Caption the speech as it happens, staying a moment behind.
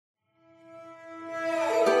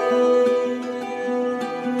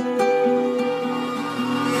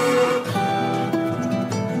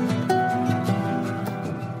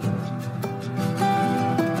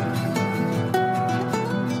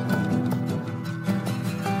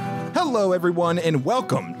Hello, everyone, and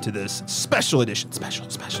welcome to this special edition, special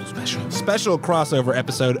crossover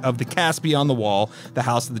episode of the Cast Beyond the Wall, the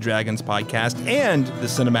House of the Dragons podcast, and the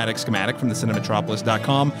Cinematic Schematic from the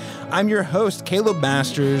Cinemetropolis.com. I'm your host, Caleb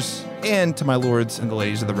Masters, and to my lords and the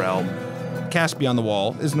ladies of the realm, Cast Beyond the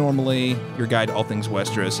Wall is normally your guide to all things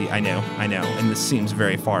Westerosi. I know, and this seems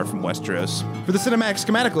very far from Westeros. For the Cinematic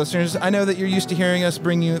Schematic listeners, I know that you're used to hearing us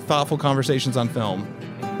bring you thoughtful conversations on film.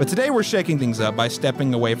 But today we're shaking things up by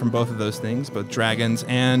stepping away from both of those things, both dragons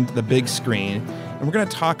and the big screen, and we're going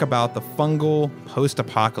to talk about the fungal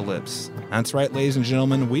post-apocalypse. That's right, ladies and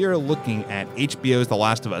gentlemen, we are looking at HBO's The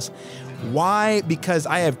Last of Us. Why? Because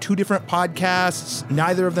I have two different podcasts.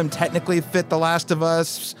 Neither of them technically fit The Last of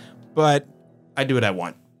Us, but I do what I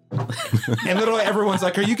want. And literally everyone's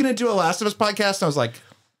like, are you going to do a Last of Us podcast? And I was like,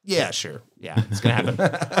 yeah, sure. Yeah, it's going to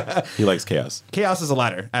happen. He likes chaos. Chaos is a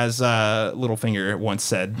ladder, as Littlefinger once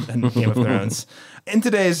said in Game of Thrones. In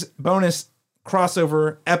today's bonus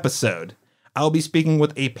crossover episode, I'll be speaking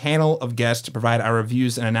with a panel of guests to provide our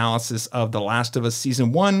reviews and analysis of The Last of Us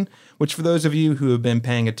Season 1, which for those of you who have been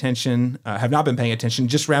paying attention, have not been paying attention,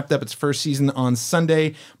 just wrapped up its first season on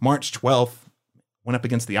Sunday, March 12th. Went up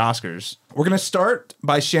against the Oscars. We're going to start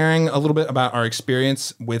by sharing a little bit about our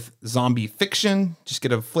experience with zombie fiction, just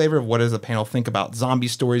get a flavor of what does the panel think about zombie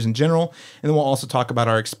stories in general, and then we'll also talk about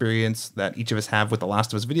our experience that each of us have with The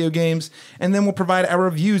Last of Us video games, and then we'll provide our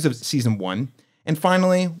reviews of Season 1. And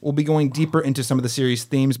finally, we'll be going deeper into some of the series'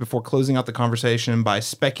 themes before closing out the conversation by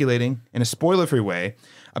speculating in a spoiler-free way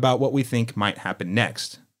about what we think might happen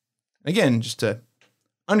next. Again, just to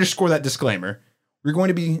underscore that disclaimer, we're going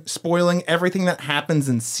to be spoiling everything that happens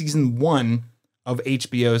in Season 1 of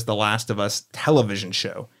HBO's The Last of Us television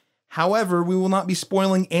show. However, we will not be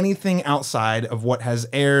spoiling anything outside of what has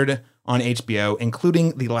aired on HBO,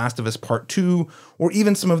 including The Last of Us Part 2, or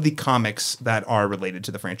even some of the comics that are related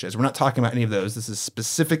to the franchise. We're not talking about any of those. This is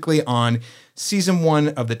specifically on Season 1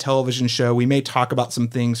 of the television show. We may talk about some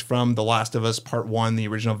things from The Last of Us Part 1, the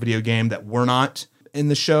original video game, that were not in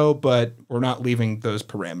the show, but we're not leaving those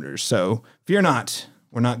parameters. So fear not,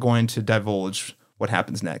 we're not going to divulge what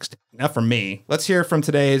happens next. Now for me, let's hear from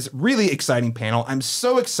today's really exciting panel. I'm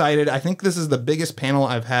so excited. I think this is the biggest panel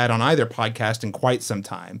I've had on either podcast in quite some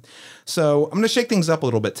time. So I'm going to shake things up a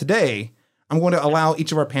little bit. Today, I'm going to allow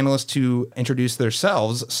each of our panelists to introduce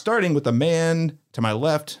themselves, starting with the man to my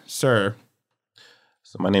left, sir.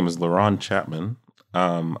 So my name is Laron Chapman.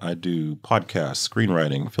 I do podcasts,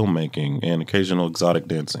 screenwriting, filmmaking, and occasional exotic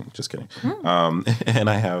dancing. Just kidding. And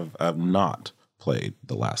I've not played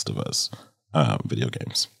The Last of Us video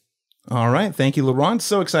games. All right. Thank you, LeBron.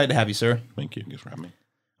 So excited to have you, sir. Thank you. Thanks for having me.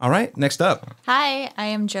 All right. Next up. Hi, I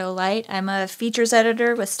am Jo Light. I'm a features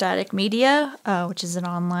editor with Static Media, which is an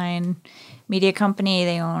online media company.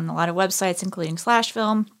 They own a lot of websites, including Slash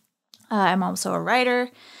Film. I'm also a writer.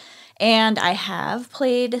 And I have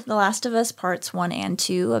played The Last of Us Parts 1 and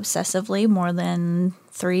 2 obsessively more than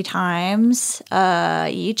 3 times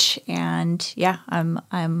each. And yeah,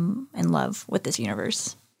 I'm in love with this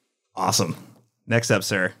universe. Awesome. Next up,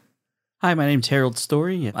 sir. Hi, my name's Harold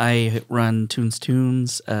Story. I run Tunes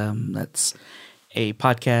Tunes. That's a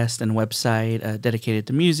podcast and website dedicated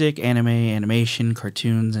to music, anime, animation,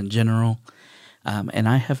 cartoons in general. And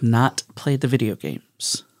I have not played the video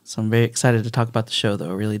games. So I'm very excited to talk about the show, though.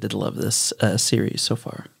 I really did love this series so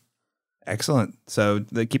far. Excellent. So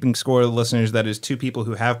keeping score of the listeners, that is 2 people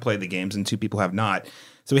who have played the games and 2 people have not.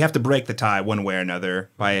 So we have to break the tie one way or another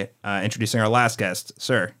by introducing our last guest,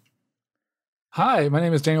 sir. Hi, my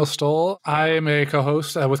name is Daniel Stoll. I am a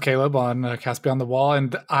co-host with Caleb on Cast Beyond the Wall,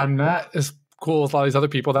 and I'm not as cool as a lot of these other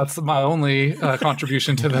people. That's my only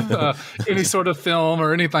contribution to the any sort of film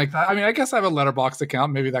or anything like that. I mean, I guess I have a Letterboxd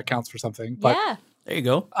account. Maybe that counts for something. But yeah. There you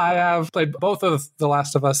go. I have played both of The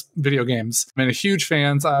Last of Us video games. I'm a huge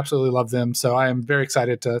fan. I absolutely love them. So I am very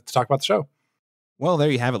excited to talk about the show. Well,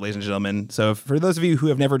 there you have it, ladies and gentlemen. So for those of you who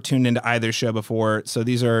have never tuned into either show before, so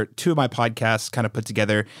these are 2 of my podcasts kind of put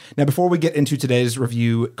together. Now, before we get into today's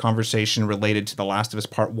review conversation related to The Last of Us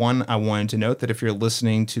Part 1, I wanted to note that if you're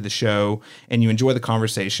listening to the show and you enjoy the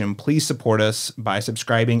conversation, please support us by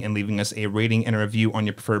subscribing and leaving us a rating and a review on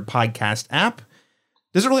your preferred podcast app.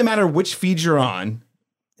 Doesn't really matter which feed you're on.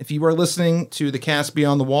 If you are listening to the Cast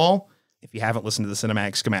Beyond the Wall, if you haven't listened to the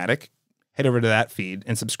Cinematic Schematic, head over to that feed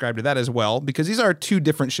and subscribe to that as well, because these are 2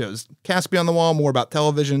 different shows. Cast Beyond the Wall, more about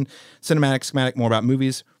television, Cinematic Schematic, more about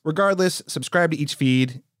movies. Regardless, subscribe to each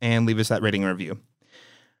feed and leave us that rating and review.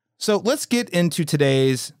 So let's get into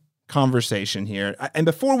today's conversation here. And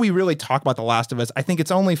before we really talk about The Last of Us, I think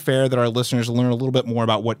it's only fair that our listeners learn a little bit more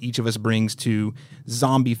about what each of us brings to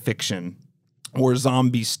zombie fiction. or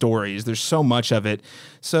zombie stories. There's so much of it.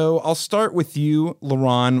 So I'll start with you,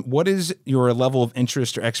 Laron. What is your level of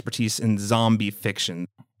interest or expertise in zombie fiction?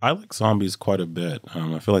 I like zombies quite a bit.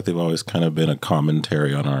 I feel like they've always kind of been a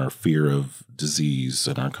commentary on our fear of disease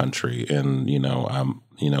in our country, and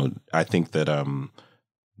I think that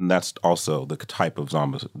that's also the type of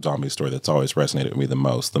zombie story that's always resonated with me the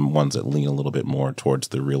most. The ones that lean a little bit more towards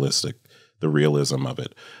the realism of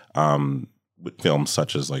it. With films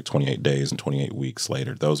such as like 28 Days and 28 Weeks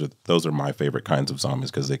Later, those are my favorite kinds of zombies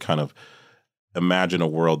because they kind of imagine a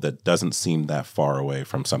world that doesn't seem that far away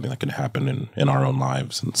from something that can happen in our own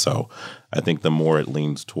lives. And so I think the more it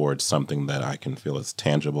leans towards something that I can feel is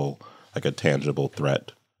tangible, like a tangible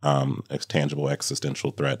threat, tangible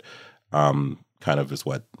existential threat, kind of is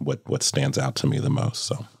what stands out to me the most.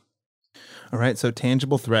 So. All right, so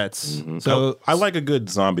tangible threats. Mm-hmm. So I like a good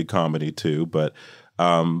zombie comedy too, but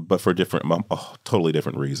for totally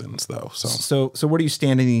different reasons though. So where do you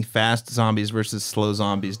stand in the fast zombies versus slow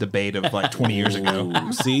zombies debate of like 20 years ago?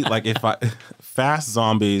 See, like fast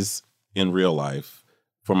zombies in real life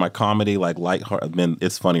for my comedy, like lighthearted, then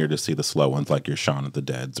it's funnier to see the slow ones like your Shaun of the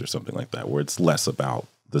Deads or something like that, where it's less about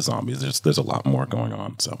the zombies. There's a lot more going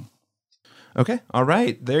on. So, okay, all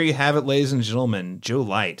right, there you have it, ladies and gentlemen. Joe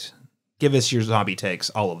Light, give us your zombie takes,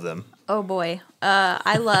 all of them. Oh boy,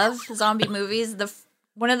 I love zombie movies.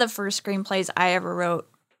 One of the first screenplays I ever wrote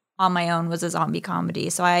on my own was a zombie comedy,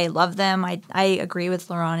 so I love them. I agree with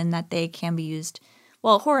Laron in that they can be used.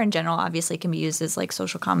 Well, horror in general obviously can be used as like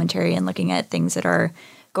social commentary and looking at things that are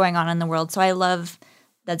going on in the world. So I love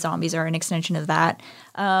that zombies are an extension of that.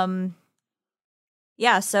 So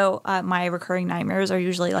my recurring nightmares are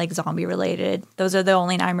usually like zombie related. Those are the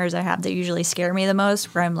only nightmares I have that usually scare me the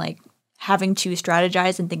most, where I'm like having to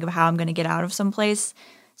strategize and think of how I'm going to get out of some place.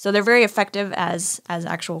 So they're very effective as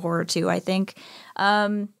actual horror too, I think.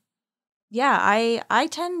 I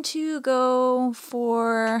tend to go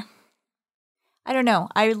for, I don't know.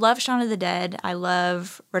 I love Shaun of the Dead. I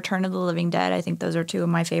love Return of the Living Dead. I think those are two of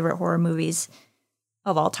my favorite horror movies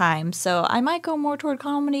of all time. So I might go more toward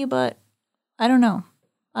comedy, but I don't know.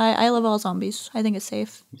 I love all zombies. I think it's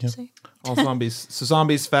safe to say. All zombies. So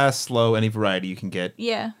zombies, fast, slow, any variety you can get.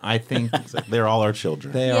 Yeah. I think they're all our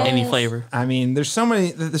children. they are. Any flavor. I mean, there's so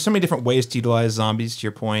many different ways to utilize zombies, to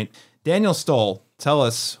your point. Daniel Stoll, tell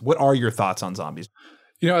us, what are your thoughts on zombies?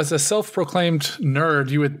 You know, as a self-proclaimed nerd,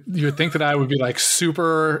 you would think that I would be like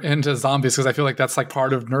super into zombies because I feel like that's like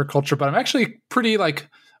part of nerd culture, but I'm actually pretty like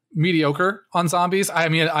mediocre on zombies. I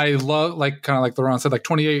mean, I love, like, kind of like Laron said, like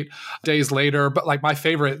 28 Days Later, but like my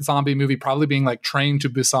favorite zombie movie probably being like Train to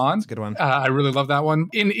Busan. That's a good one. I really love that one.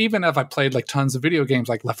 And even if I played like tons of video games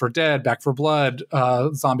like Left 4 Dead, Back 4 Blood,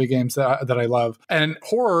 zombie games that I love. And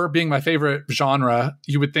horror being my favorite genre,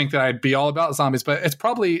 you would think that I'd be all about zombies, but it's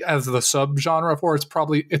probably, as the subgenre of horror,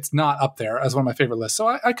 it's not up there as one of my favorite lists.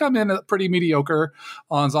 So I come in pretty mediocre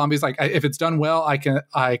on zombies. Like if it's done well, I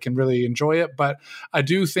can really enjoy it. But I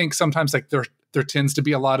do think sometimes like there can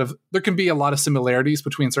be a lot of similarities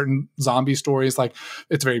between certain zombie stories. Like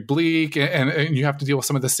it's very bleak and you have to deal with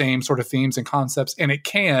some of the same sort of themes and concepts. And it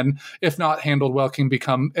can, if not handled well,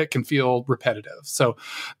 it can feel repetitive. So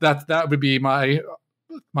that would be my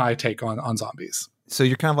take on zombies. So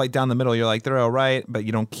you're kind of like down the middle. You're like, they're all right, but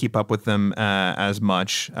you don't keep up with them as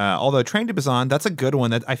much. Although Train to Busan, that's a good one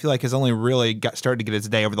that I feel like has only really started to get its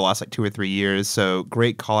day over the last like 2 or 3 years. So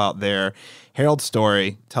great call out there. Harold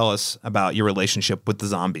Story, tell us about your relationship with the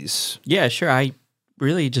zombies. Yeah, sure. I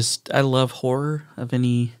love horror of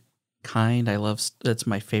any kind. That's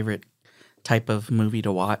my favorite type of movie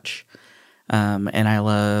to watch. And I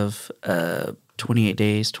love 28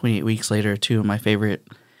 Days, 28 Weeks Later, two of my favorite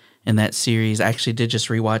in that series. I actually did just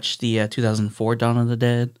rewatch the 2004 Dawn of the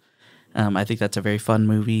Dead. I think that's a very fun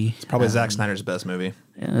movie. It's probably Zack Snyder's best movie.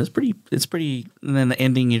 Yeah, it's pretty. And then the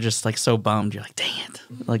ending, you're just like so bummed. You're like, dang it!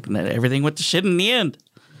 Like everything went to shit in the end.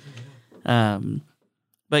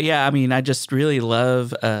 But yeah, I mean, I just really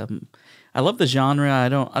love. I love the genre. I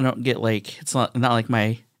don't get like, it's not like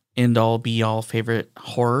my end all be all favorite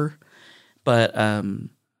horror, but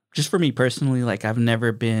just for me personally, like I've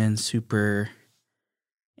never been super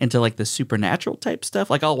into like the supernatural type stuff.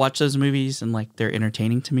 Like I'll watch those movies and like they're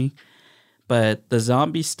entertaining to me. But the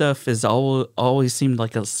zombie stuff is always seemed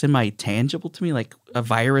like a semi-tangible to me, like a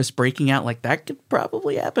virus breaking out. Like that could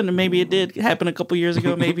probably happen, and maybe it did happen a couple years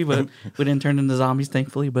ago, maybe, but we didn't turn into zombies,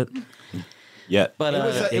 thankfully. But But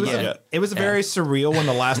it was very surreal when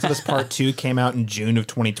The Last of Us Part 2 came out in June of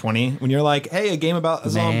 2020. When you're like, hey, a game about a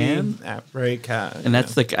zombie outbreak. And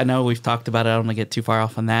that's I know we've talked about it. I don't want to get too far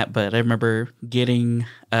off on that, but I remember getting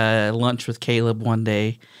lunch with Caleb one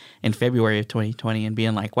day in February of 2020 and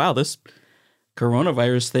being like, wow, this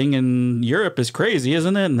coronavirus thing in Europe is crazy,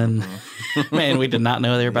 isn't it? And then, man, we did not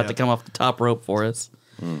know they were about to come off the top rope for us.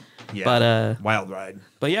 Yeah, But wild ride.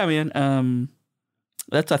 But yeah, man,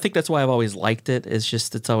 I think that's why I've always liked it. It's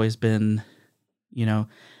just it's always been,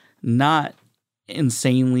 not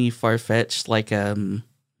insanely far fetched like a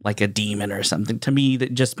demon or something. To me,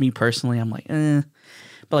 that just me personally, I'm like,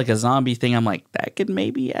 But like a zombie thing, I'm like, that could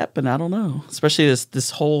maybe happen. I don't know. Especially this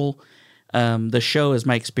whole the show is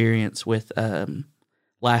my experience with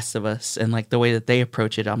Last of Us, and like the way that they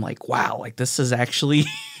approach it, I'm like, wow, like this is actually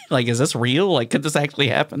like, is this real? Like, could this actually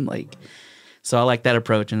happen? Like, so I like that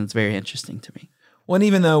approach, and it's very interesting to me. Well, and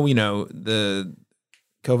even though, the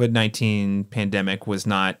COVID-19 pandemic was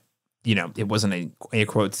not, it wasn't a air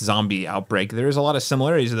quotes zombie outbreak. There is a lot of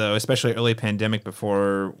similarities, though, especially early pandemic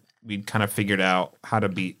before we'd kind of figured out how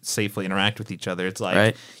to safely interact with each other. It's like,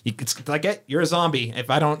 Right. It's like, you're a zombie.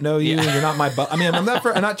 If I don't know you, you're not my I mean, I'm not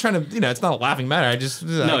trying to, it's not a laughing matter. I just,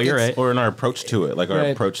 No, you're right. Or in our approach to it, like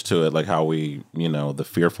how we, the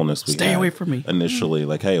fearfulness we Stay had away from me. initially,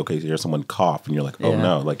 like, hey, okay, you hear someone cough, and you're like, oh Yeah.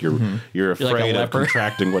 no, like you're like a afraid of leper.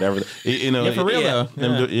 contracting whatever, Yeah, for real,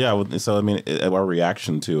 though. yeah. So I mean, our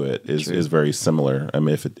reaction to it is very similar. I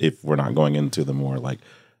mean, if we're not going into the more like,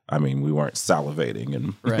 I mean, we weren't salivating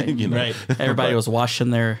and Right. Right. Everybody was washing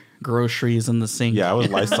their groceries in the sink. Yeah, I was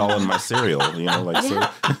Lysol in my cereal, like so.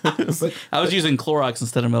 But I was using Clorox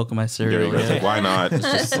instead of milk in my There you cereal. go. It's like, why not? It's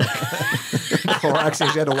just like, Clorox, you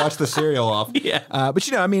had to wash the cereal off. Yeah.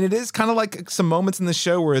 But I mean, it is kind of like some moments in the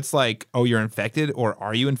show where it's like, oh, you're infected, or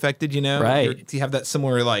are you infected? Right. You have that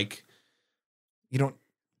similar, like, you don't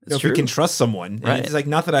know if true. you can trust someone. And Right. it's like,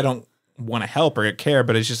 not that I don't want to help or care,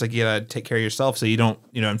 but it's just like, you gotta take care of yourself so you don't,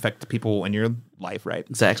 infect the people in your life, right?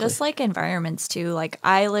 Exactly. Just like environments too. Like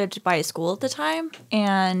I lived by a school at the time,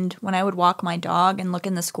 and when I would walk my dog and look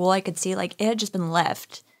in the school, I could see like it had just been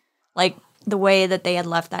left, like the way that they had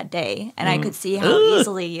left that day, and I could see how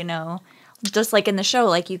easily, just like in the show,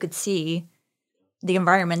 like you could see the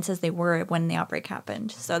environments as they were when the outbreak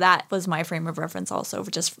happened. So that was my frame of reference, also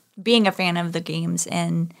for just being a fan of the games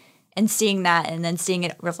and seeing that, and then seeing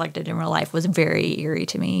it reflected in real life was very eerie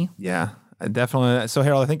to me. Yeah. Definitely. So,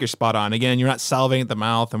 Harold, I think you're spot on. Again, you're not salivating at the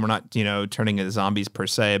mouth, and we're not, turning into zombies per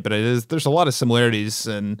se, but there's a lot of similarities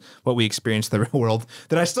in what we experience in the real world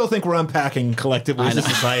that I still think we're unpacking collectively as a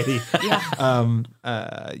society.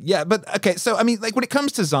 But okay. So, I mean, like when it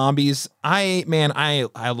comes to zombies, I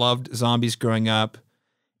loved zombies growing up.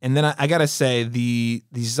 And then I gotta say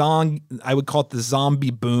I would call it the zombie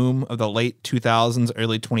boom of the late 2000s,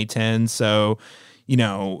 early 2010s. So,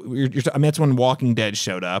 that's when Walking Dead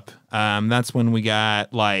showed up. That's when we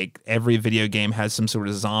got like every video game has some sort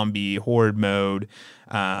of zombie horde mode.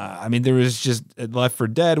 I mean, there was just Left 4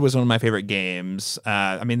 Dead was one of my favorite games.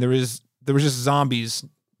 I mean, there was just zombies.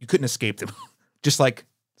 You couldn't escape them, just like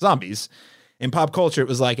zombies. In pop culture, it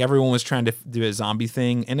was like everyone was trying to do a zombie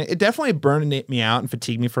thing, and it definitely burned me out and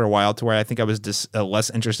fatigued me for a while, to where I think I was just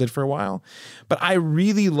less interested for a while. But I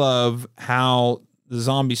really love how the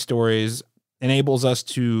zombie stories enables us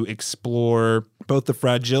to explore both the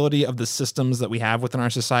fragility of the systems that we have within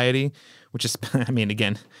our society, which is, I mean,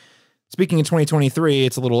 again, speaking in 2023,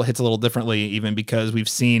 hits a little differently, even because we've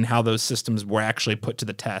seen how those systems were actually put to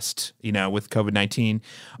the test, with COVID-19.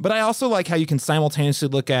 But I also like how you can simultaneously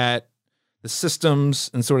look at the systems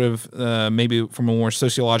and sort of maybe from a more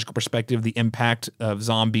sociological perspective, the impact of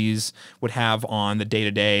zombies would have on the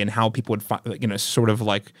day-to-day, and how people would, sort of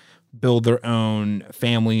like build their own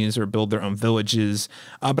families or build their own villages.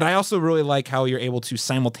 But I also really like how you're able to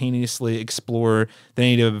simultaneously explore the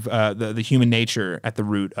native, the human nature at the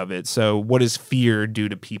root of it. So what does fear do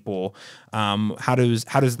to people? How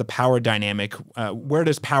does the power dynamic, where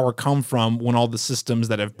does power come from when all the systems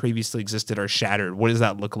that have previously existed are shattered? What does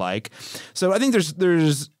that look like? So I think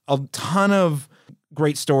there's a ton of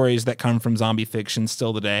great stories that come from zombie fiction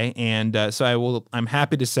still today. And I'm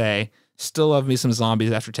happy to say, still love me some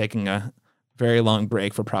zombies after taking a very long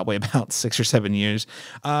break for probably about 6 or 7 years.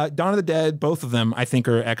 Dawn of the Dead, both of them I think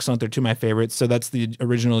are excellent. They're two of my favorites. So that's the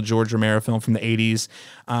original George Romero film from the 80s.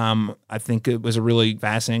 I think it was a really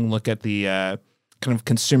fascinating look at the kind of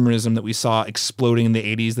consumerism that we saw exploding in the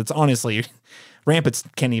 80s. That's honestly rampant.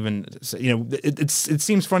 Can't even, it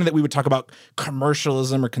seems funny that we would talk about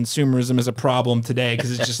commercialism or consumerism as a problem today,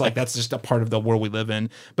 because it's just like that's just a part of the world we live in.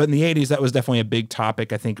 But in the 80s, that was definitely a big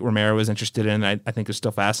topic I think Romero was interested in. I think it's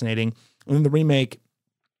still fascinating. And then the remake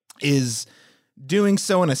is doing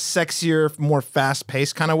so in a sexier, more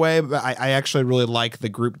fast-paced kind of way. But I actually really like the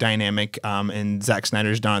group dynamic in Zack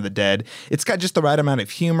Snyder's Dawn of the Dead. It's got just the right amount of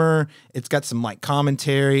humor. It's got some like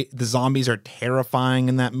commentary. The zombies are terrifying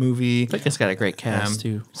in that movie. I think it's got a great cast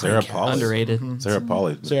too. Sarah Polley. Underrated. Sarah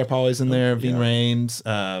Polley. Sarah Polley's in there. Ving Rhames.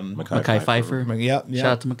 Mackay Pfeiffer. Yep. Shout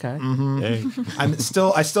out to Mackay. Hey. I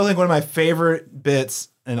still think one of my favorite bits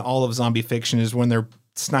in all of zombie fiction is when they're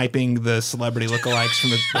sniping the celebrity lookalikes from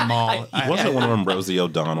the mall. Wasn't one of them Rosie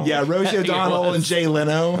O'Donnell? Yeah, Rosie O'Donnell and Jay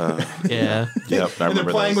Leno. Yeah. Yep. I And they're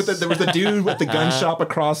remember playing those. with there was the dude with the gun shop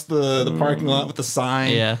across the parking lot with the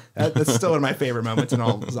sign. Yeah. That's still one of my favorite moments in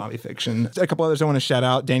all zombie fiction. A couple others I want to shout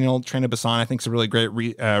out. Daniel Train to Busan, I think, is a really great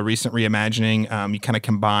recent reimagining. You kind of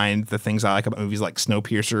combined the things I like about movies like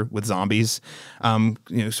Snowpiercer with zombies.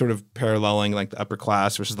 Sort of paralleling like the upper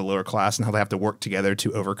class versus the lower class and how they have to work together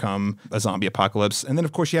to overcome a zombie apocalypse. And then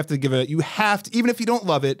of course you have to even if you don't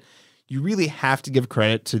love it, you really have to give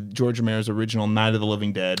credit to George Romero's original Night of the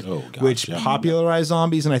Living Dead, which popularized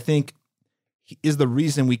zombies, and I think is the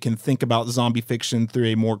reason we can think about zombie fiction through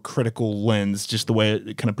a more critical lens, just the way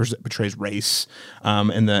it kind of portrays race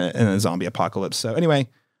in the zombie apocalypse. So anyway,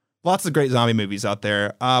 lots of great zombie movies out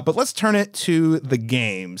there, but let's turn it to the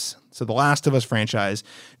games. So the Last of Us franchise.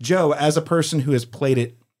 Joe, as a person who has played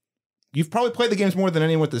it, you've probably played the games more than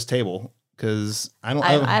anyone at this table. Because I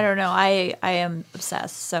don't know. I am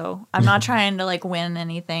obsessed. So I'm not trying to like win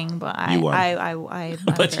anything, but I'm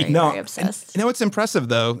very obsessed. You know what's impressive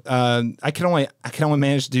though? I can only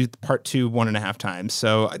manage to do part 2 1.5 times.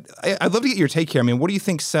 So I'd love to get your take here. I mean, what do you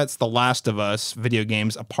think sets The Last of Us video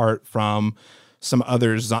games apart from some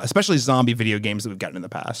others, especially zombie video games that we've gotten in the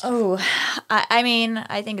past? Oh, I mean,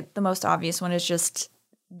 I think the most obvious one is just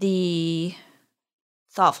the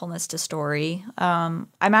thoughtfulness to story. I'm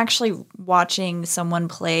actually watching someone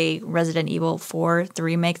play Resident Evil 4, the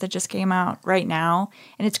remake that just came out right now,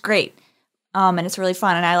 and it's great. And it's really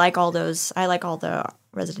fun, and I like all the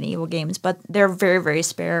Resident Evil games, but they're very, very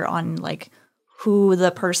spare on like who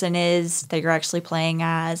the person is that you're actually playing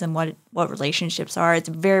as and what relationships are. It's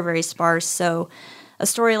very, very sparse. So a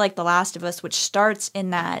story like The Last of Us, which starts in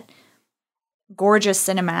that gorgeous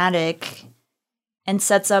cinematic and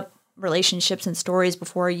sets up relationships and stories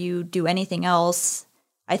before you do anything else.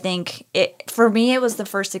 I think for me, it was the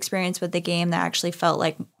first experience with the game that actually felt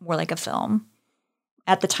like more like a film.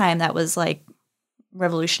 At the time, that was like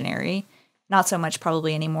revolutionary. Not so much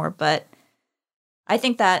probably anymore, but I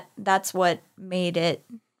think that's what made it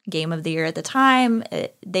Game of the Year at the time.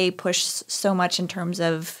 They pushed so much in terms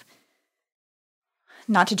of,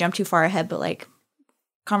 not to jump too far ahead, but like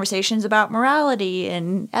conversations about morality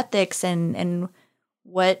and ethics and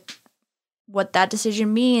what that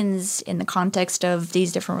decision means in the context of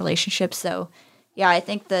these different relationships. So yeah, I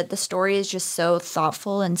think that the story is just so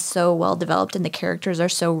thoughtful and so well developed, and the characters are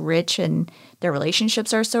so rich and their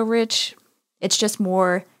relationships are so rich. It's just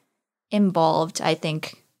more involved, I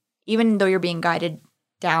think. Even though you're being guided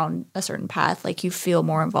down a certain path, like you feel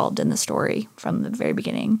more involved in the story from the very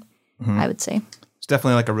beginning, I would say. It's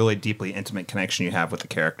definitely like a really deeply intimate connection you have with the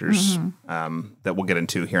characters that we'll get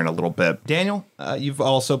into here in a little bit. Daniel, you've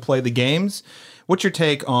also played the games. What's your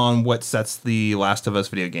take on what sets the Last of Us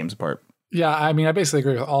video games apart? Yeah, I mean, I basically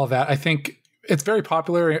agree with all of that. I think it's very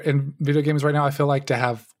popular in video games right now, I feel like, to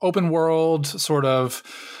have open world sort of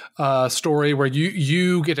story where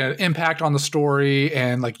you get an impact on the story,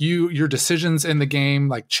 and like your decisions in the game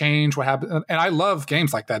like change what happens. And I love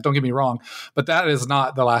games like that, don't get me wrong, but that is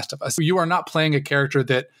not The Last of Us. You are not playing a character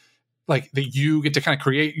that you get to kind of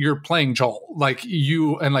create. You're playing Joel,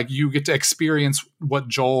 you get to experience what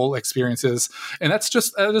Joel experiences, and that's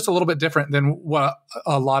just a little bit different than what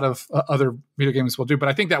a lot of other video games will do. But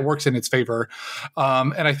I think that works in its favor,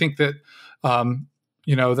 and I think that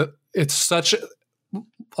that it's such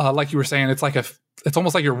like you were saying, it's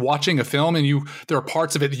almost like you're watching a film, and there are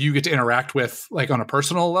parts of it that you get to interact with like on a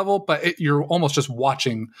personal level, but you're almost just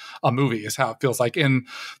watching a movie is how it feels like. And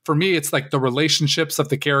for me, it's like the relationships of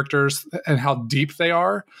the characters and how deep they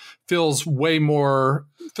are feels way more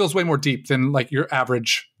deep than like your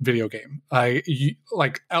average video game.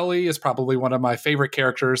 Like Ellie is probably one of my favorite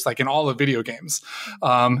characters, like in all the video games.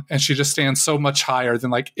 And she just stands so much higher than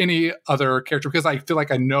like any other character because I feel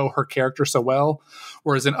like I know her character so well.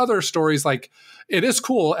 Whereas in other stories, like it is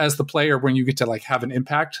cool as the player when you get to like have an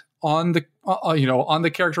impact on the, on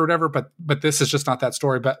the character or whatever, but this is just not that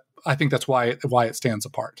story. But I think that's why it stands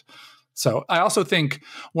apart. So I also think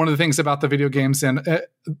one of the things about the video games, and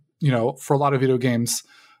for a lot of video games,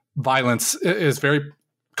 violence is very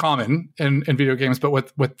common in video games. But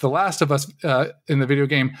with The Last of Us in the video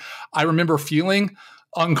game, I remember feeling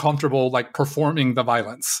uncomfortable like performing the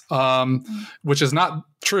violence, which is not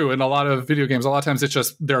true in a lot of video games. A lot of times it's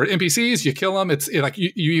just there are NPCs, you kill them. It's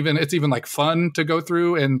even like fun to go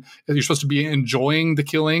through, and you're supposed to be enjoying the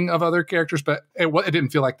killing of other characters, but it didn't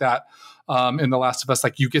feel like that. In The Last of Us,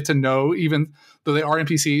 like you get to know, even though they are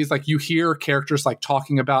NPCs, like you hear characters like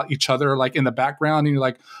talking about each other like in the background, and you're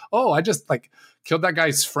like, oh, I just like killed that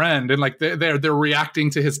guy's friend, and like they're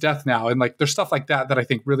reacting to his death now, and like there's stuff like that that I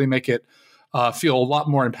think really make it feel a lot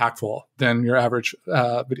more impactful than your average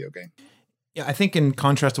video game. Yeah, I think in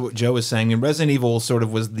contrast to what Joe was saying, and Resident Evil sort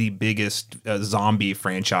of was the biggest zombie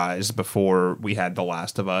franchise before we had The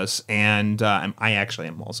Last of Us, and I actually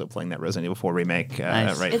am also playing that Resident Evil 4 remake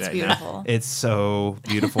Nice. right It's now. beautiful. It's so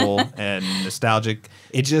beautiful and nostalgic.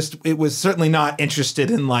 It was certainly not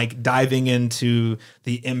interested in like diving into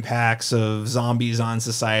the impacts of zombies on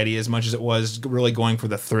society as much as it was really going for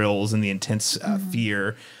the thrills and the intense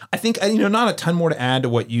fear. I think, not a ton more to add to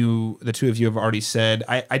what the two of you have already said.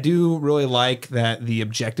 I do really like that the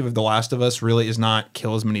objective of The Last of Us really is not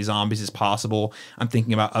kill as many zombies as possible. I'm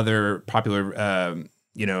thinking about other popular,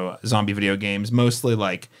 zombie video games, mostly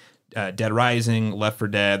like Dead Rising, Left 4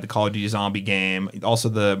 Dead, the Call of Duty zombie game, also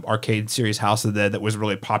the arcade series House of the Dead that was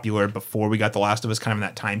really popular before we got The Last of Us, kind of in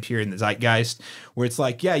that time period in the zeitgeist, where it's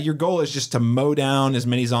like, yeah, your goal is just to mow down as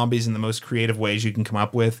many zombies in the most creative ways you can come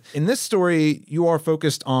up with. In this story, you are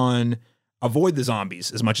focused on avoid the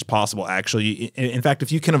zombies as much as possible, actually. In fact,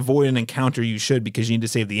 if you can avoid an encounter, you should, because you need to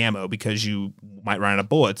save the ammo, because you might run out of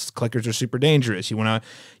bullets. Clickers are super dangerous. You want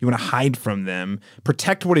to hide from them,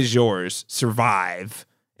 protect what is yours, survive.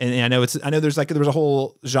 And I know there was a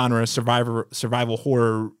whole genre, survival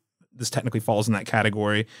horror. This technically falls in that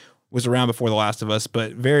category. Was around before The Last of Us,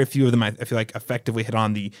 but very few of them I feel like effectively hit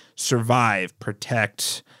on the survive,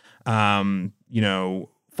 protect, fall in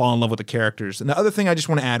love with the characters. And the other thing I just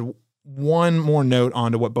want to add one more note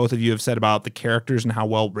onto what both of you have said about the characters and how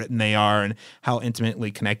well written they are and how intimately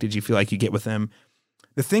connected you feel like you get with them.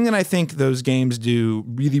 The thing that I think those games do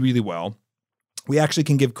really, really well, we actually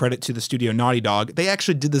can give credit to the studio Naughty Dog. They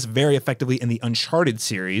actually did this very effectively in the Uncharted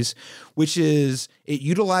series, which is it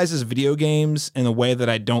utilizes video games in a way that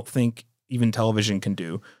I don't think even television can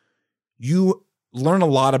do. You learn a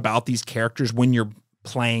lot about these characters when you're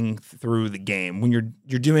playing through the game. When you're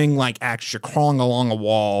doing like acts, you're crawling along a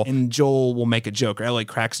wall and Joel will make a joke, or Ellie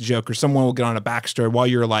cracks a joke, or someone will get on a backstory while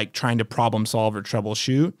you're like trying to problem solve or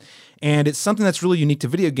troubleshoot. And it's something that's really unique to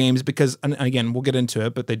video games because, and again, we'll get into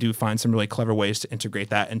it, but they do find some really clever ways to integrate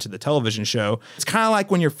that into the television show. It's kind of like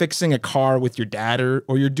when you're fixing a car with your dad or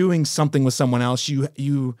you're doing something with someone else, and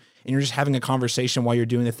you're just having a conversation while you're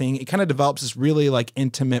doing the thing. It kind of develops this really like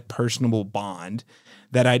intimate, personable bond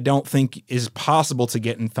that I don't think is possible to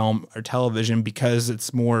get in film or television because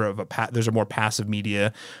it's more of there's a more passive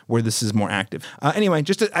media where this is more active. Anyway,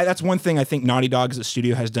 that's one thing I think Naughty Dog as a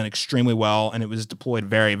studio has done extremely well, and it was deployed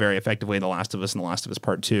very, very effectively in The Last of Us and The Last of Us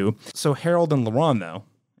Part 2. So Harold and Laurent, though,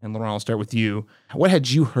 and Laurent, I'll start with you. What had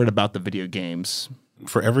you heard about the video games?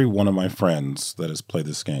 For every one of my friends that has played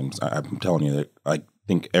this game, I'm telling you that I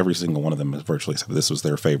think every single one of them has virtually said this was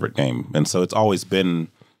their favorite game. And so it's always been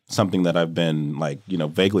something that I've been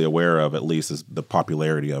vaguely aware of, at least, is the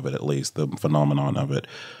popularity of it, at least the phenomenon of it.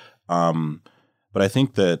 But I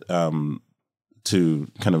think that to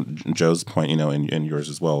kind of Joe's point, and yours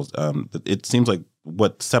as well, it seems like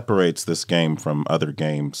what separates this game from other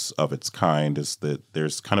games of its kind is that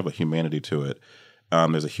there's kind of a humanity to it.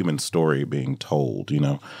 There's a human story being told,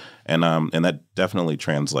 and that definitely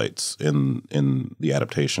translates in the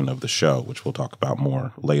adaptation of the show, which we'll talk about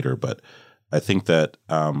more later. But I think that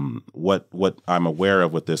what I'm aware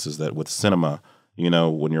of with this is that with cinema,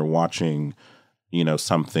 when you're watching,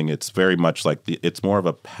 something, it's very much like it's more of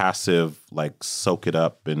a passive, like soak it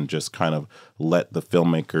up and just kind of let the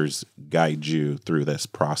filmmakers guide you through this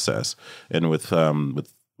process. And with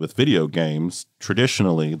video games,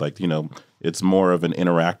 traditionally, it's more of an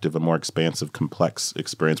interactive, a more expansive, complex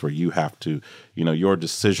experience where you have to, your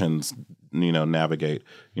decisions, navigate,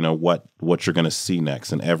 what you're going to see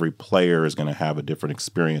next. And every player is going to have a different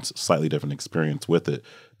experience, slightly different experience with it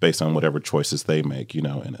based on whatever choices they make, in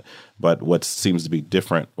it. But what seems to be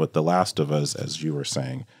different with The Last of Us, as you were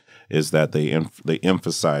saying, is that they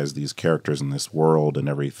emphasize these characters in this world and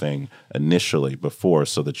everything initially before,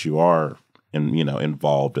 so that you are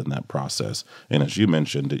involved in that process. And as you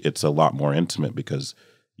mentioned, it's a lot more intimate because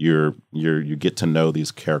you get to know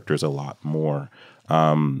these characters a lot more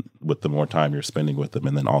with the more time you're spending with them,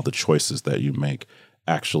 and then all the choices that you make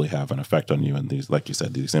actually have an effect on you. And these, like you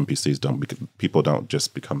said, these NPCs people don't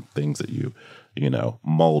just become things that you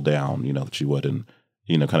mull down, that you would in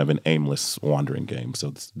kind of an aimless wandering game. So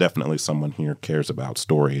it's definitely someone here cares about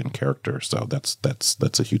story and character. So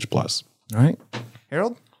that's a huge plus. All right.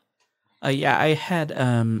 Harold? Yeah, I had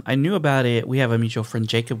I knew about it. We have a mutual friend,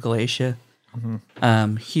 Jacob Galatia.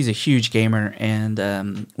 He's a huge gamer,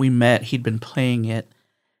 and we met. He'd been playing it,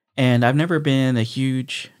 and I've never been a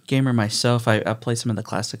huge gamer myself. I play some of the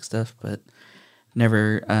classic stuff, but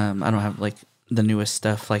never. I don't have like the newest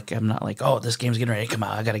stuff. Like I'm not like, oh, this game's getting ready to come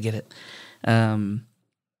out, I gotta get it.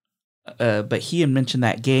 But he had mentioned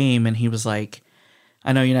that game, and he was like,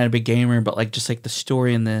 I know you're not a big gamer, but like just like the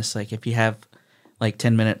story in this, like if you have like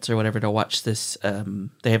 10 minutes or whatever to watch this,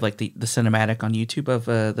 they have like the cinematic on YouTube of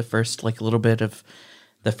the first like little bit of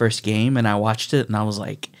the first game, and I watched it and I was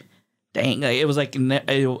like, dang, it was like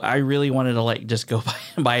I really wanted to like just go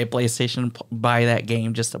buy a PlayStation, buy that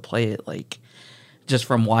game just to play it, like just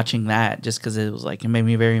from watching that, just because it was like it made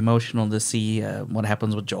me very emotional to see what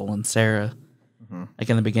happens with Joel and Sarah, like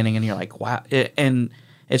in the beginning, and you're like, wow, and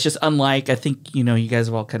it's just unlike, I think you guys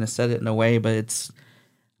have all kind of said it in a way, but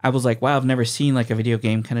I was like, wow, I've never seen like a video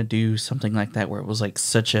game kind of do something like that where it was like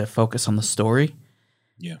such a focus on the story.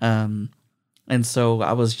 Yeah. And so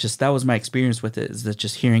that was my experience with it, is that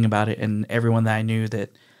just hearing about it, and everyone that I knew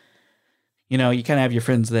that, you kind of have your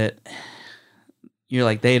friends that you're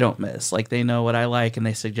like, they don't miss, like they know what I like and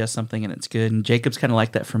they suggest something and it's good. And Jacob's kind of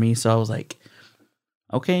like that for me. So I was like,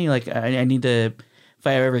 okay, like I need to, if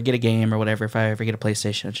I ever get a game or whatever, if I ever get a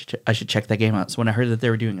PlayStation, I should check that game out. So when I heard that they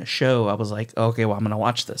were doing a show, I was like, okay, well, I'm going to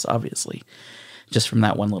watch this, obviously, just from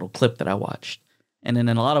that one little clip that I watched. And then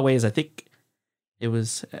in a lot of ways, I think it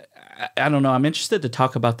was, I don't know, I'm interested to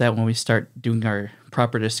talk about that when we start doing our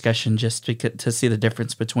proper discussion, just to see the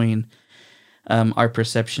difference between our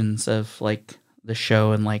perceptions of like the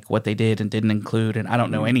show and like what they did and didn't include. And I don't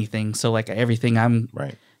know anything. So like everything I'm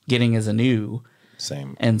getting is a new.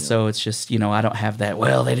 Same. And so it's just, I don't have that,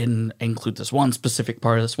 well, they didn't include this one specific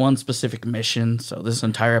part of this one specific mission, so this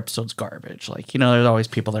entire episode's garbage. Like, there's always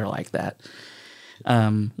people that are like that.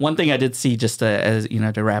 One thing I did see, just as,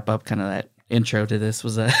 to wrap up kind of that intro to this,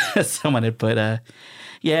 was someone had put,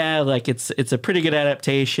 like it's a pretty good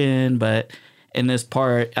adaptation, but in this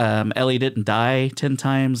part, Ellie didn't die 10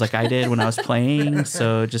 times like I did when I was playing,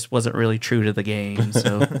 so it just wasn't really true to the game.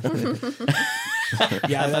 So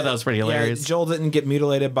yeah, I thought that was pretty hilarious. Yeah, Joel didn't get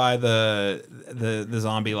mutilated by the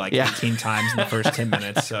zombie like 18 times in the first 10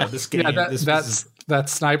 minutes. So this game, that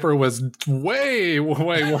sniper was way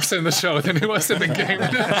worse in the show than it was in the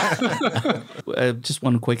game. Just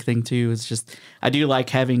one quick thing too is just I do like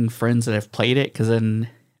having friends that have played it, because then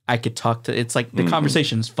I could talk to. It's like the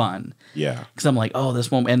conversation is fun. Yeah, because I'm like, oh,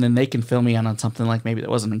 this one, and then they can fill me in on something like maybe that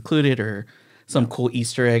wasn't included, or some cool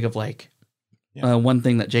Easter egg of like one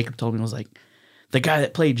thing that Jacob told me was like, the guy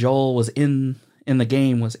that played Joel was in the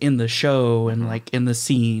game, was in the show, and like in the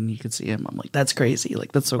scene you could see him. I'm like, that's crazy.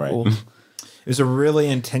 Like that's so cool. It was a really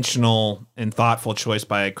intentional and thoughtful choice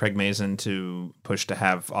by Craig Mazin to push to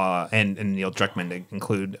have and Neil Druckmann to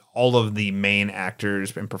include all of the main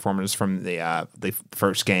actors and performers from the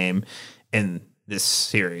first game in this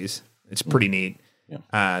series. It's pretty neat,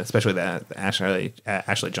 especially the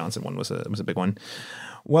Ashley Johnson one was a big one.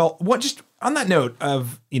 Well, just on that note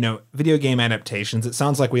of, video game adaptations, it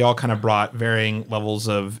sounds like we all kind of brought varying levels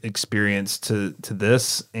of experience to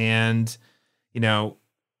this. And, I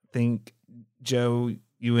think, Joe,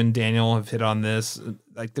 you and Daniel have hit on this.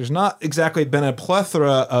 Like, there's not exactly been a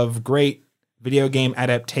plethora of great video game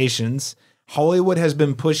adaptations. Hollywood has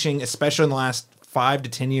been pushing, especially in the last 5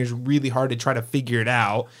 to 10 years, really hard to try to figure it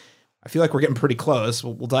out. I feel like we're getting pretty close.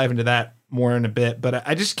 We'll dive into that more in a bit. But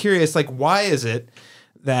I'm just curious, like, why is it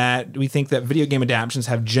that we think that video game adaptations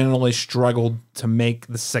have generally struggled to make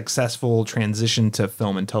the successful transition to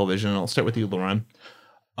film and television? I'll start with you, Laurent.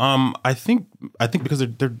 I think because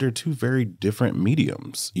they're two very different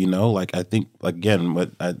mediums, like I think,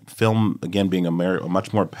 again, film, again, being a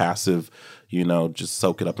much more passive, just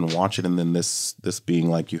soak it up and watch it. And then this being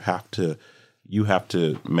like, you have to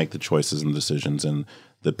make the choices and decisions, and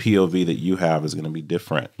the POV that you have is going to be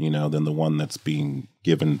different, than the one that's being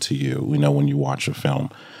given to you, when you watch a film.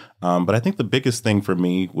 But I think the biggest thing for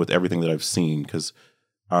me with everything that I've seen, because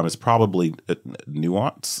it's probably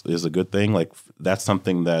nuance is a good thing. Like that's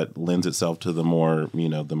something that lends itself to the more,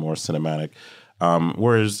 the more cinematic.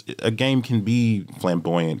 Whereas a game can be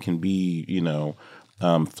flamboyant, can be,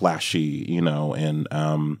 flashy,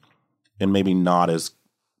 and maybe not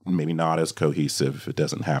as cohesive if it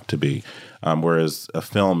doesn't have to be. Whereas a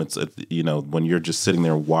film, it's when you're just sitting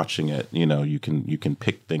there watching it, you can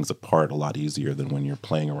pick things apart a lot easier than when you're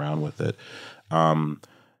playing around with it.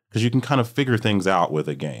 because you can kind of figure things out with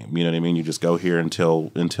a game. You know what I mean? You just go here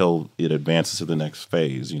until it advances to the next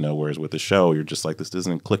phase. You know, whereas with a show, you're just like, this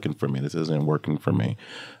isn't clicking for me. This isn't working for me.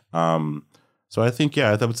 So I think,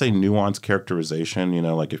 I would say nuanced characterization. You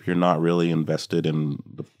know, like if you're not really invested in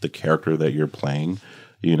the character that you're playing,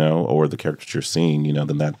 you know, or the characters you're seeing, you know,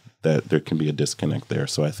 then that there can be a disconnect there.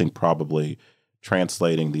 So I think probably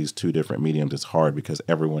translating these two different mediums is hard because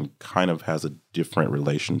everyone kind of has a different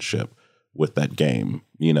relationship with that game,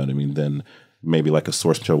 you know what I mean, than maybe like a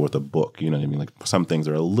source material with a book, you know what I mean? Like some things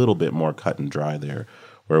are a little bit more cut and dry there,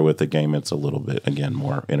 where with the game it's a little bit, again,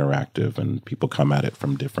 more interactive and people come at it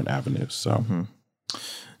from different avenues. So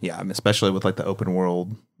yeah, I mean, especially with like the open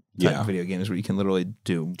world type of video games where you can literally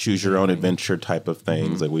choose your own adventure type of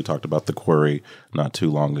things. Like we talked about The Quarry not too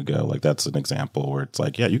long ago. Like that's an example where it's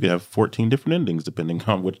like, you could have 14 different endings depending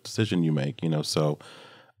on which decision you make, you know, so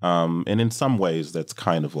and in some ways, that's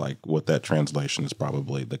kind of like what that translation is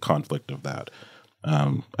probably the conflict of that.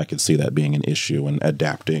 I could see that being an issue and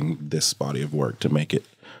adapting this body of work to make it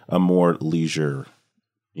a more leisure,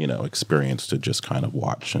 you know, experience to just kind of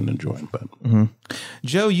watch and enjoy. But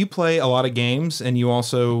Joe, you play a lot of games, and you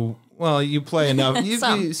also, well, you play enough.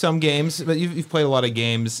 Some games, but you've played a lot of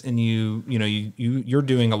games, and you're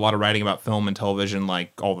doing a lot of writing about film and television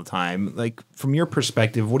like all the time. Like from your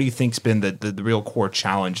perspective, what do you think's been the real core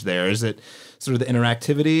challenge there? Is it sort of the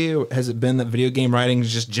interactivity? Or has it been that video game writing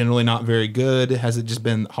is just generally not very good? Has it just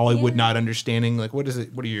been Hollywood not understanding? Like, what is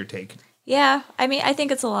it? What are your take? Yeah, I mean, I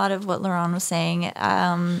think it's a lot of what Laurent was saying.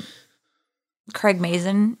 Craig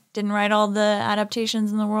Mazin didn't write all the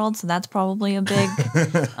adaptations in the world, so that's probably a big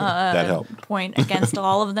that helped. Point against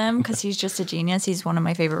all of them because he's just a genius. He's one of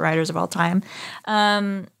my favorite writers of all time.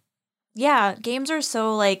 Yeah, games are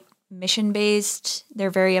so like mission based.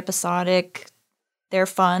 They're very episodic. They're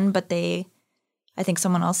fun, but I think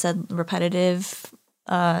someone else said repetitive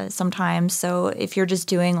sometimes. So if you're just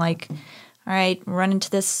doing like, all right, run into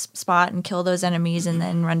this spot and kill those enemies and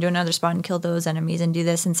then run to another spot and kill those enemies and do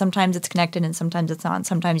this. And sometimes it's connected and sometimes it's not.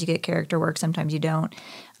 Sometimes you get character work, sometimes you don't.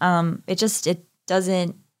 It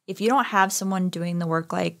doesn't, if you don't have someone doing the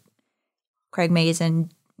work like Craig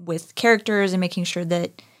Mazin with characters and making sure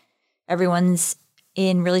that everyone's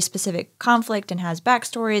in really specific conflict and has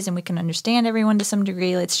backstories and we can understand everyone to some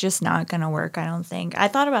degree, it's just not going to work, I don't think. I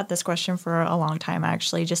thought about this question for a long time,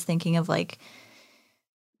 actually, just thinking of like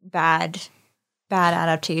bad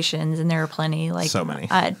adaptations, and there are plenty, like so many.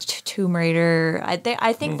 Tomb Raider. I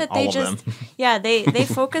think that they just they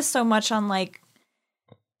focus so much on like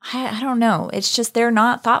I don't know. It's just they're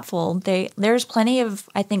not thoughtful. There's plenty of,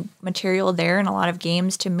 I think, material there in a lot of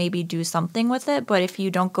games to maybe do something with it, but if you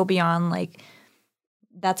don't go beyond like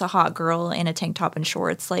that's a hot girl in a tank top and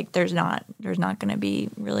shorts, like there's not going to be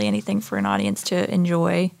really anything for an audience to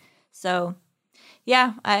enjoy. So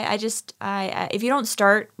yeah, I if you don't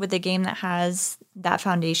start with a game that has that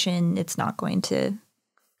foundation, it's not going to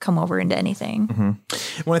come over into anything.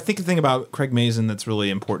 When I think the thing about Craig Mazin that's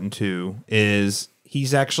really important too is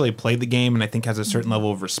he's actually played the game and I think has a certain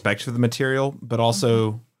level of respect for the material, but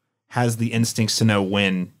also has the instincts to know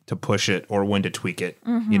when to push it or when to tweak it,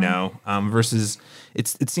 you know, versus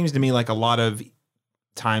it seems to me like a lot of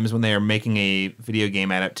times when they are making a video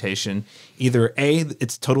game adaptation, either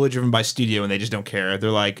it's totally driven by studio and they just don't care.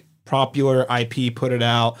 They're like, popular IP, put it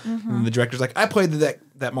out. And the director's like, I played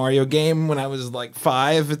that Mario game when I was like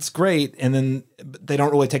 5. It's great. And then they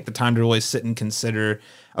don't really take the time to really sit and consider,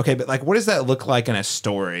 okay, but like, what does that look like in a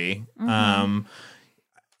story?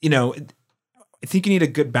 You know, I think you need a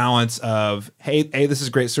good balance of, hey, this is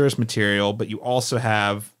great source material, but you also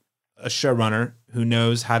have a showrunner who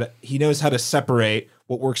knows how to separate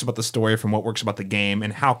what works about the story from what works about the game,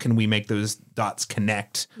 and how can we make those dots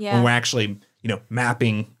connect when we're actually, you know,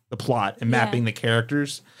 mapping the plot and mapping the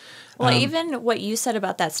characters. Well, even what you said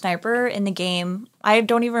about that sniper in the game, I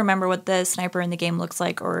don't even remember what the sniper in the game looks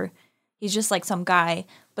like, or he's just like some guy.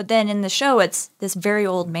 But then in the show, it's this very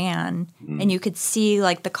old man, and you could see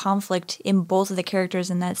like the conflict in both of the characters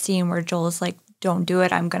in that scene where Joel is like, don't do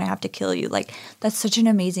it, I'm going to have to kill you. Like, that's such an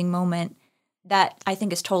amazing moment that I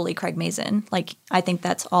think is totally Craig Mazin. Like, I think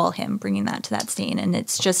that's all him bringing that to that scene. And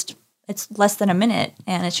it's less than a minute,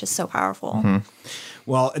 and it's just so powerful.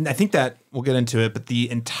 Well, and I think that we'll get into it, but the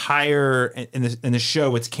entire in the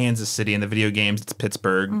show, it's Kansas City. In the video games, it's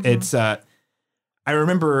Pittsburgh. It's I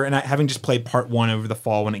remember, and having just played part 1 over the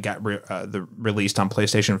fall when it got released on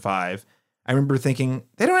PlayStation 5, I remember thinking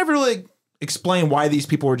they don't ever really explain why these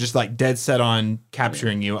people were just like dead set on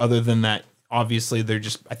capturing you, other than that obviously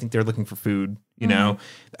I think they're looking for food, you know.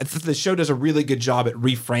 The show does a really good job at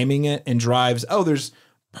reframing it and drives, there's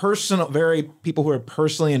people who are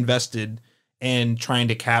personally invested and trying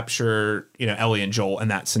to capture, Ellie and Joel in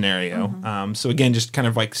that scenario. So again, just kind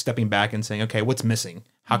of like stepping back and saying, okay, what's missing?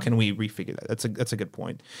 How can we refigure that? That's a good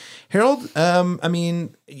point. Harold, I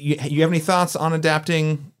mean, you have any thoughts on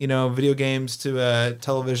adapting, video games to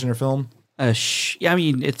television or film? Yeah, I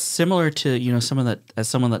mean, it's similar to, someone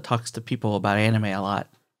that talks to people about anime a lot.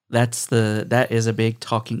 That is a big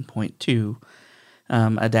talking point too.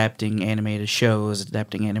 Adapting anime to shows,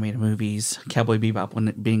 adapting anime to movies, Cowboy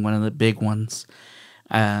Bebop being one of the big ones.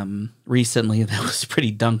 Recently that was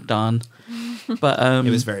pretty dunked on. But it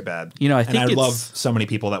was very bad. I think I love so many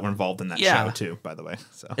people that were involved in that show too, by the way.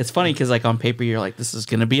 So it's funny because like on paper you're like, this is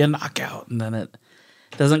going to be a knockout, and then it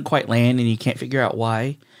doesn't quite land, and you can't figure out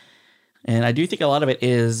why. And I do think a lot of it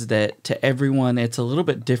is that to everyone it's a little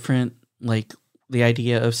bit different. Like the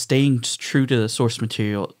idea of staying true to the source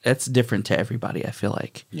material, that's different to everybody. I feel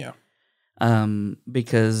like,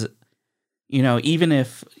 because even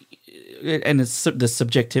if. And it's the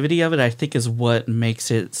subjectivity of it, I think, is what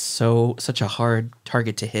makes it such a hard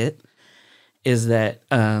target to hit. Is that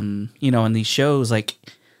in these shows, like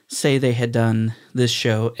say they had done this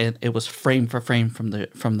show and it was frame for frame from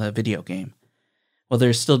the video game. Well,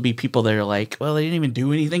 there'd still be people that are like, well, they didn't even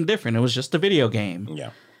do anything different. It was just a video game.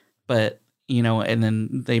 Yeah. But and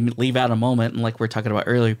then they leave out a moment, and like we're talking about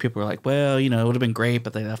earlier, people are like, well, it would have been great,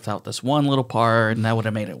 but they left out this one little part, and that would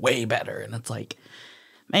have made it way better. And it's like,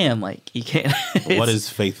 man, like you can't. What is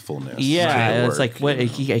faithfulness? Yeah, it's like what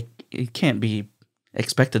it can't be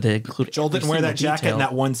expected to include. Joel didn't wear that jacket in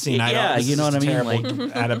that one scene. Yeah, you know what I mean. Like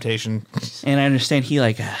adaptation. And I understand he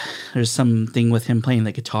there's something with him playing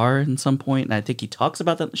the guitar at some point, and I think he talks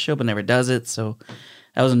about that in the show, but never does it. So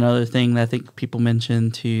that was another thing that I think people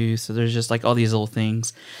mentioned too. So there's just like all these little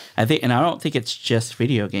things. I think, and I don't think it's just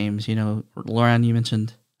video games. Lauren, you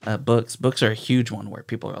mentioned books. Books are a huge one where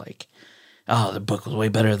people are like, oh, the book was way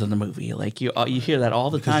better than the movie. Like you hear that all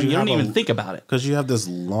the time. You don't even think about it because you have this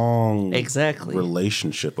long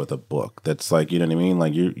relationship with a book. That's like, you know what I mean.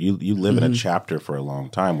 Like you live in a chapter for a long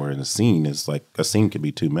time. Where in a scene is like a scene could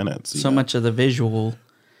be 2 minutes. So much of the visual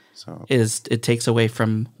it takes away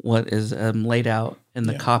from what is laid out in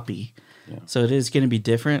the copy. Yeah. So it is going to be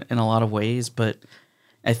different in a lot of ways. But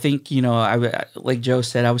I think I like Joe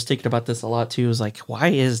said, I was thinking about this a lot too. It was like, why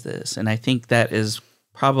is this? And I think that is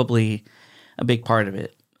probably a big part of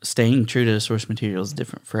it. Staying true to the source material is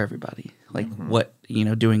different for everybody. Like what,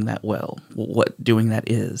 doing that well, what doing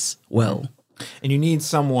that is well. And you need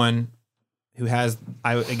someone who has,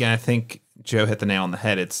 I think Joe hit the nail on the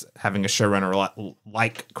head. It's having a showrunner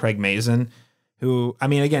like Craig Mazin, who, I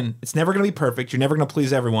mean, again, it's never going to be perfect. You're never going to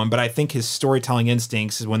please everyone, but I think his storytelling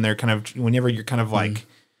instincts is whenever you're kind of like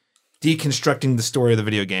deconstructing the story of the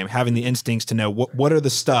video game, having the instincts to know what's the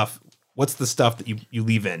stuff that you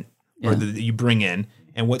leave in, or that you bring in,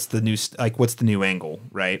 and what's the new angle,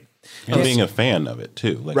 right? And being a fan of it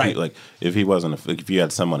too, like right. If he wasn't, if you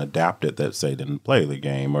had someone adapt it that say didn't play the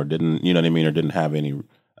game or didn't, you know what I mean, or didn't have any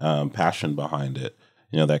passion behind it,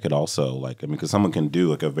 that could also because someone can do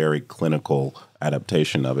like a very clinical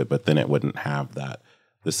adaptation of it, but then it wouldn't have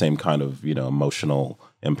the same kind of emotional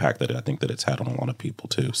impact that I think that it's had on a lot of people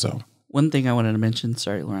too. So. One thing I wanted to mention,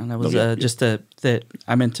 sorry, Lauren, that was that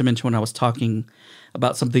I meant to mention when I was talking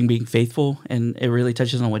about something being faithful, and it really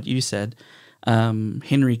touches on what you said.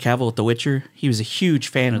 Henry Cavill at The Witcher, he was a huge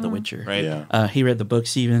fan of The Witcher. Right. Yeah. He read the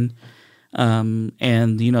books even. And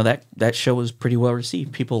that show was pretty well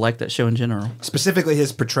received. People like that show in general. Specifically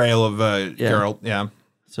his portrayal of Geralt. Yeah.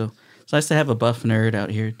 So it's nice to have a buff nerd out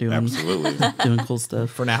here doing doing cool stuff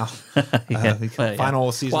for now.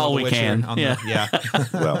 Final season while of The we Witcher can.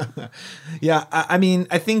 Well, yeah. I mean,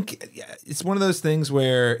 I think it's one of those things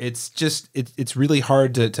where it's really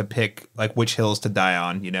hard to pick like which hills to die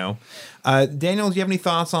on. Daniel, do you have any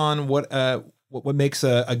thoughts on what makes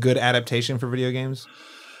a good adaptation for video games?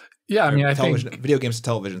 Yeah, I mean, I think video games to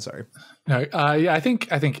television. Sorry. No, I think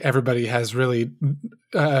everybody has really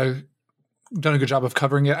done a good job of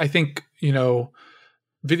covering it. I think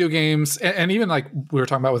video games and even like we were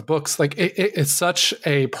talking about with books, like it's such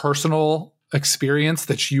a personal experience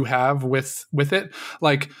that you have with it.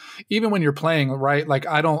 Like even when you're playing, right? Like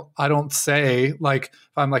I don't say like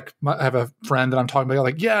if I'm like I have a friend that I'm talking about,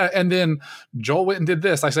 like yeah, and then Joel went and did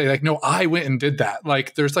this. I say like no, I went and did that.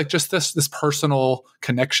 Like there's like just this personal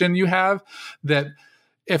connection you have that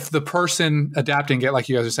if the person adapting it, like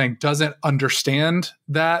you guys are saying, doesn't understand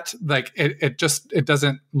that, like it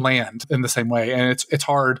doesn't land in the same way, and it's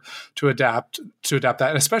hard to adapt that,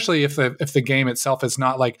 and especially if the game itself is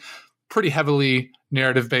not like pretty heavily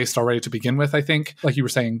narrative based already to begin with. I think, like you were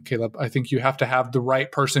saying, Caleb, I think you have to have the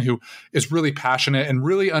right person who is really passionate and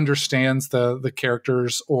really understands the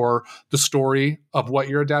characters or the story of what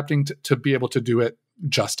you're adapting to be able to do it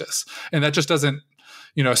justice. And that just doesn't,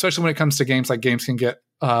 especially when it comes to games, like games can get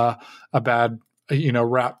a bad,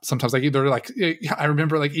 rap sometimes. Like either like, I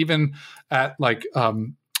remember like even at like,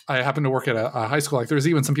 I happen to work at a high school. Like there's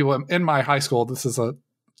even some people in my high school,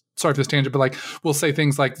 sorry for this tangent, but like we'll say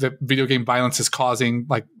things like that video game violence is causing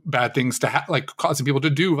like bad things to like causing people to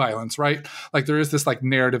do violence, right? Like there is this like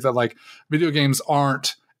narrative that like video games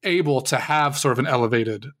aren't able to have sort of an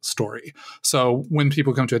elevated story. So when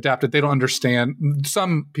people come to adapt it, they don't understand.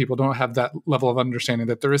 Some people don't have that level of understanding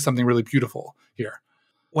that there is something really beautiful here.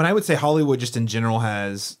 When I would say Hollywood just in general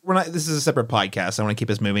this is a separate podcast. I want to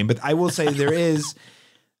keep us moving, but I will say there is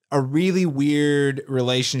a really weird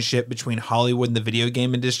relationship between Hollywood and the video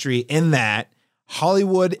game industry in that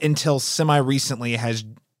Hollywood until semi-recently has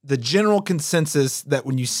the general consensus that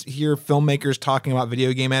when you hear filmmakers talking about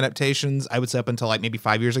video game adaptations, I would say up until like maybe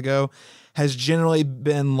 5 years ago, has generally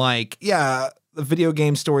been like, yeah, the video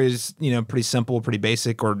game story is, pretty simple, pretty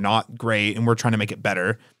basic, or not great, and we're trying to make it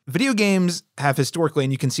better. Video games have historically,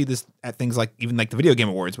 and you can see this at things like even like the Video Game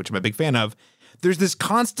Awards, which I'm a big fan of, there's this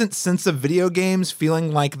constant sense of video games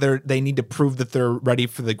feeling like they need to prove that they're ready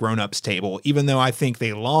for the grown-ups table, even though I think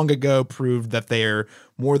they long ago proved that they're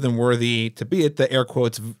more than worthy to be at the air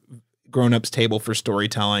quotes grown-ups table for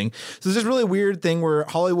storytelling. So there's this really weird thing where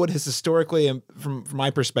Hollywood has historically, from my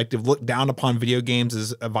perspective, looked down upon video games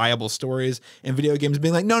as viable stories, and video games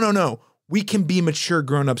being like, no. We can be mature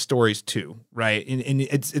grown-up stories too, right? And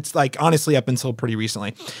it's like honestly up until pretty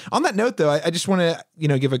recently. On that note, though, I just want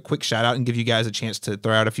to give a quick shout out and give you guys a chance to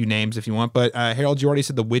throw out a few names if you want. But Harold, you already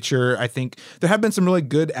said The Witcher. I think there have been some really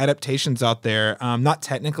good adaptations out there. Not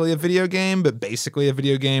technically a video game, but basically a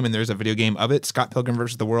video game, and there's a video game of it. Scott Pilgrim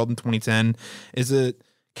vs. the World in 2010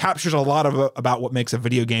 captures a lot about what makes a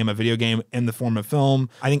video game in the form of film.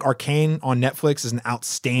 I think Arcane on Netflix is an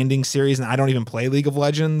outstanding series, and I don't even play League of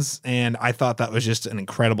Legends, and I thought that was just an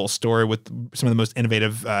incredible story with some of the most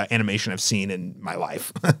innovative animation I've seen in my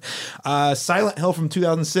life. Silent Hill from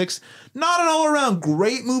 2006, not an all-around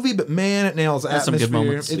great movie, but man, it nails That's atmosphere. some good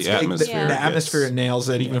moments. The atmosphere, The atmosphere nails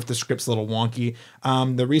it, even if the script's a little wonky.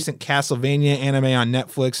 The recent Castlevania anime on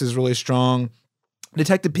Netflix is really strong.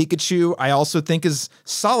 Detective Pikachu, I also think is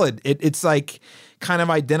solid. It's like kind of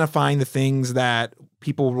identifying the things that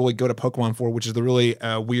people really go to Pokemon for, which is the really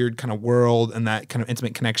weird kind of world and that kind of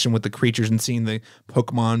intimate connection with the creatures and seeing the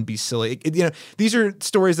Pokemon be silly. These are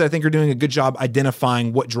stories that I think are doing a good job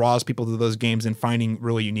identifying what draws people to those games and finding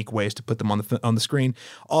really unique ways to put them on the screen.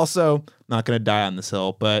 Also, not going to die on this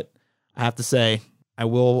hill, but I have to say I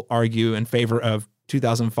will argue in favor of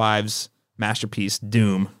 2005's masterpiece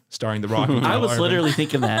Doom, starring The Rock. I was literally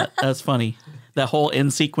thinking that. That's funny. That whole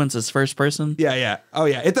end sequence is first person. Yeah. Oh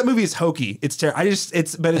yeah. That movie is hokey. It's terrible.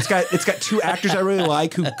 But it's got two actors I really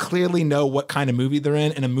like who clearly know what kind of movie they're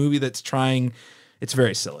in, and a movie that's trying. It's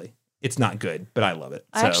very silly. It's not good, but I love it.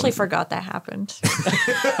 I actually forgot that happened.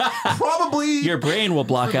 Probably your brain will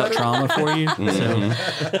block out trauma for you. So.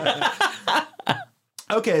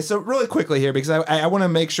 Okay, so really quickly here, because I want to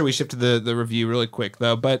make sure we shift to the review really quick,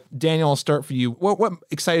 though. But Daniel, I'll start for you. What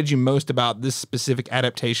excited you most about this specific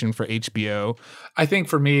adaptation for HBO? I think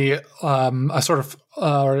for me, I sort of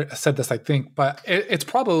said this, I think, but it's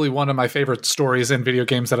probably one of my favorite stories in video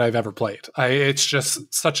games that I've ever played. It's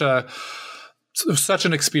just such an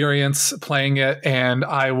experience playing it, and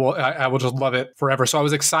I will just love it forever. So I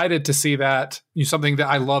was excited to see that something that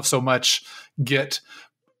I love so much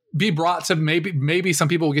be brought to maybe some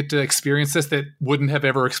people will get to experience this that wouldn't have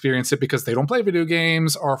ever experienced it because they don't play video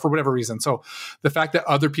games or for whatever reason. So the fact that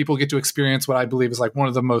other people get to experience what I believe is like one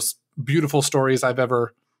of the most beautiful stories I've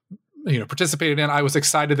ever participated in, I was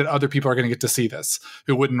excited that other people are going to get to see this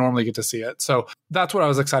who wouldn't normally get to see it. So that's what I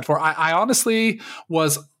was excited for. I honestly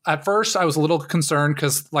was, at first I was a little concerned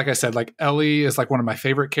because, like I said, like Ellie is like one of my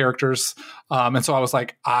favorite characters. And so I was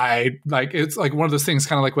like, it's like one of those things,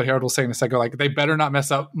 kind of like what Harold was saying a second ago, like they better not mess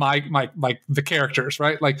up my the characters,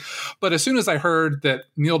 right? Like, but as soon as I heard that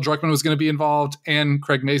Neil Druckmann was going to be involved and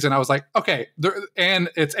Craig Mazin, I was like, okay, and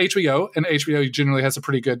it's HBO, and HBO generally has a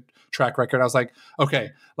pretty good track record. I was like, okay,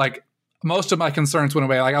 like most of my concerns went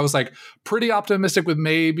away. Like I was like pretty optimistic with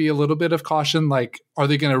maybe a little bit of caution. Like, are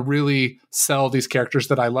they going to really sell these characters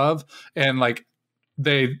that I love? And like,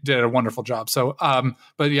 they did a wonderful job. So,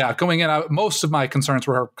 but yeah, going in, most of my concerns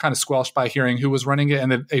were kind of squelched by hearing who was running it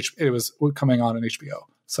and that it was coming on in HBO.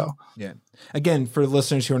 So Yeah. Again, for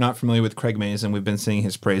listeners who are not familiar with Craig Mazin, we've been singing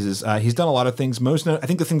his praises. He's done a lot of things. I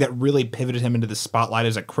think the thing that really pivoted him into the spotlight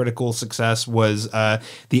as a critical success was the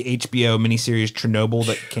HBO miniseries Chernobyl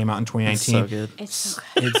that came out in 2019. It's so good. It's so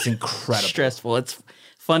good. It's incredible. Stressful. It's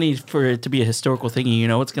funny for it to be a historical thing, and you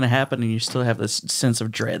know what's going to happen, and you still have this sense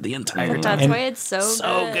of dread the entire time. That's why it's so good.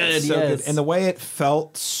 So yes. good. And the way it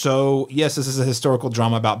felt so, yes, this is a historical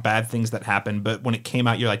drama about bad things that happen, but when it came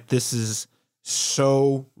out, you're like, this is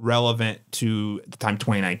so relevant to the time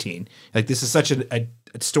 2019. Like, this is such a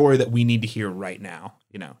story that we need to hear right now.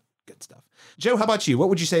 You know, good stuff. Joe, how about you? What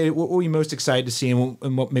would you say, what were you most excited to see, and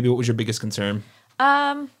what was your biggest concern?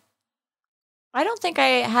 I don't think I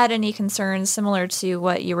had any concerns similar to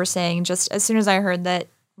what you were saying. Just as soon as I heard that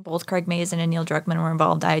both Craig Mazin and Neil Druckmann were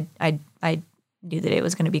involved, I knew that it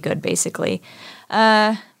was going to be good, basically.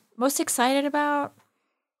 Most excited about?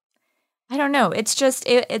 I don't know. It's just,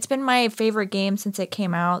 it's been my favorite game since it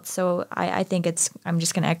came out. So I think I'm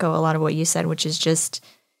just going to echo a lot of what you said, which is just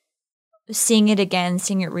seeing it again,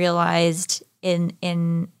 seeing it realized in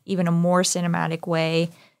even a more cinematic way,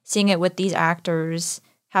 seeing it with these actors,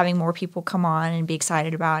 having more people come on and be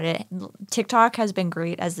excited about it. TikTok has been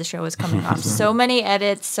great as the show is coming off. So many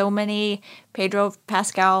edits, so many Pedro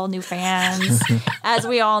Pascal new fans. As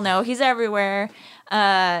we all know, he's everywhere.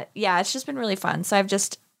 Yeah, it's just been really fun. So I've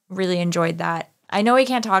just really enjoyed that. I know we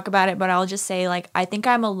can't talk about it, but I'll just say, like, I think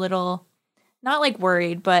I'm a little, not like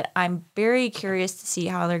worried, but I'm very curious to see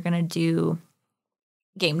how they're going to do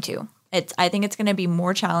Game 2. I think it's going to be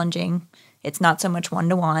more challenging. It's not so much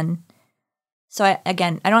 1-to-1. So I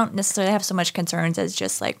don't necessarily have so much concerns as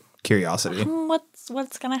just like Curiosity.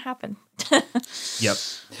 What's gonna happen? Yep.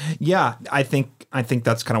 Yeah, I think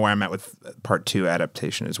that's kind of where I'm at with part 2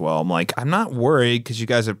 adaptation as well. I'm like, I'm not worried because you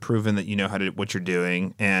guys have proven that you know what you're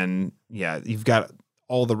doing, and yeah, you've got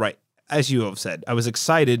all the right. As you have said, I was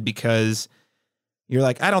excited because you're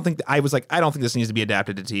like, I don't think this needs to be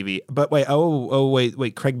adapted to TV. But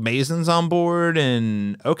wait, Craig Mazin's on board,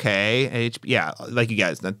 and okay, yeah, like you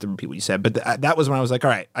guys, not to repeat what you said, but that was when I was like,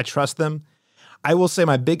 all right, I trust them. I will say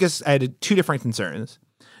I had 2 different concerns.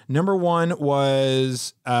 Number one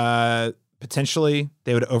was potentially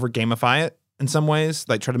they would over gamify it in some ways,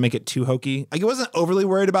 like try to make it too hokey. Like, I wasn't overly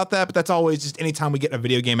worried about that, but that's always just anytime we get a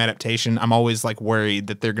video game adaptation, I'm always like worried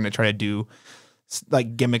that they're going to try to do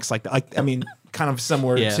like gimmicks like that. Like, I mean, kind of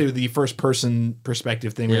similar to the first person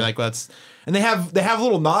perspective thing where you're like, and they have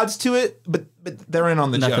little nods to it, but they're in on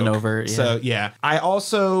the Nothing joke. over. Yeah. So yeah, I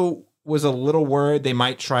also was a little worried they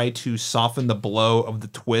might try to soften the blow of the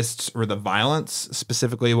twists or the violence,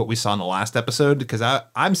 specifically what we saw in the last episode, because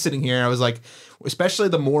I'm sitting here and I was like, especially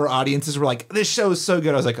the more audiences were like, this show is so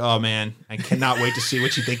good. I was like, oh man, I cannot wait to see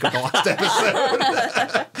what you think of the last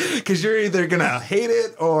episode. Because you're either going to hate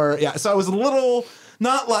it or, yeah. So I was a little,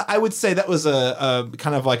 I would say that was a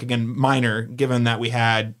kind of like, again, minor, given that we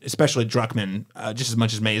had, especially Druckmann, just as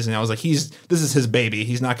much as Mazin. I was like, this is his baby.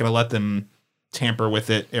 He's not going to let them tamper with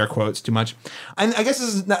it, air quotes, too much. And I guess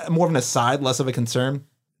this is more of an aside, less of a concern.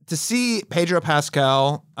 To see Pedro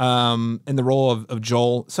Pascal in the role of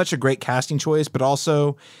Joel, such a great casting choice, but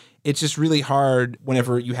also it's just really hard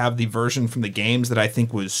whenever you have the version from the games that I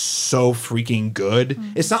think was so freaking good.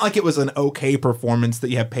 Mm-hmm. It's not like it was an okay performance that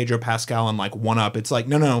you have Pedro Pascal and like one up. It's like,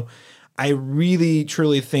 no. I really,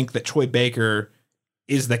 truly think that Troy Baker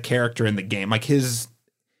is the character in the game. Like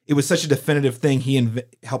it was such a definitive thing. He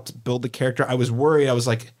helped build the character. I was worried. I was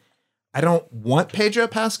like, I don't want Pedro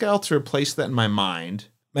Pascal to replace that in my mind.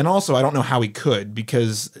 And also, I don't know how he could,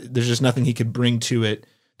 because there's just nothing he could bring to it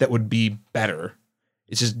that would be better.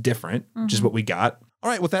 It's just different, which is what we got. All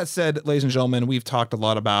right, with that said, ladies and gentlemen, we've talked a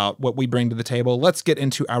lot about what we bring to the table. Let's get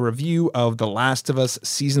into our review of The Last of Us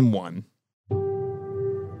Season 1.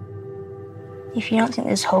 If you don't think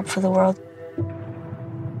there's hope for the world,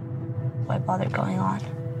 why bother going on?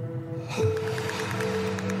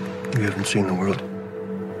 You haven't seen the world,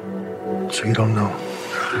 so you don't know.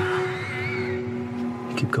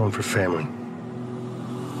 You keep going for family.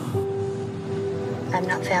 I'm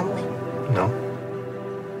not family. No.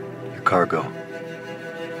 You're cargo.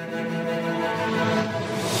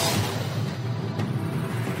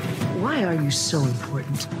 Why are you so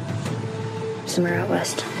important? Somewhere out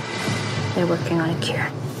west, they're working on a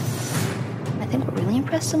cure. I think what really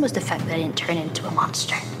impressed them was the fact that I didn't turn into a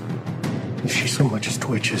monster. If she so much as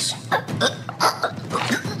twitches, don't.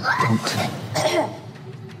 Yeah,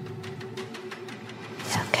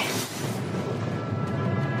 okay.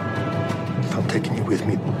 I'm taking you with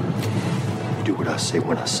me. You do what I say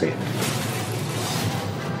when I say it.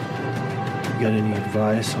 You got any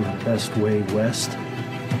advice on the best way west?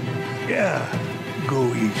 Yeah,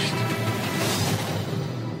 go east.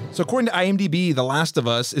 So according to IMDb, The Last of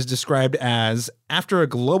Us is described as, after a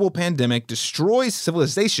global pandemic destroys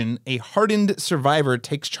civilization, a hardened survivor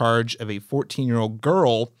takes charge of a 14-year-old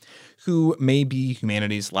girl who may be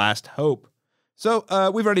humanity's last hope. So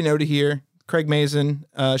we've already noted here, Craig Mazin,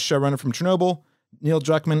 showrunner from Chernobyl. Neil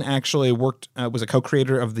Druckmann actually was a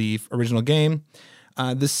co-creator of the original game.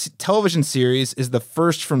 This television series is the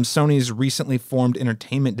first from Sony's recently formed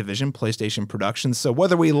entertainment division, PlayStation Productions. So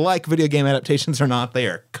whether we like video game adaptations or not, they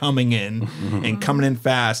are coming in and coming in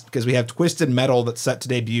fast, because we have Twisted Metal that's set to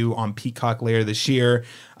debut on Peacock later this year.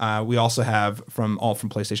 We also have from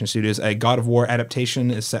PlayStation Studios, a God of War adaptation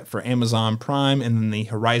is set for Amazon Prime, and then the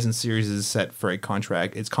Horizon series is set for a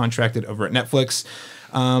contract. It's contracted over at Netflix.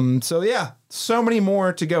 So yeah, so many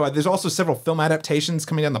more to go. There's also several film adaptations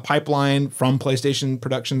coming down the pipeline from PlayStation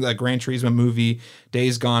Productions, a Gran Turismo movie,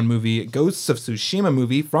 Days Gone movie, Ghosts of Tsushima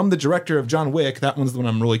movie from the director of John Wick. That one's the one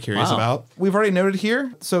I'm really curious about. We've already noted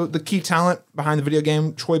here. So the key talent behind the video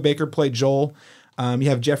game, Troy Baker played Joel. You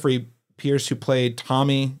have Jeffrey Pierce, who played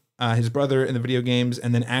Tommy, his brother in the video games,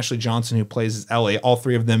 and then Ashley Johnson, who plays Ellie. All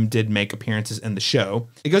three of them did make appearances in the show.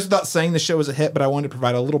 It goes without saying the show was a hit, but I wanted to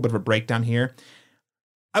provide a little bit of a breakdown here.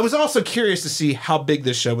 I was also curious to see how big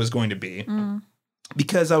this show was going to be,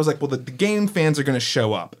 because I was like, well, the game fans are going to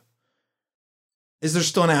show up. Is there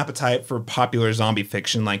still an appetite for popular zombie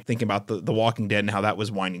fiction, like thinking about the Walking Dead and how that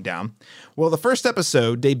was winding down? Well, the first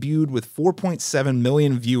episode debuted with 4.7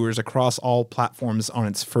 million viewers across all platforms on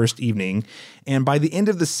its first evening. And by the end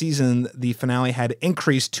of the season, the finale had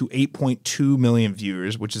increased to 8.2 million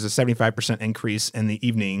viewers, which is a 75% increase in the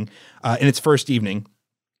evening, in its first evening.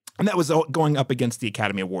 And that was going up against the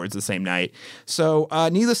Academy Awards the same night. So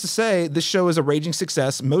needless to say, this show is a raging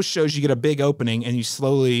success. Most shows you get a big opening and you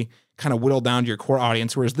slowly kind of whittle down to your core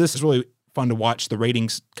audience, whereas this is really fun to watch the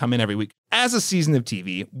ratings come in every week. As a season of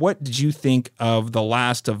TV, what did you think of The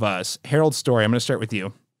Last of Us? Harold Story, I'm going to start with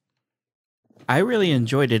you. I really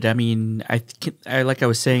enjoyed it. I mean, I like I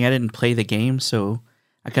was saying, I didn't play the game, so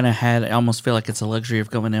I almost feel like it's a luxury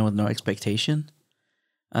of going in with no expectation.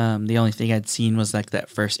 The only thing I'd seen was like that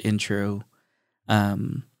first intro,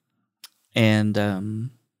 and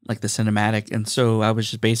like the cinematic. And so I was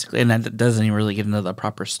just basically, and that doesn't even really get into the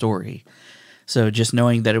proper story. So just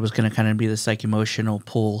knowing that it was going to kind of be this like emotional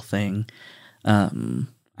pull thing,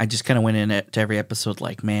 I just kind of went in to every episode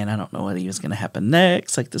like, man, I don't know what was going to happen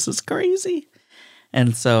next. Like, this is crazy.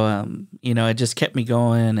 And so, it just kept me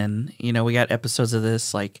going. And, we got episodes of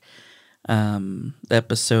this, like the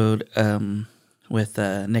episode, with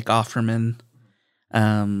Nick Offerman,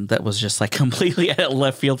 that was just like completely at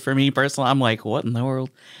left field for me personally. I'm like, what in the world?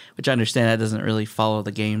 Which I understand that doesn't really follow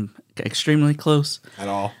the game extremely close at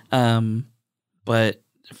all. But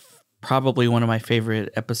probably one of my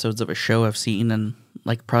favorite episodes of a show I've seen in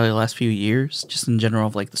like probably the last few years, just in general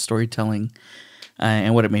of like the storytelling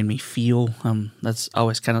and what it made me feel. That's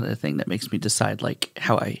always kind of the thing that makes me decide like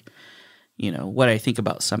how I, what I think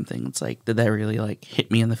about something. It's like, did that really like hit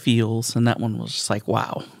me in the feels? And that one was just like,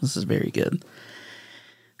 wow, this is very good.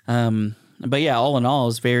 But yeah, all in all, I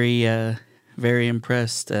was very, very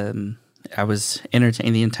impressed. I was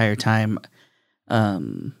entertained the entire time.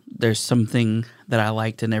 There's something that I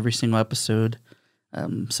liked in every single episode,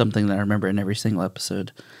 something that I remember in every single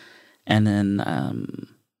episode. And then,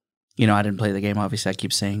 I didn't play the game, obviously, I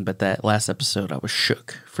keep saying, but that last episode, I was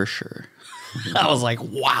shook for sure. I was like,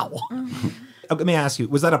 wow. Let me ask you,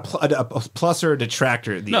 was that a plus or a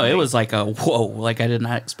detractor? No, it was like a whoa. Like, I did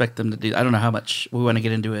not expect them to do. I don't know how much we want to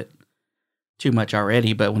get into it too much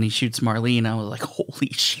already, but when he shoots Marlene, I was like, holy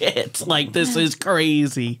shit. Like, this is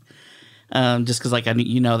crazy. Just because, like,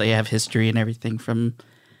 they have history and everything from,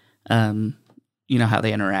 how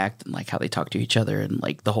they interact and, like, how they talk to each other and,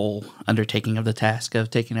 like, the whole undertaking of the task of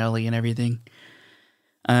taking Ellie and everything.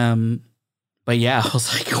 But yeah, I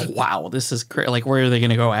was like, wow, this is crazy. Like, where are they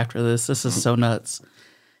going to go after this? This is so nuts.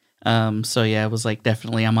 So yeah, it was like,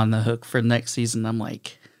 definitely I'm on the hook for next season. I'm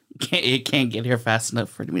like, it can't get here fast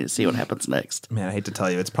enough for me to see what happens next. Man, I hate to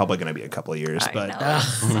tell you, it's probably going to be a couple of years, but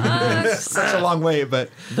it's such a long way,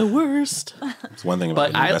 but the worst. It's one thing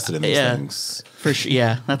about being invested in these things. For sure.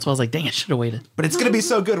 Yeah. That's why I was like, dang, I should have waited. But it's going to be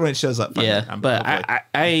so good when it shows up. Yeah. But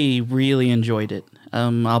I really enjoyed it.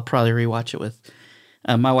 I'll probably rewatch it with,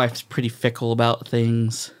 my wife's pretty fickle about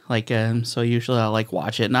things, like, so usually I'll like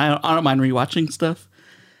watch it, and I don't mind rewatching stuff,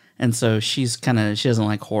 and so she doesn't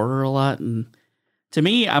like horror a lot, and to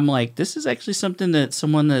me, I'm like, this is actually something that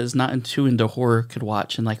someone that is not too into horror could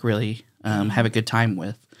watch and like really have a good time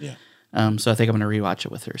with. Yeah. So I think I'm going to rewatch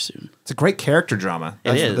it with her soon. It's a great character drama. It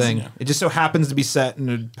That's is. the thing. It just so happens to be set in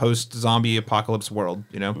a post-zombie apocalypse world,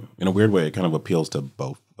 you know? In a weird way, it kind of appeals to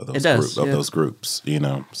both of those, It does, those groups, you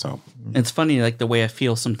know? So It's funny, like the way I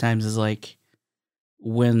feel sometimes is like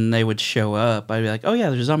when they would show up, I'd be like, oh yeah,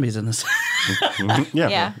 there's zombies in this.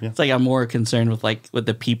 Yeah. It's like I'm more concerned with like what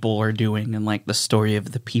the people are doing and like the story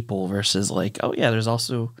of the people versus like, oh yeah, there's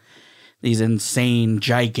also these insane,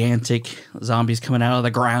 gigantic zombies coming out of the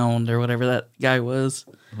ground or whatever that guy was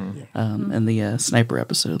in the sniper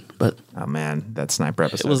episode. But Oh, man, that sniper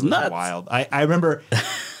episode was nuts. wild. I remember...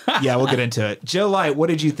 Yeah, we'll get into it. Joe Light, what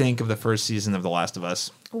did you think of the first season of The Last of Us?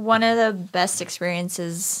 One of the best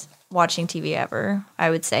experiences watching TV ever, I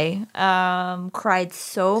would say. Cried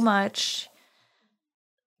so much,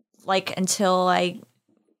 like until I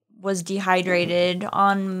was dehydrated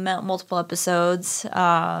on multiple episodes.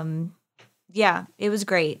 Yeah, it was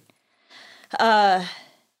great.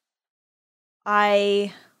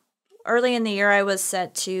 Early in the year, I was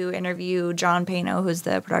set to interview John Pano, who's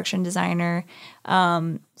the production designer.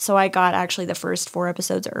 So I got actually the first 4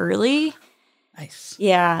 episodes early. nice.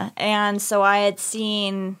 Yeah, and so I had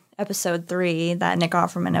seen episode 3, that Nick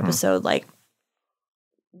Offerman episode, like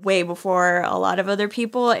way before a lot of other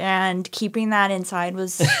people, and keeping that inside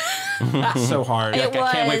was So hard. It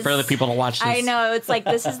I can't wait for was- other people to watch this. I know, it's like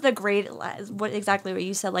this is the great exactly what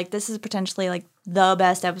you said, like this is potentially like the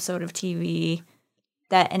best episode of TV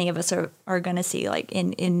that any of us are going to see like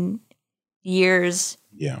in years,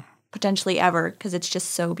 yeah. potentially ever, because it's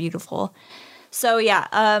just so beautiful. So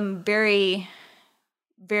yeah, very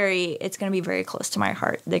it's going to be very close to my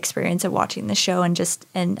heart, the experience of watching the show,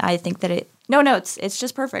 and I think that it's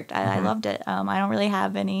just perfect. I loved it. I don't really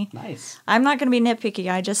have any. Nice. I'm not going to be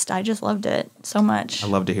nitpicky. I just loved it so much. I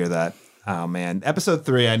love to hear that. Oh, man. Episode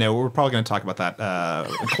 3, I know we're probably going to talk about that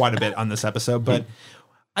quite a bit on this episode, but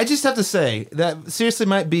I just have to say that seriously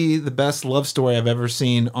might be the best love story I've ever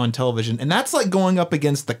seen on television. And that's like going up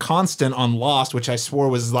against The Constant on Lost, which I swore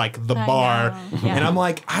was like the I bar. know. Yeah. And I'm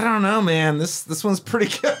like, I don't know, man. This one's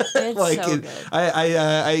pretty good. It's like so it- good.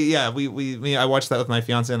 I watched that with my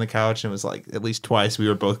fiance on the couch, and it was like at least twice we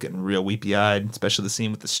were both getting real weepy eyed, especially the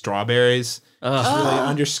scene with the strawberries. Ugh. Really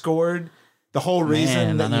underscored the whole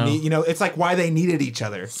reason Man, that I you know. need, it's like why they needed each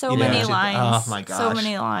other. So you know? many lines. Oh my gosh. So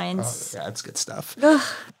many lines. Yeah, that's good stuff.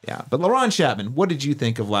 Yeah, but LaRon Chapman, what did you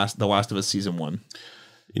think of The Last of Us season 1?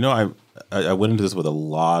 You know, I went into this with a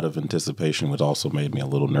lot of anticipation, which also made me a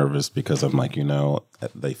little nervous because I'm like, you know,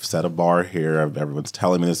 they've set a bar here. Everyone's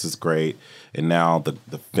telling me this is great. And now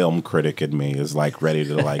the film critic in me is like ready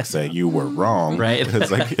to like say, you were wrong. Right. It's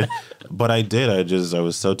like, but I did. I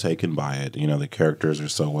was so taken by it. You know, the characters are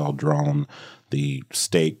so well drawn. The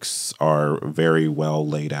stakes are very well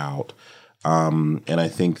laid out. And I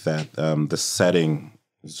think that the setting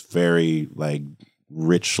is very like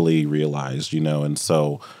richly realized, you know, and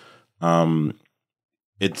so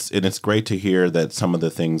it's great to hear that some of the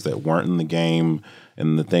things that weren't in the game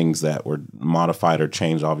and the things that were modified or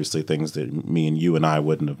changed, obviously things that me and you and I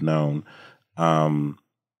wouldn't have known,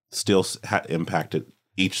 still impacted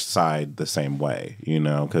each side the same way, you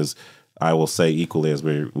know, because I will say equally as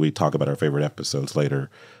we talk about our favorite episodes later,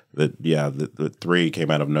 that yeah, the 3 came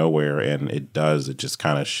out of nowhere, and it just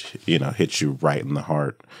kind of hits you right in the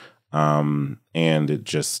heart, and it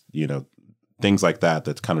just, you know, things like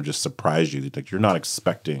that kind of just surprise you, like you're not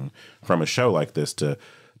expecting from a show like this to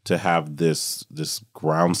have this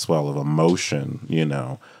groundswell of emotion, you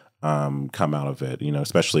know, come out of it, you know,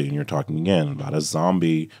 especially when you're talking again about a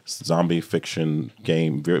zombie fiction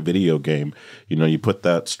game, video game. You know, you put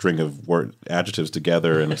that string of adjectives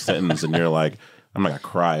together in a sentence, and you're like, I'm not gonna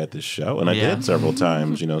cry at this show, and I did several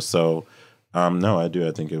times, you know. So, no, I do.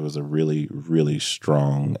 I think it was a really, really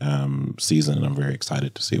strong season, and I'm very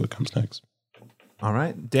excited to see what comes next. All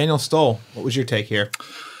right. Daniel Stoll, what was your take here?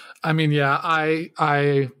 I mean, yeah,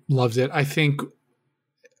 I loved it. I think,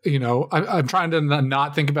 you know, I'm trying to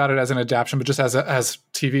not think about it as an adaptation, but just as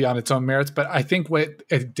TV on its own merits. But I think what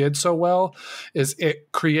it did so well is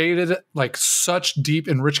it created like such deep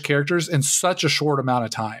and rich characters in such a short amount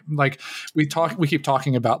of time. Like we keep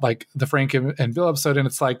talking about like the Frank and Bill episode, and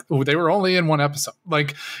it's like, oh, they were only in one episode.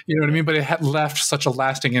 Like, you know what I mean? But it had left such a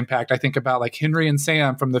lasting impact. I think about like Henry and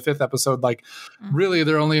Sam from the 5th episode. Like, really,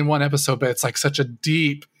 they're only in one episode, but it's like such a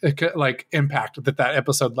deep like impact that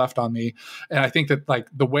episode left on me. And I think that like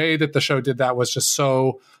the way that the show did that was just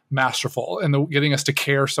so masterful, and getting us to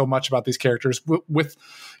care so much about these characters with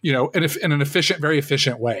you know, in an very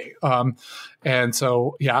efficient way. And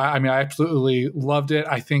so, yeah, I mean, I absolutely loved it.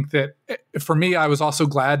 I think that for me, I was also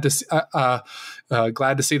glad to see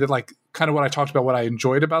that like kind of what I talked about, what I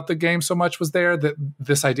enjoyed about the game so much was there, that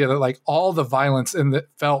this idea that like all the violence in it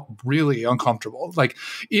felt really uncomfortable. Like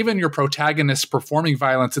even your protagonist performing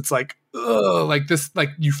violence, it's like, ugh, like this, like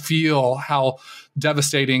you feel how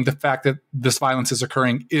devastating the fact that this violence is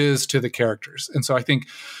occurring is to the characters. And so I think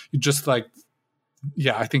you just like,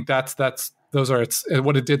 yeah, I think those are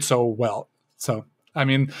what it did so well. So, I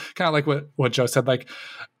mean, kind of like what Joe said, like,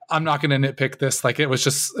 I'm not going to nitpick this. Like it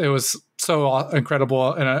was so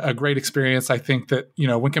incredible and a great experience. I think that, you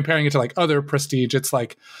know, when comparing it to like other prestige, it's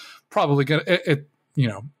like probably going to, you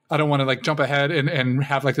know, I don't want to like jump ahead and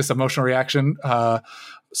have like this emotional reaction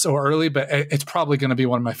so early, but it's probably going to be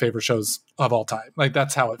one of my favorite shows of all time. Like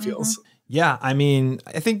that's how it feels. Yeah, I mean,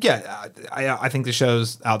 I think I think the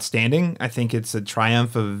show's outstanding. I think it's a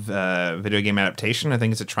triumph of video game adaptation. I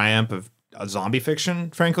think it's a triumph of zombie fiction,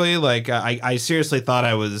 frankly. Like I seriously thought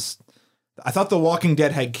I thought The Walking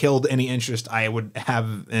Dead had killed any interest I would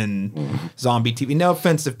have in zombie TV. No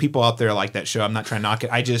offense if people out there like that show. I'm not trying to knock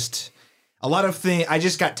it. I just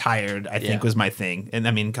got tired, I think was my thing. And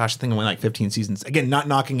I mean, gosh, I think I went like 15 seasons. Again, not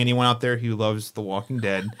knocking anyone out there who loves The Walking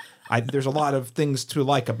Dead. There's a lot of things to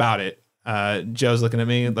like about it. Joe's looking at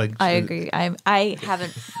me like I agree. I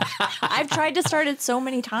haven't. I've tried to start it so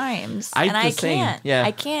many times, and I can't. Yeah.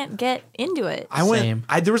 I can't get into it.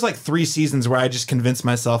 There was like 3 seasons where I just convinced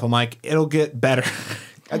myself. I'm like, it'll get better,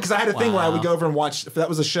 because I had a thing where I would go over and watch. That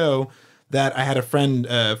was a show that I had a friend,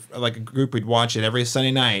 like a group, we'd watch it every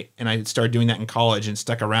Sunday night, and I started doing that in college and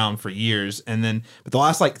stuck around for years. And then, but the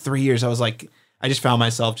last like 3 years, I was like, I just found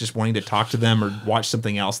myself just wanting to talk to them or watch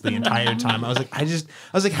something else the entire time. I was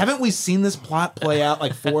like, haven't we seen this plot play out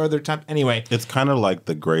like 4 other times? Anyway, it's kind of like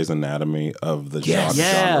the Grey's Anatomy of the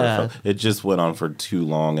genre. It just went on for too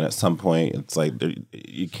long, and at some point, it's like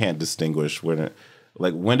you can't distinguish when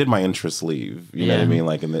did my interest leave? You know what I mean?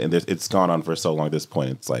 Like, and it's gone on for so long. At this point,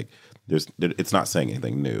 it's like it's not saying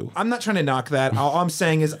anything new. I'm not trying to knock that. All I'm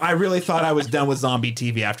saying is I really thought I was done with zombie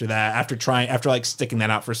TV after that, after like sticking that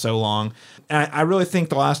out for so long. And I really think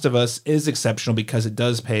The Last of Us is exceptional because it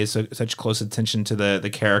does pay such close attention to the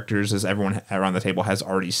characters, as everyone around the table has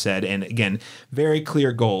already said. And again, very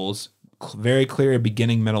clear goals, very clear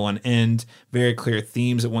beginning, middle, and end, very clear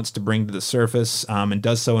themes it wants to bring to the surface, and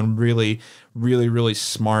does so in really, really, really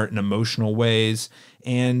smart and emotional ways.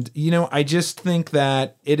 And, you know, I just think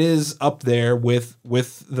that it is up there with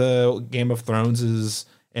the Game of Thrones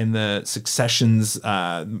and the Successions,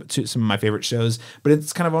 to some of my favorite shows, but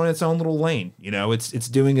it's kind of on its own little lane. You know, it's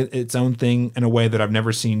doing its own thing in a way that I've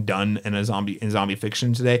never seen done in zombie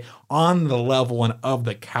fiction today, on the level and of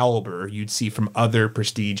the caliber you'd see from other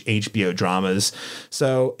prestige HBO dramas.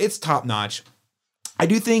 So it's top notch. I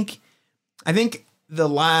think there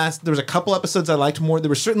was a couple episodes I liked more. There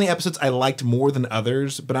were certainly episodes I liked more than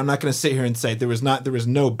others, but I'm not going to sit here and say there was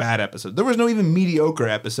no bad episodes. There was no even mediocre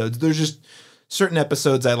episodes. There's just certain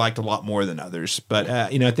episodes I liked a lot more than others.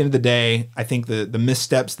 But, you know, at the end of the day, I think the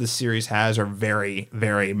missteps this series has are very,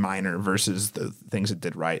 very minor versus the things it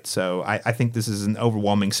did right. So I think this is an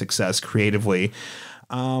overwhelming success creatively.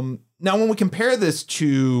 Now, when we compare this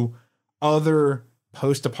to other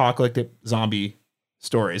post-apocalyptic zombie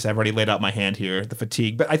stories, I've already laid out my hand here, The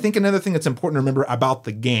Fatigue. But I think another thing that's important to remember about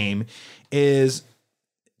the game is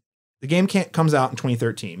the game comes out in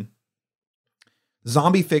 2013.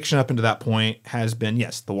 Zombie fiction up until that point has been,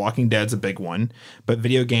 yes, The Walking Dead's a big one, but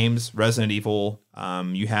video games, Resident Evil,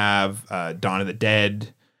 you have Dawn of the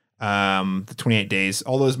Dead, the 28 Days,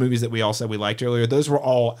 all those movies that we all said we liked earlier, those were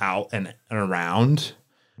all out and around.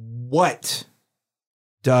 What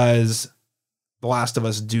does The Last of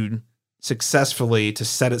Us do successfully to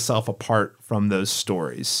set itself apart from those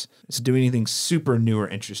stories? Does it do anything super new or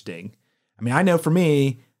interesting? I mean, I know for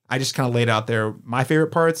me, I just kind of laid out there my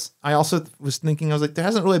favorite parts. I also was thinking, I was like, there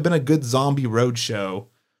hasn't really been a good zombie road show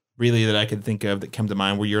really that I could think of that come to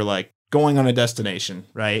mind where you're like going on a destination,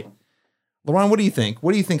 right? LaRon, what do you think?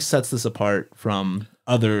 What do you think sets this apart from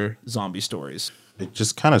other zombie stories? It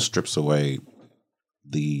just kind of strips away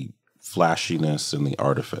the flashiness and the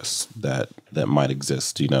artifice that might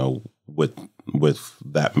exist, you know, with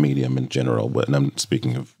that medium in general. And I'm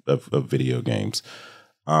speaking of video games.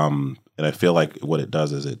 And I feel like what it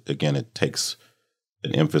does is it takes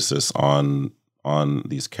an emphasis on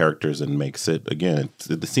these characters and makes it, again,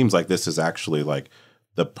 it seems like this is actually like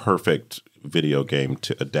the perfect video game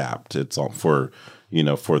to adapt. It's all for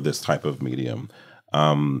this type of medium.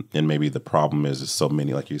 And maybe the problem is so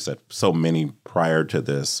many, like you said, so many prior to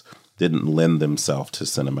this didn't lend themselves to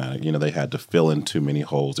cinematic. You know, they had to fill in too many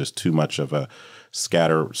holes. There's too much of a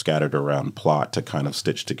scattered around plot to kind of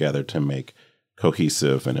stitch together to make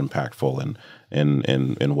cohesive and impactful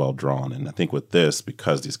and well drawn. And I think with this,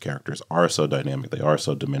 because these characters are so dynamic, they are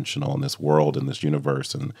so dimensional in this world, in this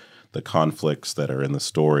universe, and the conflicts that are in the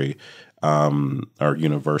story are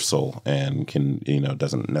universal and can,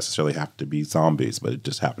 doesn't necessarily have to be zombies, but it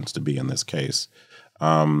just happens to be in this case.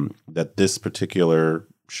 That this particular,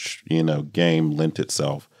 game lent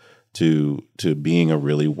itself to being a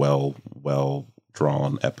really well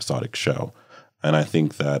drawn episodic show. And I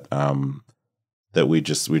think that that we're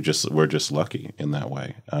just lucky in that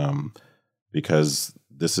way, because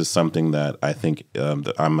this is something that I think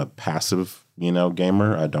that I'm a passive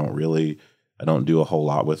gamer. I don't do a whole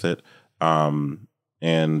lot with it,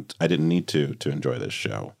 and I didn't need to enjoy this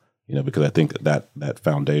show, because I think that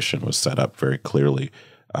foundation was set up very clearly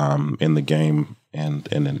in the game and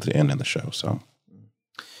in the show. So,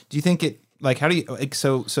 do you think how do you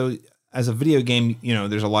so as a video game,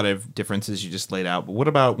 there's a lot of differences you just laid out, but what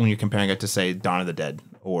about when you're comparing it to, say, Dawn of the Dead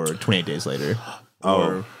or 28 Days Later?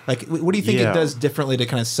 Or what do you think it does differently to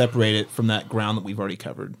kind of separate it from that ground that we've already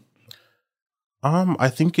covered? I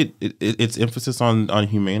think it's emphasis on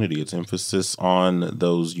humanity. It's emphasis on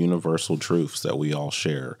those universal truths that we all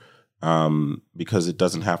share. Because it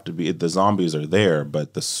doesn't have to be, the zombies are there,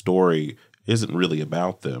 but the story isn't really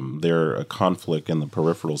about them. They're a conflict in the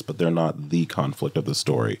peripherals, but they're not the conflict of the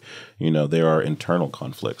story. There are internal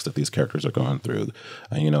conflicts that these characters are going through.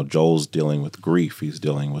 Joel's dealing with grief. He's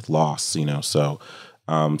dealing with loss, so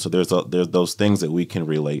there's those things that we can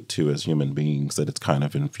relate to as human beings, that it's kind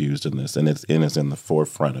of infused in this, and it's in the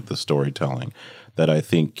forefront of the storytelling, that I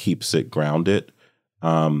think keeps it grounded.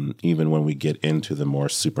 Even when we get into the more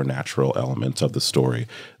supernatural elements of the story,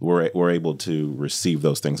 we're able to receive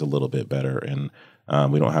those things a little bit better, and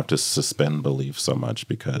we don't have to suspend belief so much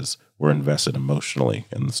because we're invested emotionally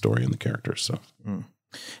in the story and the characters. So,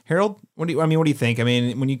 Harold, what do you think? I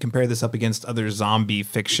mean, when you compare this up against other zombie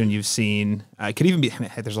fiction you've seen, it could even be.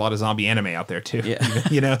 There's a lot of zombie anime out there too.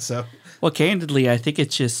 Yeah. So. Well, candidly, I think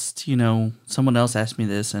it's just someone else asked me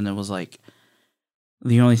this, and it was like,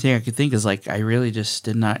 the only thing I could think is I really just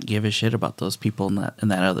did not give a shit about those people and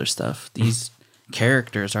that other stuff. These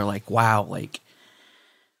characters are wow.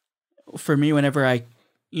 For me, whenever I,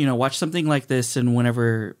 watch something like this, and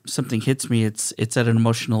whenever something hits me, it's at an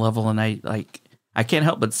emotional level, and I can't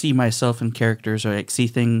help but see myself in characters, or see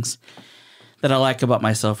things that I like about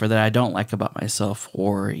myself or that I don't like about myself,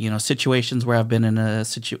 or situations where I've been in a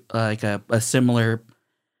similar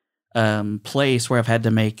place where I've had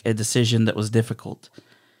to make a decision that was difficult.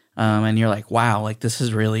 And you're like, wow, this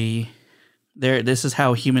is really there. This is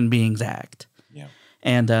how human beings act. Yeah.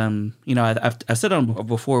 And, I've said on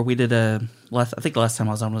before, we did I think the last time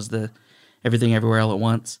I was on was the Everything Everywhere All at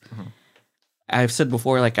Once. Mm-hmm. I've said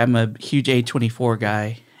before, I'm a huge A24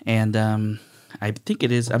 guy, and, I think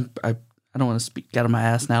it is, I don't want to speak out of my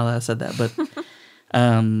ass now that I said that, but,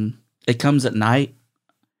 It Comes at Night.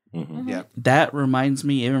 Mm-hmm. Yeah, that reminds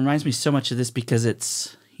me so much of this, because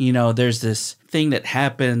it's there's this thing that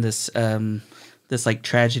happened, this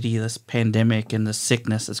tragedy, this pandemic, and this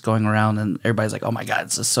sickness that's going around, and everybody's like, oh my god,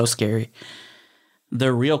 this is so scary.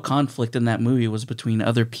 The real conflict in that movie was between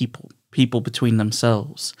other people between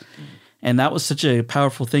themselves. And that was such a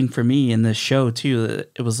powerful thing for me in this show too.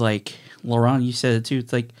 It was Laurent, you said it too,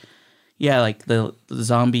 it's the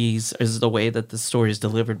zombies is the way that the story is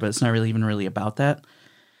delivered, but it's not really even really about that.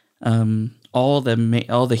 All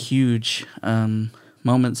the huge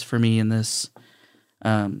moments for me in this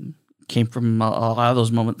came from a lot of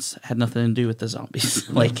those moments had nothing to do with the zombies.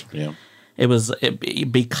 It was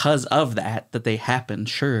because of that they happened,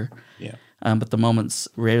 sure. Yeah. But the moments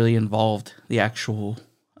rarely involved the actual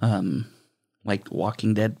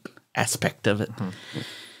Walking Dead aspect of it.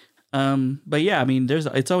 Mm-hmm. But yeah, I mean,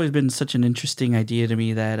 it's always been such an interesting idea to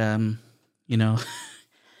me that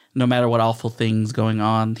no matter what awful things going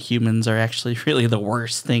on, humans are actually really the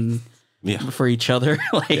worst thing for each other.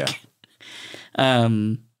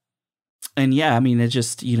 And yeah, I mean, it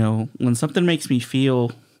just, when something makes me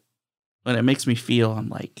feel, I'm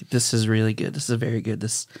like, this is really good. This is very good.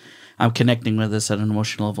 I'm connecting with this at an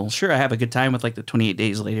emotional level. Sure, I have a good time with the 28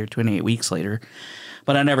 days later, 28 weeks later,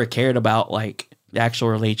 but I never cared about the actual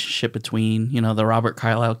relationship between, the Robert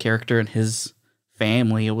Carlyle character and his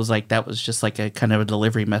family. It was that was just a kind of a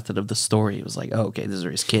delivery method of the story. It was oh, okay, these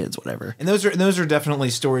are his kids, whatever. And those are definitely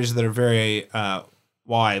stories that are very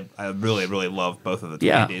why I really, really love both of the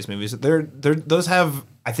 28 Days movies. Those have,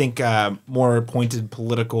 I think, more pointed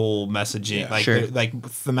political messaging, sure.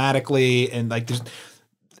 thematically, and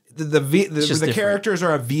the characters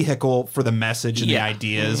are a vehicle for the message and the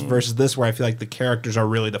ideas versus this where I feel like the characters are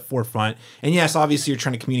really the forefront. And yes, obviously you're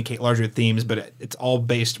trying to communicate larger themes, but it's all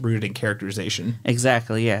rooted in characterization.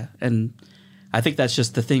 Exactly, yeah. And I think that's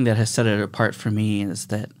just the thing that has set it apart for me is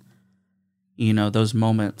that, you know, those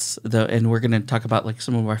moments, and we're going to talk about like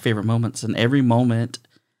some of our favorite moments, and every moment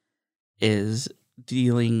is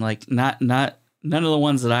dealing like none of the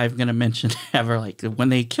ones that I'm going to mention ever, like when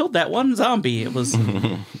they killed that one zombie, it was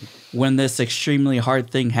when this extremely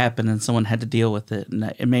hard thing happened and someone had to deal with it. And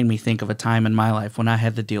it made me think of a time in my life when I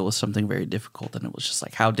had to deal with something very difficult. And it was just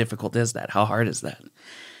like, how difficult is that? How hard is that?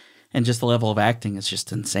 And just the level of acting is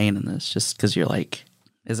just insane in this, just because you're like,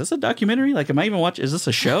 is this a documentary? Like, am I even watching? Is this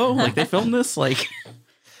a show? Like, they filmed this? Like...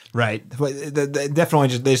 Right. Definitely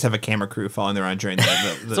they just have a camera crew following around during the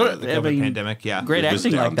COVID pandemic. Yeah. Great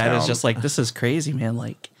acting like that is just like, this is crazy, man.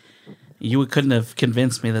 Like, you couldn't have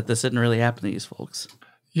convinced me that this didn't really happen to these folks.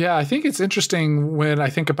 Yeah, I think it's interesting when I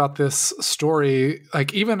think about this story,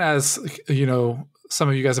 like even as, you know, some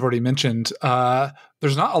of you guys have already mentioned,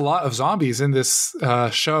 there's not a lot of zombies in this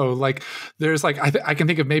show. Like there's like, I can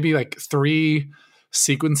think of maybe like 3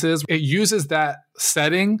 sequences. It uses that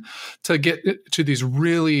setting to get to these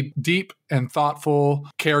really deep and thoughtful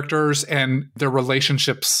characters and their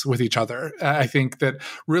relationships with each other. I think that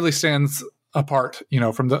really stands apart, you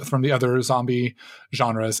know, from the other zombie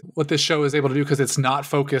genres. What this show is able to do, because it's not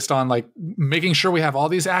focused on like making sure we have all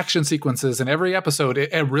these action sequences in every episode,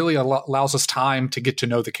 it really allows us time to get to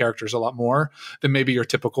know the characters a lot more than maybe your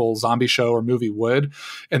typical zombie show or movie would.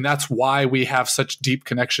 And that's why we have such deep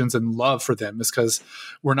connections and love for them, is because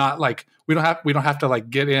we're not like, we don't have to like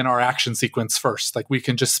get in our action sequence first. Like we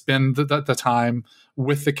can just spend the time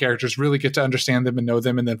with the characters, really get to understand them and know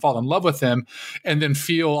them, and then fall in love with them, and then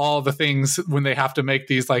feel all the things when they have to make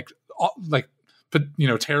these like you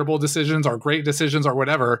know, terrible decisions or great decisions or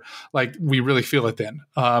whatever. Like we really feel it then.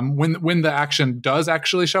 When the action does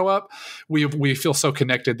actually show up, we feel so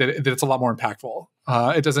connected that it's a lot more impactful.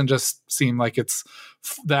 It doesn't just seem like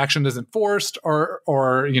the action isn't forced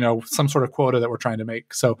or you know, some sort of quota that we're trying to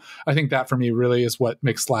make. So I think that for me really is what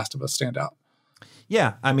makes Last of Us stand out.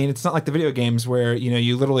 Yeah, I mean, it's not like the video games where, you know,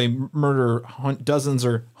 you literally murder dozens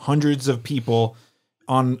or hundreds of people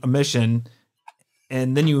on a mission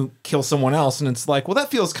and then you kill someone else, and it's like, well, that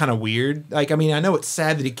feels kind of weird. Like, I mean, I know it's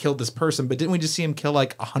sad that he killed this person, but didn't we just see him kill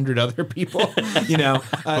like 100 other people? You know,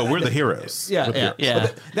 but we're the heroes. Yeah.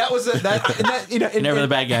 That was you know, never the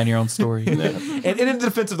bad guy in your own story. And in the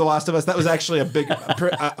defense of The Last of Us, that was actually a big.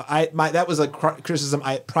 That was a criticism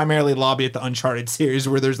I primarily lobby at the Uncharted series,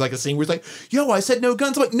 where there's like a scene where it's like, "Yo, I said no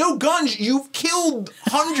guns." I'm like, no guns. You've killed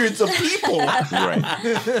hundreds of people. Right.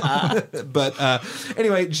 But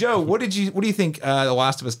anyway, Joe, what do you think? The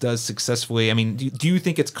Last of Us does successfully. I mean, do you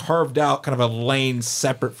think it's carved out kind of a lane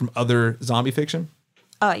separate from other zombie fiction?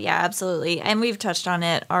 Oh, yeah, absolutely. And we've touched on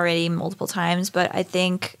it already multiple times, but I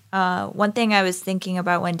think one thing I was thinking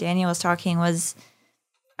about when Daniel was talking was,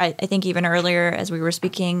 I think even earlier as we were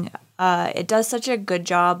speaking, it does such a good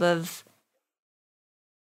job of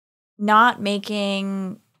not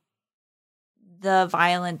making the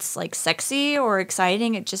violence like sexy or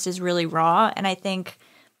exciting. It just is really raw. And I think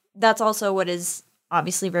that's also what is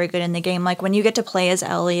obviously very good in the game. Like when you get to play as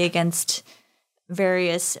Ellie against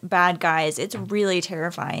various bad guys, it's really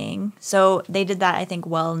terrifying. So they did that, I think,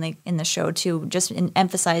 well in the show too, just in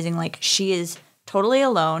emphasizing like she is totally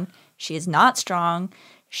alone. She is not strong.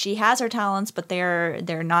 She has her talents, but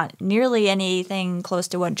they're not nearly anything close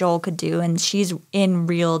to what Joel could do, and she's in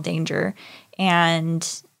real danger.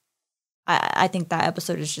 And I think that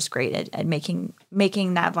episode is just great at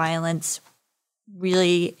making that violence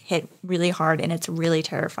really hit really hard, and it's really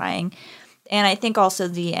terrifying. And I think also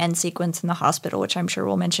the end sequence in the hospital, which I'm sure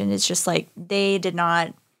we'll mention, is just like they did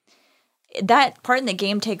not. That part in the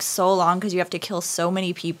game takes so long because you have to kill so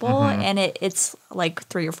many people, and it's like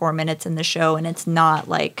 3 or 4 minutes in the show, and it's not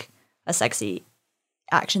like a sexy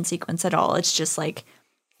action sequence at all. It's just like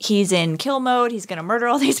he's in kill mode, he's gonna murder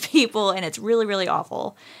all these people, and it's really, really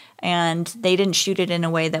awful. And they didn't shoot it in a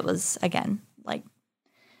way that was, again, like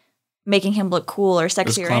making him look cool or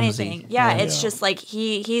sexy or anything. Yeah, it's just like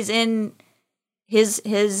he's in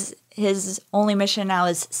his only mission now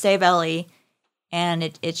is save Ellie, and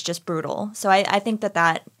it's just brutal. So I think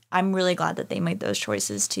that I'm really glad that they made those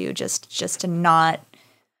choices too, just to not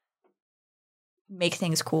make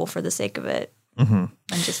things cool for the sake of it. And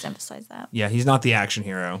just emphasize that. Yeah, he's not the action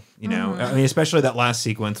hero, you know. I mean, especially that last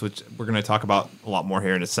sequence, which we're going to talk about a lot more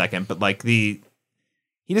here in a second. But like he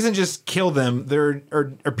doesn't just kill them. There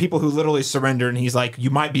are people who literally surrender, and he's like, "You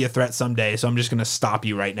might be a threat someday, so I'm just going to stop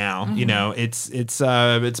you right now." You know, it's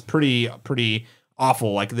pretty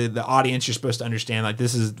awful. Like the audience, you're supposed to understand, like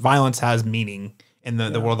this is violence has meaning in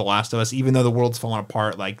the world of The Last of Us, even though the world's falling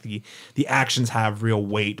apart. Like the actions have real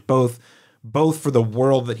weight, both for the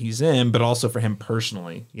world that he's in, but also for him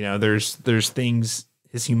personally. You know, there's things.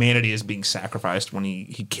 His humanity is being sacrificed when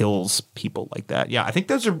he kills people like that. Yeah, I think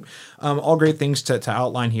those are all great things to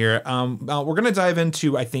outline here. We're going to dive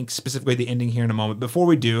into, I think, specifically the ending here in a moment. Before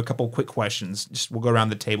we do, a couple quick questions. We'll go around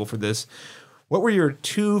the table for this. What were your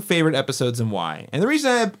 2 favorite episodes and why? And the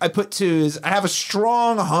reason I put 2 is I have a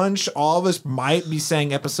strong hunch all of us might be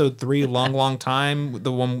saying episode 3 long time,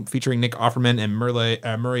 the one featuring Nick Offerman and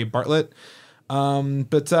Murray Bartlett.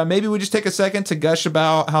 But maybe we just take a second to gush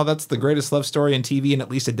about how that's the greatest love story in TV in at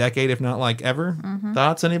least a decade, if not like ever.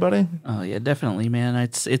 Thoughts, anybody? Oh yeah, definitely, man.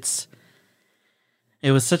 It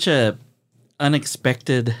was such a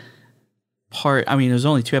unexpected part. I mean, there was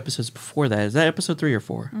only 2 episodes before that. Is that episode 3 or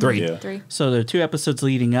 4? 3. Yeah. 3. So there are 2 episodes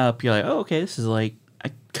leading up. You're like, oh, okay, this is like,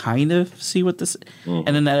 I kind of see what this. And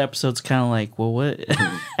then that episode's kind of like, well, what?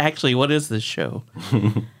 Actually, what is this show?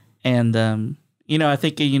 And you know, I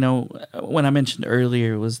think, you know, when I mentioned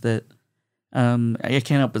earlier was that I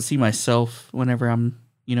can't help but see myself whenever I'm,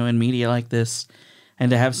 you know, in media like this,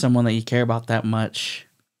 and to have someone that you care about that much,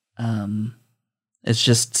 it's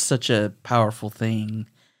just such a powerful thing.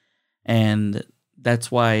 And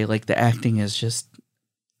that's why, like, the acting is just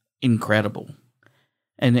incredible.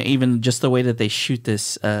 And even just the way that they shoot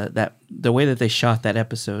this, the way that they shot that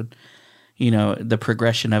episode, you know, the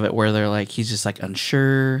progression of it where they're like, he's just like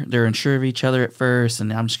unsure. They're unsure of each other at first,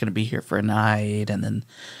 and I'm just going to be here for a night. And then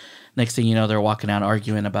next thing you know, they're walking out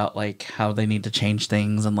arguing about like how they need to change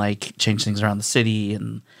things and like change things around the city.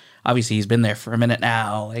 And obviously he's been there for a minute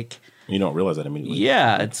now. Like, You don't realize that immediately.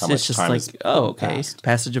 yeah, it's just like, oh, okay. passed.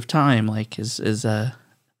 Passage of time, like is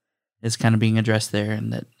kind of being addressed there.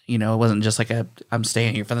 And that, you know, it wasn't just like I'm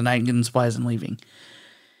staying here for the night, getting supplies and leaving.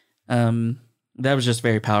 That was just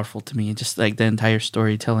very powerful to me. Just like the entire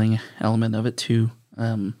storytelling element of it too.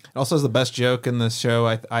 It also has the best joke in the show.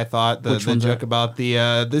 I thought the joke that? about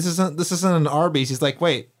the this isn't an Arby's. He's like,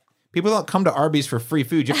 wait, people don't come to Arby's for free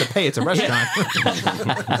food. You have to pay. It's a restaurant.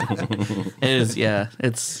 It is, yeah.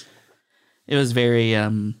 It was very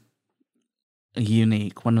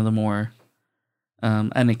unique. One of the more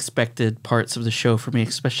unexpected parts of the show for me,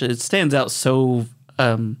 especially. It stands out so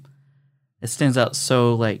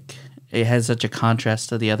like. It has such a contrast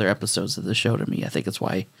to the other episodes of the show to me. I think it's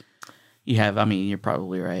why you have. I mean, you're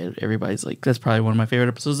probably right. Everybody's like, that's probably one of my favorite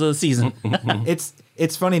episodes of the season.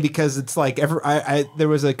 It's funny because it's like there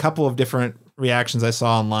was a couple of different reactions I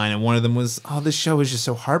saw online, and one of them was, "Oh, this show is just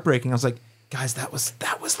so heartbreaking." I was like, "Guys, that was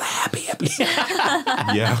the happy episode."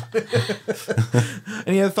 Yeah.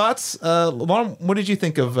 Any other thoughts? Lauren, what did you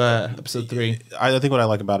think of episode 3? I think what I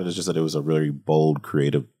like about it is just that it was a really bold,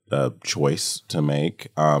 creative choice to make,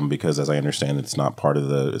 because as I understand, it's not part of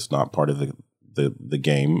the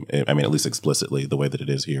game. I mean, at least explicitly the way that it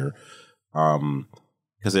is here,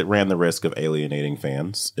 because it ran the risk of alienating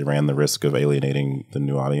fans. It ran the risk of alienating the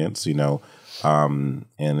new audience, you know,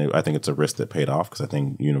 I think it's a risk that paid off, because I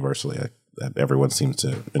think universally everyone seems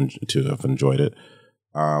to have enjoyed it.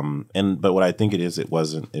 But what I think it is, it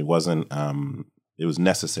was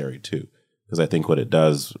necessary too. Because I think what it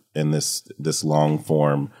does in this long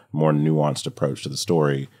form, more nuanced approach to the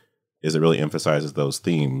story is it really emphasizes those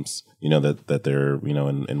themes, you know, that they're, you know,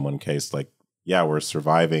 in one case, like, yeah, we're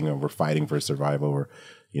surviving, or we're fighting for survival, or,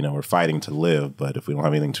 you know, we're fighting to live. But if we don't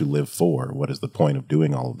have anything to live for, what is the point of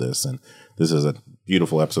doing all of this? And this is a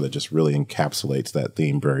beautiful episode that just really encapsulates that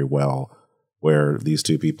theme very well, where these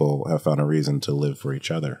two people have found a reason to live for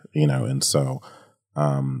each other, you know, and so,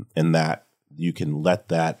 and that you can let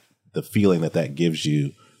the feeling that gives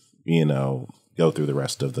you, you know, go through the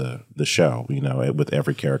rest of the show, you know, with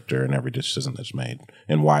every character and every decision that's made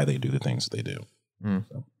and why they do the things that they do.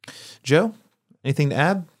 So. Joe, anything to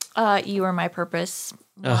add? You were my purpose.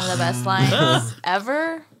 One of the best lines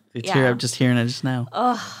ever. They tear up just hearing it just now.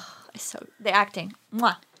 So the acting.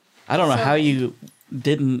 Mwah. I don't know So how good. you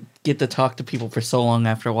didn't get to talk to people for so long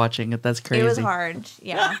after watching it. That's crazy. It was hard.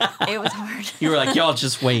 Yeah, it was hard. You were like, y'all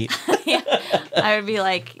just wait. Yeah. I would be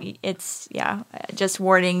like, just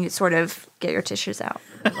warning, sort of get your tissues out.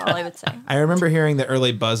 That's all I would say. I remember hearing the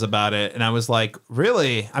early buzz about it, and I was like,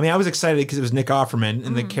 really? I mean, I was excited because it was Nick Offerman,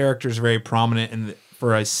 and the character's very prominent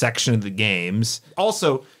for a section of the games.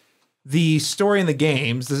 Also, the story in the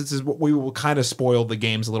games, this is what we will kind of spoil the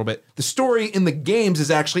games a little bit. The story in the games is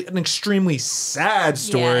actually an extremely sad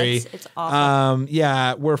story. Yeah, it's awful.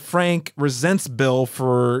 Where Frank resents Bill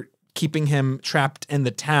for keeping him trapped in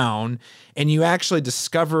the town, and you actually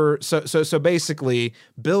discover so basically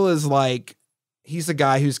Bill is like he's a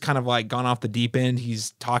guy who's kind of like gone off the deep end.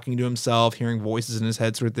 He's talking to himself, hearing voices in his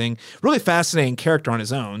head, sort of thing. Really fascinating character on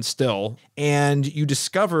his own still. And you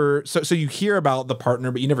discover, so you hear about the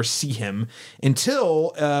partner, but you never see him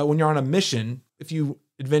until when you're on a mission. If you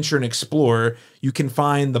adventure and explore, you can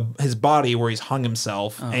find his body where he's hung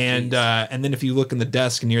himself. And then if you look in the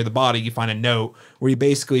desk near the body, you find a note where he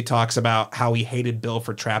basically talks about how he hated Bill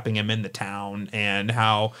for trapping him in the town, and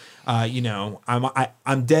how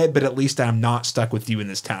I'm dead, but at least I'm not stuck with you in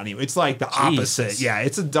this town. It's like the opposite. Yeah,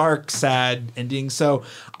 it's a dark, sad ending. So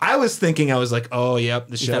I was thinking, I was like, oh, yep,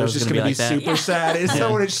 the show is just going to be super sad. And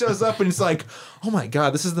so when it shows up and it's like, oh my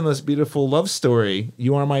God, this is the most beautiful love story.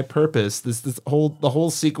 You are my purpose. The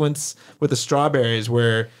whole sequence with the strawberries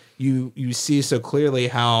where you see so clearly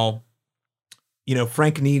how,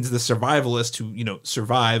 Frank needs the survivalist to,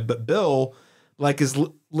 survive, but Bill is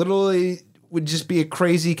literally would just be a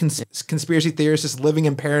crazy conspiracy theorist just living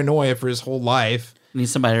in paranoia for his whole life.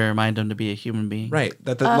 Needs somebody to remind him to be a human being. Right.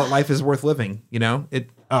 That life is worth living,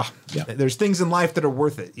 There's things in life that are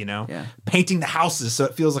worth it, Yeah. Painting the houses so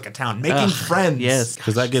it feels like a town. Making friends. Yes.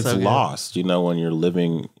 Because that gets So good. lost,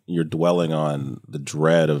 when you're dwelling on the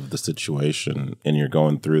dread of the situation and you're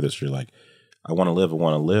going through this. You're like, I want to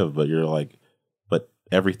live, but you're like, but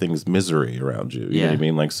everything's misery around you. You know what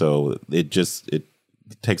I mean? So it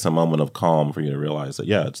takes a moment of calm for you to realize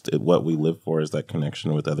that, what we live for is that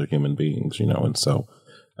connection with other human beings, and so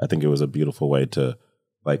I think it was a beautiful way to,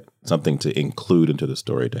 something to include into the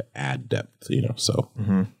story to add depth, so.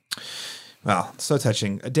 Mm-hmm. Wow, so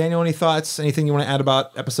touching. Daniel, any thoughts? Anything you want to add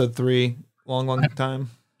about episode 3? Long time?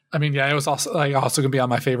 I mean, it was also going to be on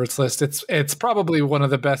my favorites list. It's probably one of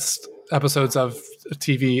the best episodes of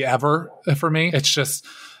TV ever for me. It's just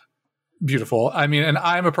beautiful. I mean, and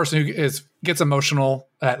I'm a person who gets emotional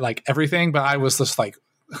at everything, but I was just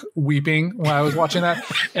weeping when I was watching that.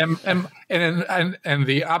 And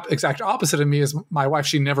the exact opposite of me is my wife.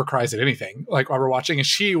 She never cries at anything while we're watching, and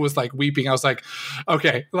she was weeping. I was like,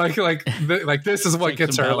 okay, this is what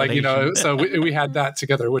gets her, validation. So we had that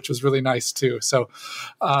together, which was really nice too. So,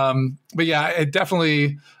 but yeah, it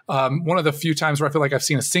definitely one of the few times where I feel like I've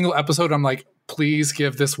seen a single episode. I'm like, please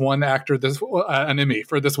give this one actor an Emmy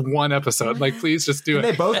for this one episode. Please just do it.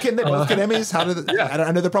 They both get Emmys. How do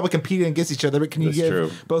I know they're probably competing against each other, but can you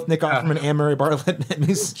give both Nick Offerman and Murray Bartlett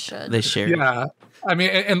Emmys? They share. Yeah. I mean,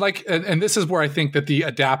 and this is where I think that the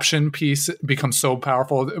adaptation piece becomes so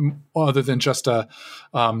powerful, other than just a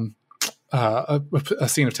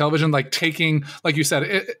scene of television, taking, like you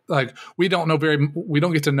said, we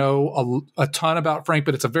don't get to know a ton about Frank,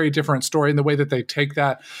 but it's a very different story in the way that they take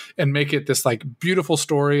that and make it this beautiful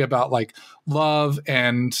story about love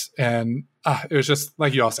and it was just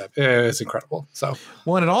like you all said, it's incredible. So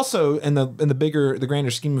and also in the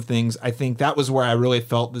grander scheme of things, I think that was where I really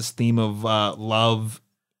felt this theme of love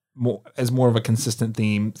as more of a consistent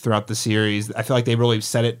theme throughout the series. I feel like they really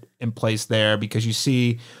set it in place there, because you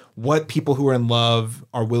see what people who are in love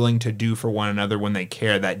are willing to do for one another when they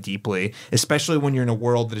care that deeply, especially when you're in a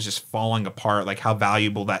world that is just falling apart. How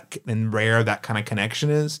valuable that and rare that kind of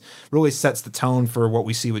connection is really sets the tone for what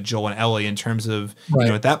we see with Joel and Ellie in terms of,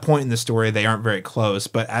 at that point in the story, they aren't very close,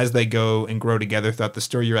 but as they go and grow together throughout the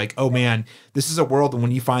story, you're like, oh man, this is a world that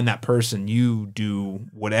when you find that person, you do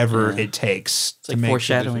whatever it takes to make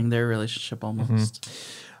foreshadowing their relationship almost.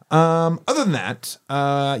 Mm-hmm. Other than that,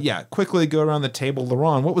 quickly go around the table.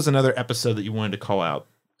 Laron, what was another episode that you wanted to call out?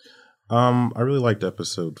 I really liked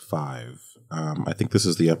episode 5. I think this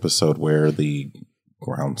is the episode where the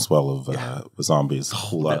groundswell of zombies.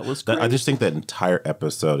 That was great. I just think that entire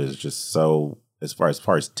episode is just so, as far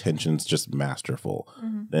as tensions, just masterful.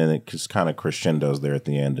 Mm-hmm. And it just kind of crescendos there at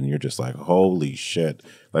the end, and you're just like, holy shit.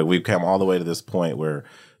 We've come all the way to this point where,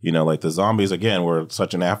 the zombies, again, were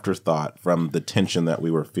such an afterthought from the tension that we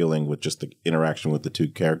were feeling with just the interaction with the two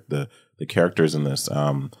the characters in this,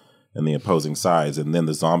 and the opposing sides. And then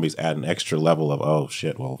the zombies add an extra level of, oh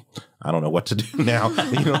shit, well, I don't know what to do now.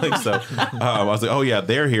 So I was like, oh yeah,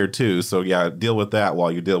 they're here too. So yeah, deal with that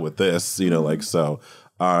while you deal with this, so.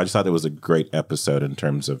 I just thought it was a great episode in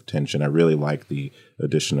terms of tension. I really like the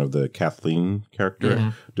addition of the Kathleen character. Mm-hmm.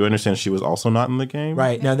 Do I understand she was also not in the game?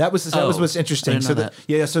 Right. Now that was what's interesting. So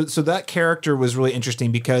that character was really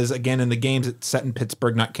interesting because, again, in the games it's set in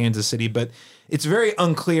Pittsburgh, not Kansas City, but it's very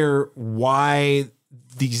unclear why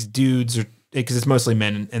these dudes are, because it's mostly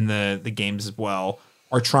men in the games as well,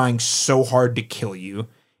 are trying so hard to kill you,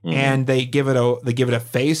 and they give it a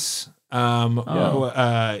face.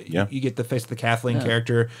 You get the face of the Kathleen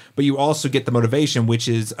character, but you also get the motivation, which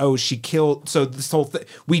is, she killed. So this whole thing,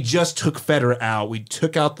 we just took Fedra out. We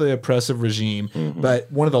took out the oppressive regime,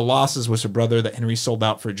 but one of the losses was her brother that Henry sold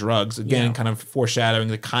out for drugs. Again, kind of foreshadowing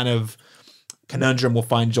the kind of conundrum we'll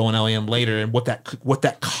find Joel and Ellie in later, and what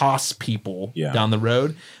that costs people down the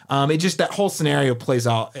road. It just, that whole scenario plays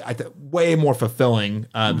out way more fulfilling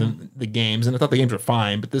than the games, and I thought the games were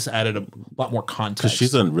fine, but this added a lot more context. Because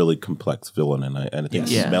she's a really complex villain, and I think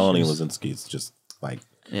Melanie Lazinski is just like.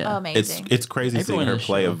 Yeah. Amazing. It's crazy seeing her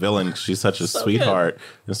play a villain. She's such a sweetheart,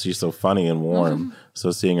 and she's so funny and warm.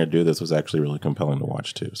 So seeing her do this was actually really compelling to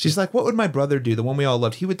watch too. She's like, what would my brother do? The one we all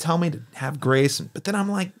loved. He would tell me to have grace, but then I'm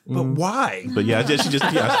like, but why? But she just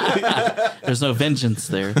there's no vengeance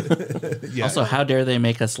there. Also, how dare they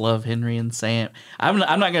make us love Henry and Sam? I'm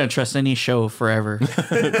not going to trust any show forever.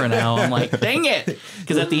 For now, I'm like, dang it,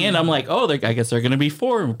 because at the end I'm like, I guess they're going to be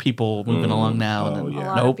 4 people moving along now. And then, a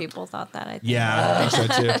lot of people thought that. I think. Yeah, I think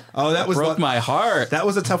so too. That was broke my heart. That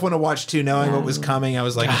was a tough one to watch too, knowing what was coming. I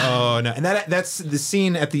was like, oh no. And that's the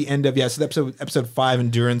scene at the end of so the episode 5,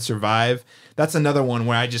 Endure and Survive. That's another one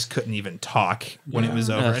where I just couldn't even talk when it was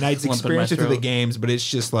over. And I'd experienced it through the games, but it's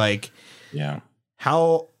just like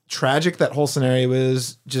how tragic that whole scenario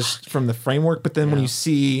is just from the framework. But then when you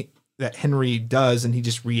see that Henry does and he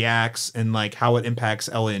just reacts, and like how it impacts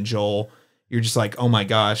Ellie and Joel, you're just like, oh my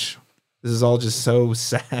gosh. This is all just so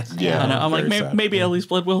sad. Yeah, I'm like, maybe Ellie's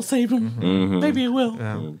blood will save him. Maybe it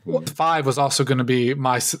will. 5 was also going to be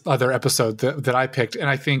my other episode that I picked, and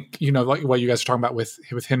I think like what you guys are talking about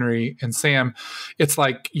with Henry and Sam, it's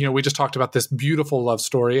like we just talked about this beautiful love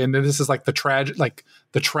story, and then this is like the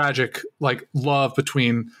tragic love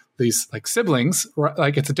between these like siblings, right?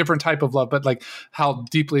 Like it's a different type of love, but like how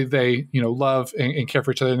deeply they love and care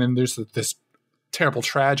for each other, and then there's this terrible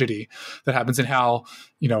tragedy that happens, and how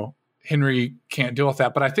Henry can't deal with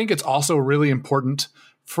that. But I think it's also a really important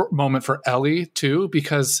moment for Ellie too,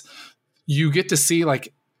 because you get to see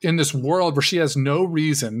like in this world where she has no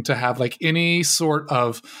reason to have like any sort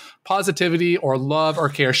of positivity or love or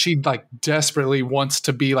care. She like desperately wants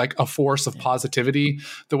to be like a force of positivity,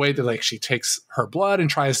 the way that like she takes her blood and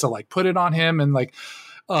tries to like put it on him. And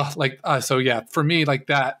so yeah, for me, like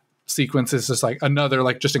that sequence is just like another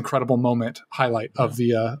like just incredible highlight of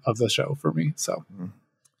the show for me. So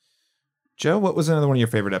Joe, what was another one of your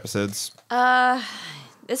favorite episodes?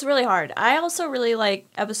 It's really hard. I also really like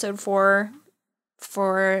episode 4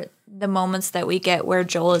 for the moments that we get where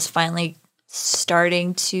Joel is finally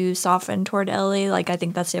starting to soften toward Ellie. Like I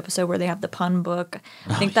think that's the episode where they have the pun book.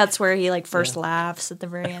 I think that's where he like first laughs at the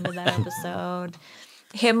very end of that episode.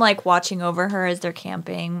 Him like watching over her as they're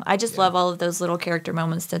camping. I just love all of those little character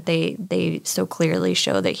moments that they so clearly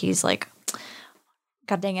show that he's like,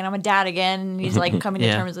 God dang it, I'm a dad again. And he's like coming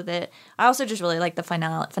to terms with it. I also just really like the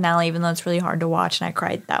finale, even though it's really hard to watch, and I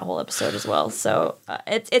cried that whole episode as well. So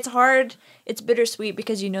it's hard. It's bittersweet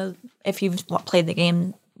because if you've played the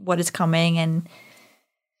game, what is coming,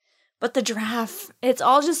 but the giraffe, it's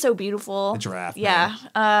all just so beautiful. The giraffe, yeah,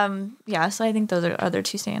 So I think those are other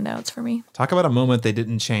 2 standouts for me. Talk about a moment they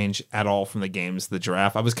didn't change at all from the games. The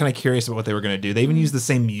giraffe. I was kind of curious about what they were going to do. They even used the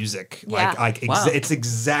same music. It's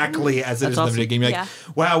exactly as it is in the video game. You're like,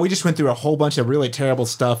 wow, we just went through a whole bunch of really terrible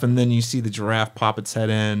stuff, and then you see the giraffe pop its head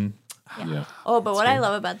in. Yeah. Oh, but what I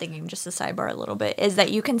love about the game, just to sidebar a little bit, is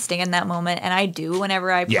that you can stay in that moment, and I do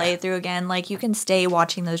whenever I play it through again. Like you can stay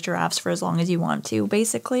watching those giraffes for as long as you want to,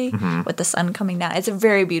 basically, with the sun coming down. It's a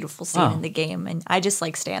very beautiful scene in the game, and I just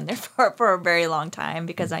like stand there for a very long time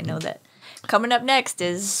because I know that coming up next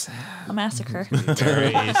is a massacre.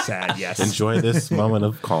 Very sad. Yes. Enjoy this moment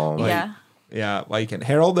of calm. Yeah. Well, you can.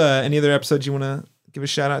 Harold, any other episodes you want to give a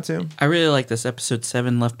shout out to? I really like this episode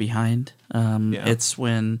 7, Left Behind. It's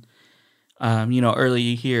when. Early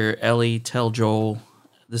you hear Ellie tell Joel,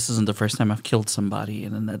 this isn't the first time I've killed somebody.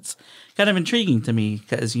 And then that's kind of intriguing to me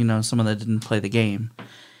because, someone that didn't play the game.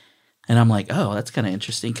 And I'm like, oh, that's kind of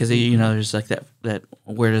interesting because, there's like that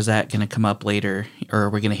where is that going to come up later? Or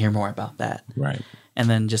we're going to hear more about that. Right. And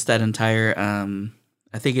then just that entire,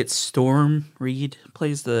 I think it's Storm Reed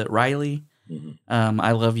plays the Riley.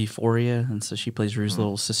 I love Euphoria. And so she plays Rue's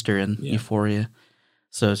little sister in Euphoria.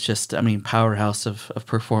 So it's just, powerhouse of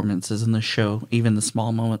performances in the show, even the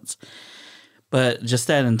small moments. But just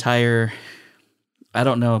that entire, I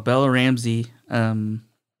don't know, Bella Ramsey,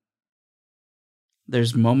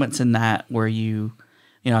 there's moments in that where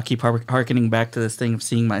I keep hearkening back to this thing of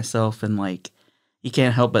seeing myself, and like, you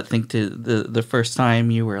can't help but think to the first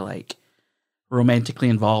time you were like romantically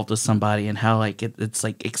involved with somebody, and how like it's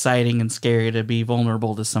like exciting and scary to be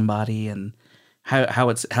vulnerable to somebody, and how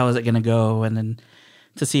is it going to go, and then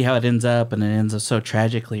to see how it ends up, and it ends up so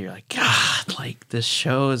tragically, you're like, God, like this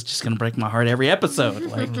show is just gonna break my heart every episode.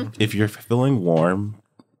 Like, If you're feeling warm,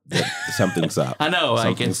 something's up. I know, like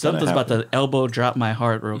Something's gonna something's about to elbow drop my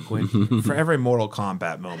heart real quick. For every Mortal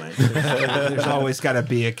Kombat moment, there's always got to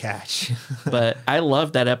be a catch. But I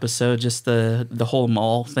love that episode, just the whole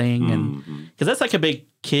mall thing, and because that's like a big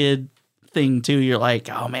kid thing too. You're like,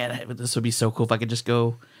 oh man, this would be so cool if I could just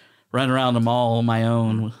go run around the mall on my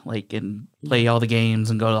own, like, and play all the games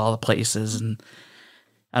and go to all the places. And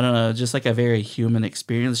I don't know, just like a very human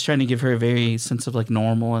experience, trying to give her a very sense of like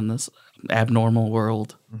normal in this abnormal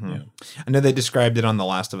world. Yeah. I know they described it on the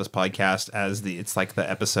Last of Us podcast as it's like the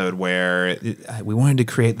episode where we wanted to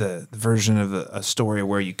create the version of a story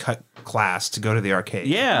where you cut class to go to the arcade.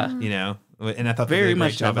 Yeah. You know? And I thought they Very did a great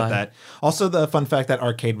much job that at vibe. that. Also, the fun fact that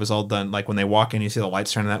arcade was all done, like when they walk in, you see the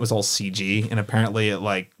lights turn, and that was all CG. And apparently it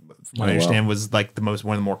like, from what I understand, was like one of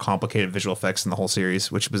the more complicated visual effects in the whole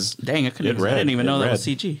series, which was Dang, I It read. didn't even It know that read. was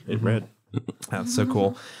CG. It read. That's so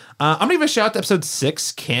cool. I'm going to give a shout out to episode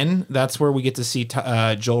 6, Kin. That's where we get to see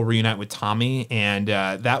Joel reunite with Tommy. And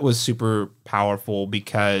that was super powerful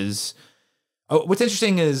because what's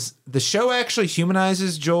interesting is the show actually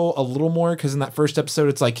humanizes Joel a little more, because in that first episode,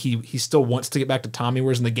 it's like he still wants to get back to Tommy,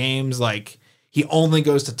 whereas in the games, like he only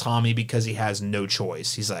goes to Tommy because he has no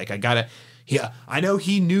choice. He's like, I know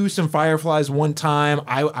he knew some fireflies one time.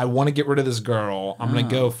 I want to get rid of this girl. I'm going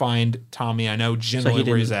to go find Tommy. I know So generally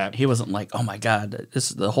where he's at. he wasn't like, oh my God,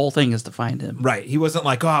 the whole thing is to find him. Right. He wasn't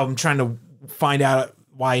like, oh, I'm trying to find out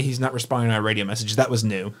why he's not responding to our radio messages. That was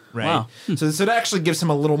new. Right. Wow. So it actually gives him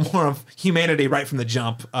a little more of humanity right from the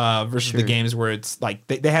jump versus the games where it's like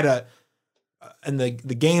they had in the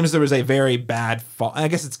games, there was a very bad fall. I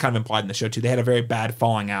guess it's kind of implied in the show too. They had a very bad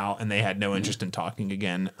falling out, and they had no interest in talking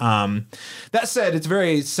again. That said, it's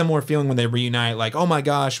very similar feeling when they reunite. Like, oh my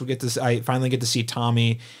gosh, I finally get to see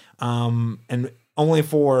Tommy, and only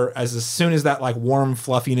for as soon as that like warm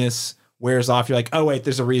fluffiness wears off, you're like, oh wait,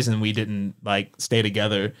 there's a reason we didn't like stay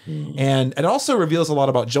together. And it also reveals a lot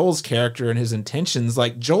about Joel's character and his intentions.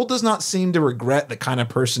 Like, Joel does not seem to regret the kind of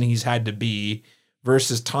person he's had to be.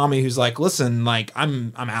 Versus Tommy, who's like, listen, like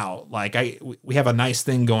I'm out. Like we have a nice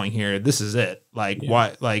thing going here. This is it. Like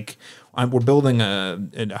what? Like we're building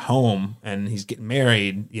a home, and he's getting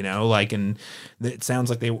married. You know, like, and it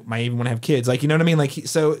sounds like they might even want to have kids. Like, you know what I mean? Like,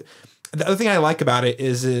 so the other thing I like about it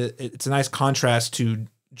is it's a nice contrast to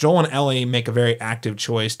Joel and Ellie make a very active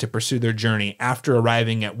choice to pursue their journey after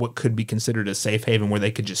arriving at what could be considered a safe haven where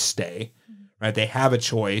they could just stay. Right? They have a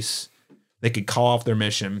choice. They could call off their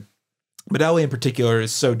mission. But Ellie in particular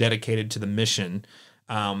is so dedicated to the mission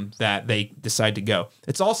that they decide to go.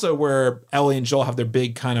 It's also where Ellie and Joel have their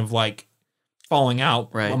big kind of like falling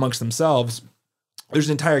out amongst themselves. There's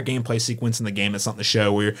an entire gameplay sequence in the game that's not in the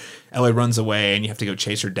show where Ellie runs away and you have to go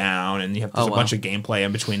chase her down, and there's a bunch of gameplay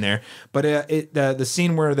in between there. But the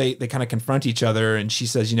scene where they kind of confront each other and she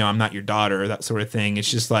says, you know, I'm not your daughter, that sort of thing. It's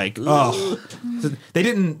just like, oh, they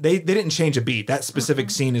didn't change a beat. That specific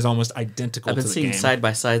scene is almost identical I've been to the seeing game. side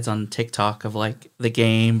by sides on TikTok of like the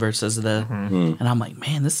game versus the, and I'm like,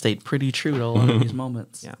 man, this stayed pretty true to a lot of these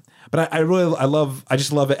moments. Yeah. But I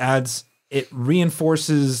just love it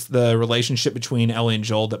reinforces the relationship between Ellie and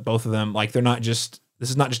Joel, that both of them, like, this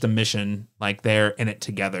is not just a mission, like they're in it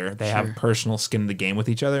together. They have personal skin in the game with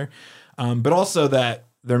each other. But also that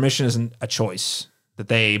their mission isn't a choice that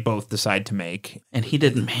they both decide to make. And he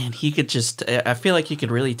didn't, man, he could just, I feel like you could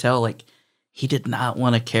really tell, like, he did not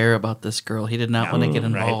want to care about this girl. He did not want to get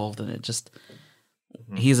involved. And it just,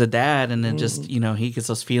 he's a dad, and then just, you know, he gets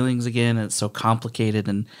those feelings again, and it's so complicated,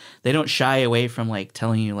 and they don't shy away from like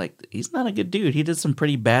telling you like he's not a good dude. He did some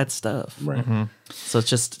pretty bad stuff. Right. So it's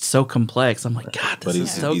just so complex. I'm like, God, this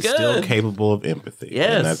is so he's good. still capable of empathy.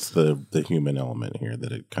 Yes. And that's the human element here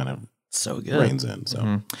that it kind of so good. reigns in.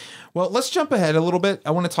 So Well, let's jump ahead a little bit.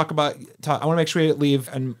 I want to I want to make sure we leave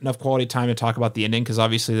enough quality time to talk about the ending, because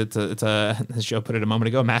obviously it's as Joe put it a moment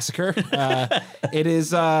ago, a massacre. It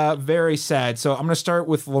is very sad. So I'm going to start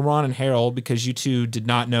with LaRon and Harold, because you two did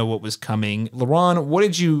not know what was coming. LaRon, what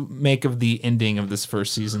did you make of the ending of this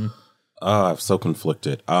first season? I'm so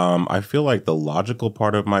conflicted. I feel like the logical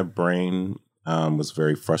part of my brain was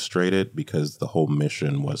very frustrated because the whole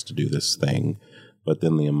mission was to do this thing. But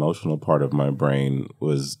then the emotional part of my brain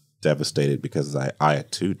was devastated because I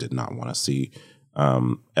too did not want to see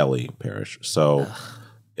Ellie perish. So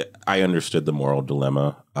I understood the moral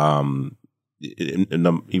dilemma.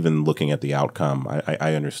 Even looking at the outcome,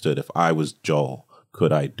 I understood if I was Joel,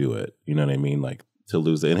 could I do it? You know what I mean? Like, to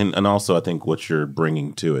lose it. And also I think what you're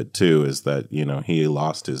bringing to it too is that, you know, he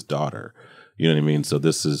lost his daughter, You know what I mean? So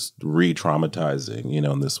this is re-traumatizing,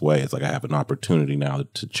 in this way. It's like I have an opportunity now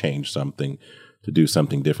to change something, to do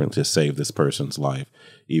something different, to save this person's life,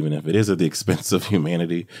 even if it is at the expense of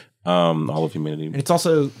humanity, all of humanity. And it's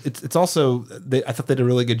also I thought they did a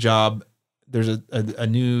really good job. There's a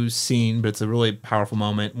new scene, but it's a really powerful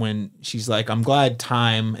moment when she's like, "I'm glad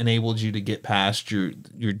time enabled you to get past your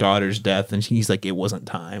daughter's death," and he's like, "It wasn't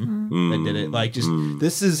time that did it." Like, just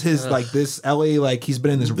this is his this Ellie, like he's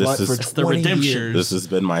been in this rut for 20 years. This has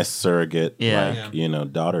been my surrogate,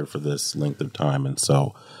 daughter for this length of time, and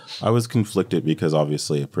so I was conflicted because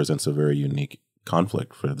obviously it presents a very unique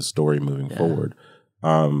conflict for the story moving forward.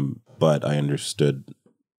 But I understood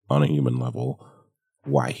on a human level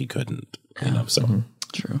why he couldn't. So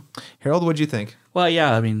True. Harold, what'd you think? Well,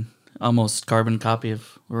 yeah, I mean, almost carbon copy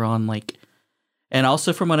of Ron, like, and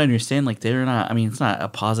also from what I understand, like, they're not, I mean, it's not a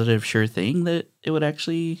positive sure thing that it would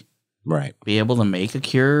actually be able to make a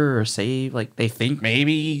cure or save, like, they think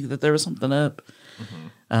maybe that there was something up.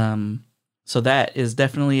 So that is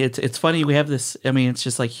definitely, it's funny, we have this, I mean, it's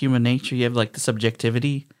just like human nature, you have like the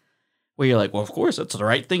subjectivity where you're like, well, of course, it's the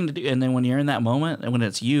right thing to do, and then when you're in that moment, and when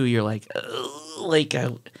it's you, you're like,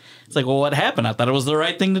 it's like, well, what happened? I thought it was the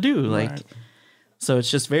right thing to do. Like, so it's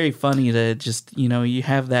just very funny to just, you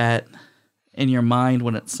have that in your mind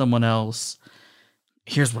when it's someone else.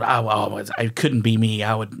 Here's what I couldn't be me.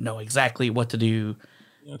 I would know exactly what to do,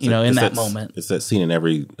 in that moment. It's that scene in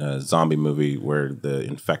every zombie movie where the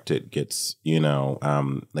infected gets,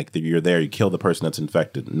 like you're there, you kill the person that's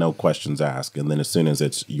infected, no questions asked. And then as soon as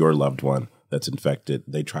it's your loved one that's infected,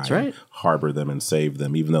 they try to harbor them and save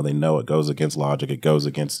them, even though they know it goes against logic. It goes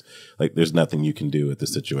against, like, there's nothing you can do with the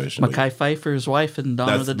situation. Mekhi Phifer's wife in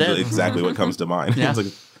Dawn of the Dead. That's exactly what comes to mind. Yeah.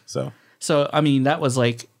 So, I mean, that was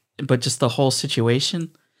like, but just the whole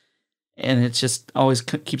situation. And it just always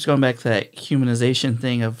keeps going back to that humanization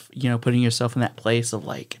thing of, putting yourself in that place of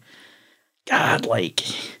like, God, like,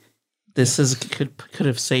 this could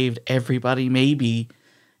have saved everybody maybe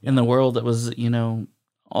in the world that was,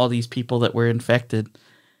 all these people that were infected,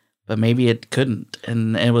 but maybe it couldn't.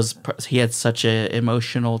 And he had such a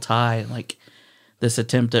emotional tie, like this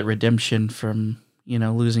attempt at redemption from,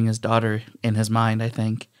 losing his daughter in his mind, I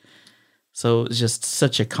think. So it's just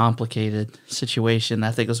such a complicated situation.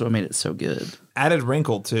 I think that's what made it so good. Added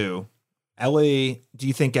wrinkle too. Ellie, do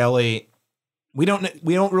you think Ellie, we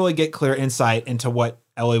don't really get clear insight into what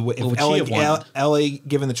Ellie would, if Ellie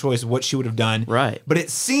given the choice of what she would have done. Right. But it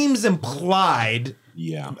seems implied,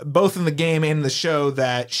 both in the game and in the show,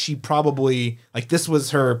 that she probably, like, this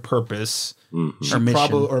was her purpose. Her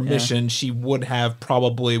mission. Mission. She would have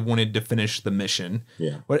probably wanted to finish the mission.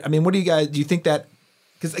 Yeah. What do you think that,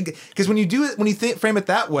 because when you do it, when you frame it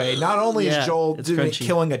that way, not only is Joel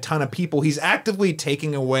killing a ton of people, he's actively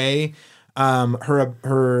taking away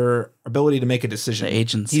her ability to make a decision. The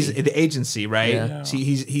agency. He's the agency, right? Yeah. So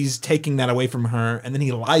he's taking that away from her, and then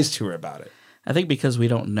he lies to her about it. I think because we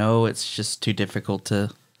don't know, it's just too difficult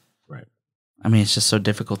to. Right. I mean, it's just so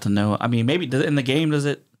difficult to know. I mean, maybe in the game, does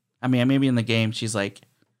it? I mean, maybe in the game, she's like,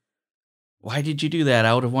 "Why did you do that?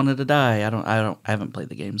 I would have wanted to die." I haven't played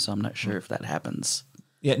the game, so I'm not sure if that happens.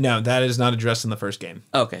 Yeah, no, that is not addressed in the first game.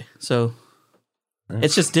 Okay, so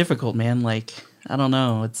it's just difficult, man. Like, I don't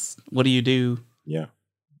know. It's, what do you do? Yeah.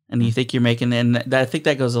 And you think you're making, and I think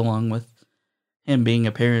that goes along with him being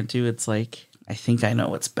a parent too. It's like, I think I know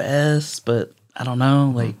what's best, but I don't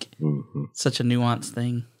know. Like, such a nuanced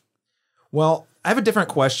thing. Well, I have a different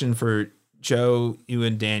question for Joe, you,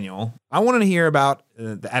 and Daniel. I wanted to hear about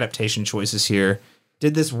the adaptation choices here.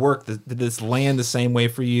 Did this work? Did this land the same way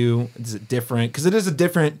for you? Is it different? Because it is a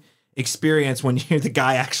different experience when you're the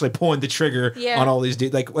guy actually pulling the trigger on all these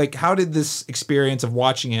dudes. Like, how did this experience of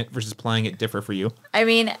watching it versus playing it differ for you? I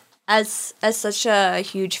mean, as such a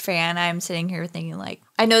huge fan, I'm sitting here thinking, like,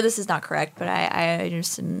 I know this is not correct, but I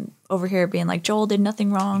just am over here being like, Joel did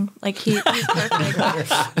nothing wrong. Like, he's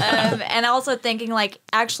perfect. And also thinking, like,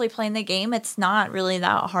 actually playing the game, it's not really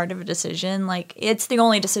that hard of a decision. Like, it's the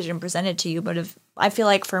only decision presented to you. But if I feel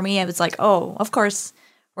like for me, it was like, oh, of course,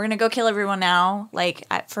 we're going to go kill everyone now. Like,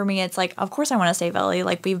 for me, it's like, of course I want to save Ellie.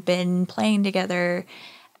 Like, we've been playing together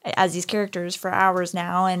as these characters for hours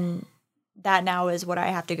now, and that now is what I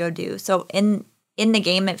have to go do. So in the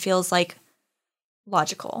game, it feels like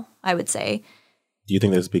logical, I would say. Do you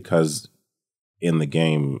think that's because in the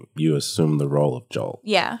game you assume the role of Joel?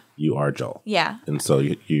 Yeah. You are Joel. Yeah. And so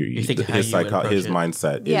you think his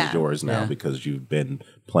mindset is yours now because you've been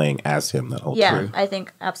playing as him that whole time. I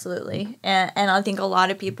think absolutely. And I think a lot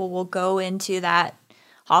of people will go into that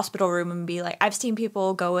hospital room and be like, I've seen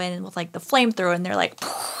people go in with like the flamethrower and they're like,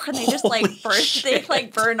 and they just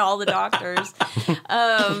like burn all the doctors.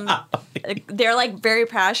 They're like very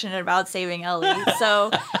passionate about saving Ellie.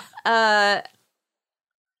 So,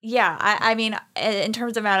 yeah, I mean, in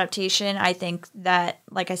terms of adaptation, I think that,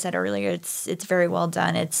 like I said earlier, it's very well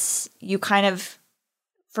done.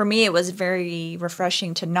 For me, it was very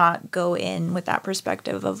refreshing to not go in with that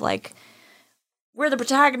perspective of like, we're the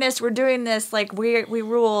protagonists, we're doing this, like we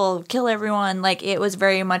rule, kill everyone. Like it was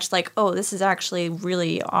very much like, oh, this is actually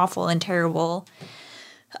really awful and terrible.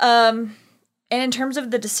 And in terms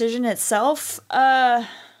of the decision itself, I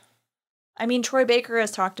mean, Troy Baker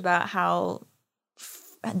has talked about how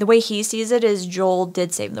the way he sees it is Joel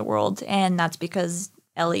did save the world, and that's because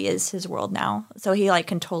Ellie is his world now. So he like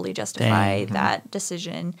can totally justify that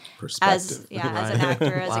decian as an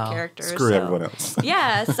actor, as a character. Screw everyone else.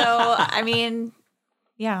 Yeah. So I mean,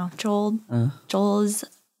 yeah, Joel's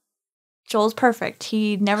perfect.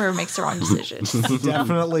 He never makes the wrong decision.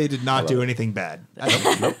 Definitely did not do anything bad.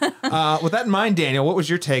 With that in mind, Daniel, what was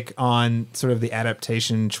your take on sort of the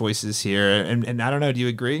adaptation choices here? And I don't know, do you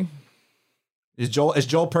agree? Is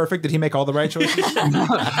Joel perfect? Did he make all the right choices?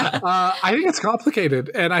 I think it's complicated,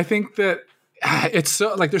 and I think that it's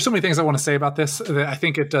so like there's so many things I want to say about this that I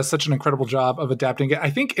think it does such an incredible job of adapting it. I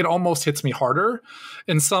think it almost hits me harder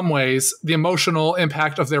in some ways. The emotional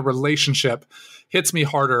impact of their relationship hits me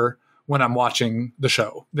harder when I'm watching the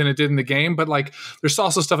show than it did in the game. But like, there's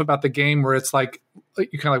also stuff about the game where it's like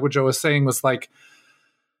you kind of like what Joe was saying was like,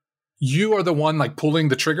 you are the one like pulling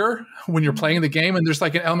the trigger when you're playing the game, and there's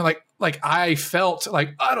like an element like I felt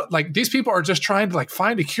like I don't like these people are just trying to like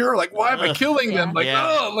find a cure. Like why am I killing them? Like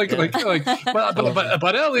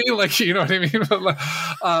but Ellie, like you know what I mean.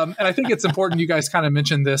 And I think it's important. You guys kind of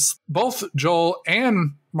mentioned this. Both Joel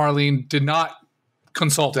and Marlene did not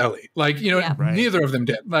consult Ellie. Like you know, neither of them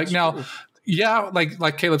did. Like now. Yeah,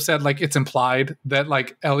 like Caleb said, like it's implied that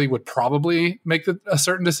like Ellie would probably make a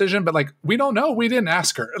certain decision, but like we don't know. We didn't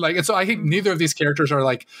ask her. Like, and so I think neither of these characters are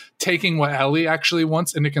like taking what Ellie actually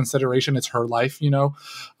wants into consideration. It's her life, you know.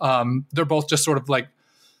 They're both just sort of like,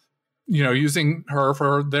 you know, using her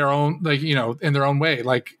for their own, like you know, in their own way,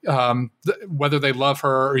 like whether they love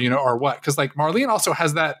her or you know or what. Because like Marlene also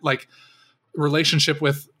has that like relationship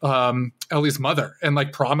with Ellie's mother and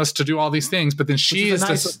like promised to do all these things, but then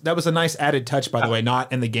that was a nice added touch, by the way,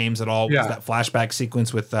 not in the games at all. Was that flashback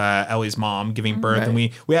sequence with Ellie's mom giving birth, and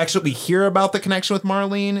we actually hear about the connection with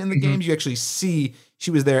Marlene in the games. You actually see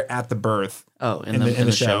she was there at the birth. Oh, in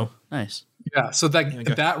the show. Nice. Yeah, so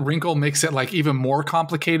that wrinkle makes it like even more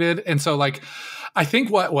complicated, and so like I think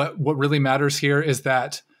what really matters here is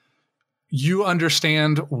that you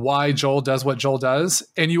understand why Joel does what Joel does,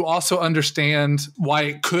 and you also understand why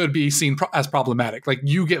it could be seen as problematic. Like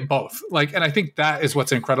you get both. Like, and I think that is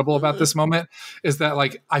what's incredible about this moment is that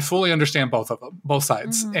like I fully understand both of them, both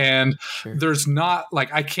sides, and there's not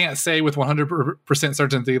like I can't say with 100%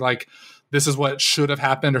 certainty like this is what should have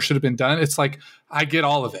happened or should have been done. It's like I get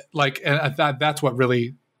all of it. Like, and that's what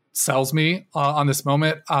really sells me on this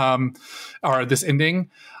moment or this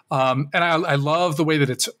ending. And I love the way that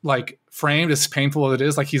it's like framed, as painful as it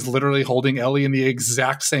is. Like he's literally holding Ellie in the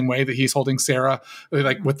exact same way that he's holding Sarah,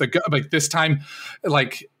 like with the like this time,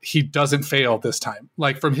 like he doesn't fail this time.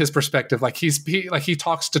 Like from his perspective, like he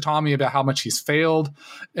talks to Tommy about how much he's failed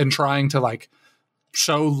and trying to like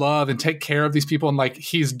show love and take care of these people, and like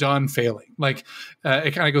he's done failing. Like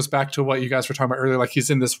it kind of goes back to what you guys were talking about earlier. Like he's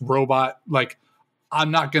in this robot. Like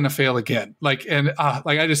I'm not gonna fail again. Like and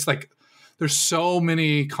like I just like. There's so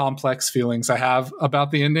many complex feelings I have about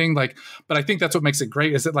the ending. Like, but I think that's what makes it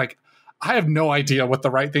great is that like, I have no idea what the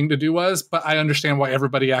right thing to do was, but I understand why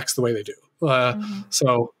everybody acts the way they do.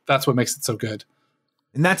 So that's what makes it so good.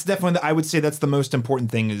 And that's definitely, I would say that's the most important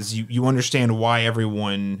thing is you understand why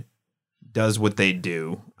everyone does what they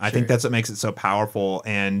do. I think that's what makes it so powerful.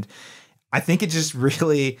 And I think it just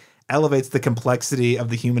really elevates the complexity of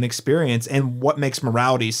the human experience and what makes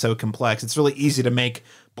morality so complex. It's really easy to make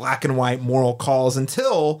black and white moral calls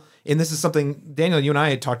until, and this is something, Daniel, you and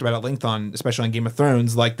I had talked about at length on, especially on Game of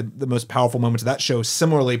Thrones, like the most powerful moments of that show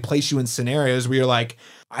similarly place you in scenarios where you're like,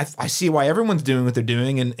 I see why everyone's doing what they're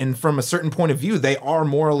doing. And from a certain point of view, they are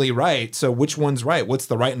morally right. So which one's right? What's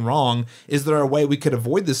the right and wrong? Is there a way we could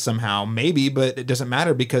avoid this somehow? Maybe, but it doesn't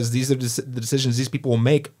matter because these are the decisions these people will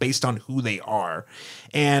make based on who they are.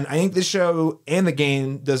 And I think this show and the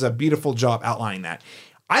game does a beautiful job outlining that.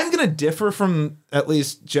 I'm going to differ from at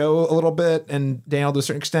least Joe a little bit and Daniel to a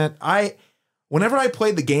certain extent. Whenever I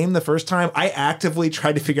played the game the first time, I actively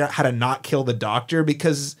tried to figure out how to not kill the doctor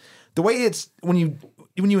because the way it's when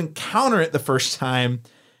you encounter it the first time,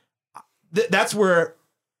 that's where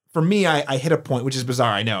for me, I hit a point, which is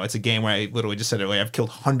bizarre. I know it's a game where I literally just said earlier, I've killed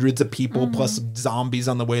hundreds of people plus zombies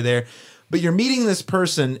on the way there. But you're meeting this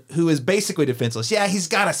person who is basically defenseless. Yeah, he's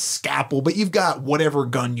got a scalpel, but you've got whatever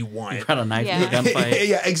gun you want. You've got a knife in Yeah. a gunfight.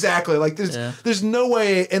 Yeah, exactly. Like there's no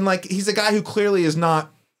way, and like he's a guy who clearly is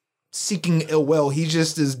not seeking ill will. He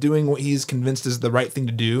just is doing what he's convinced is the right thing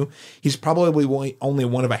to do. He's probably only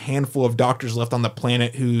one of a handful of doctors left on the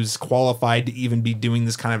planet who's qualified to even be doing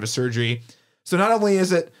this kind of a surgery. So not only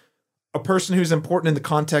is it a person who's important in the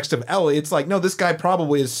context of Ellie, it's like, no, this guy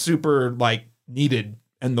probably is super like needed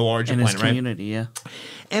in the larger In his planet, right? community, yeah.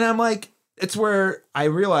 And I'm like, it's where I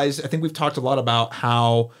realize, I think we've talked a lot about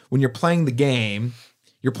how when you're playing the game,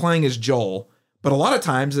 you're playing as Joel. But a lot of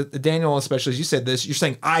times, Daniel, especially as you said this, you're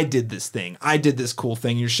saying, I did this thing. I did this cool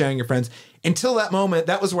thing. You're sharing your friends. Until that moment,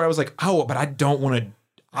 that was where I was like, oh, but I don't want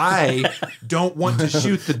to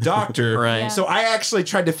shoot the doctor. Right. Yeah. So I actually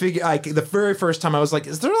tried to figure, like, the very first time I was like,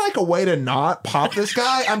 is there like a way to not pop this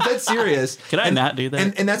guy? I'm dead serious. Could I not do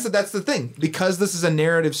that? And that's the thing. Because this is a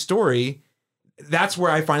narrative story, that's where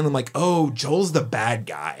I finally am like, oh, Joel's the bad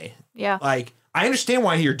guy. Yeah. Like, I understand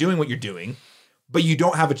why you're doing what you're doing, but you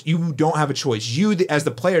don't have a choice. You, as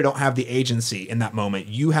the player, don't have the agency in that moment.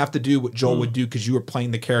 You have to do what Joel would do because you were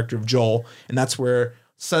playing the character of Joel, and that's where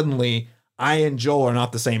suddenly I and Joel are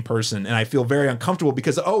not the same person, and I feel very uncomfortable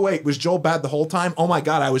because, oh wait, was Joel bad the whole time? Oh my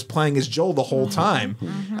God, I was playing as Joel the whole time.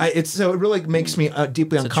 So it really makes me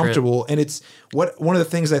deeply uncomfortable, and it's one of the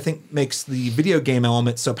things I think makes the video game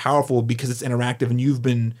element so powerful because it's interactive, and you've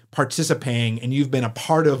been participating, and you've been a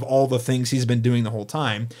part of all the things he's been doing the whole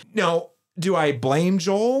time. Now, do I blame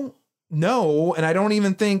Joel? No, and I don't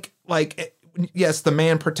even think like, yes, the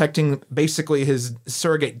man protecting basically his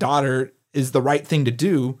surrogate daughter is the right thing to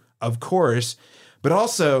do, of course, but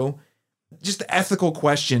also just the ethical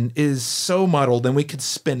question is so muddled and we could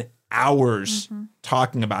spend hours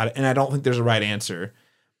talking about it. And I don't think there's a right answer.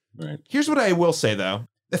 Right. Here's what I will say though.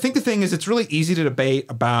 I think the thing is it's really easy to debate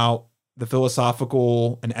about the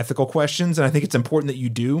philosophical and ethical questions. And I think it's important that you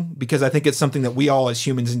do, because I think it's something that we all as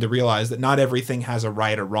humans need to realize that not everything has a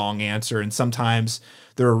right or wrong answer. And sometimes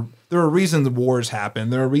there are reasons wars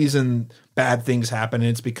happen. There are reasons bad things happen.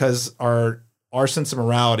 And it's because our sense of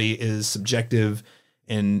morality is subjective,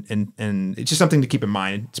 and it's just something to keep in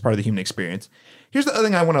mind. It's part of the human experience. Here's the other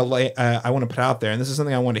thing I want to put out there, and this is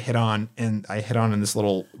something I want to hit on, and I hit on in this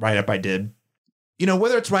little write-up I did. You know,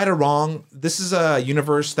 whether it's right or wrong, this is a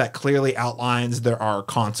universe that clearly outlines there are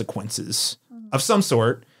consequences of some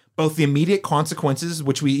sort, both the immediate consequences,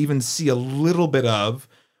 which we even see a little bit of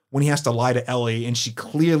when he has to lie to Ellie, and she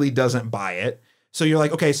clearly doesn't buy it. So you're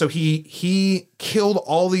like, okay, so he killed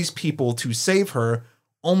all these people to save her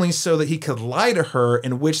only so that he could lie to her,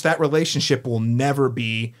 in which that relationship will never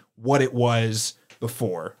be what it was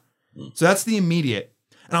before. So that's the immediate.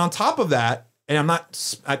 And on top of that, and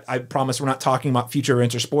I promise we're not talking about future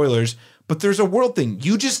events or spoilers, but there's a world thing.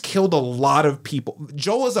 You just killed a lot of people.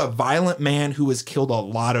 Joel is a violent man who has killed a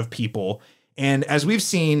lot of people. And as we've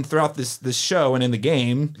seen throughout this show and in the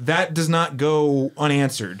game, that does not go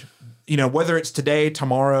unanswered. You know, whether it's today,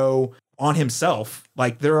 tomorrow, on himself,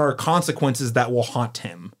 like there are consequences that will haunt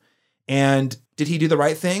him. And did he do the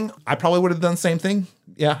right thing? I probably would have done the same thing.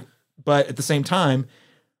 Yeah. But at the same time,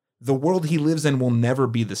 the world he lives in will never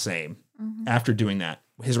be the same after doing that.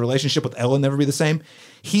 His relationship with Ella never be the same.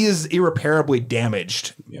 He is irreparably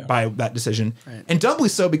damaged by that decision. Right. And doubly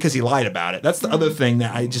so because he lied about it. That's the other thing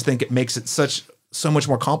that I just think it makes it so much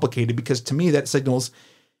more complicated, because to me that signals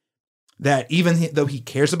that even though he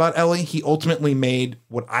cares about Ellie, he ultimately made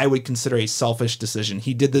what I would consider a selfish decision.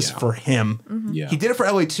 He did this for him. Yeah. He did it for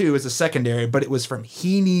Ellie too as a secondary, but it was from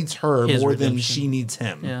he needs her more than she needs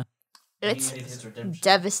him. Yeah. It's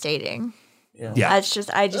devastating. Yeah.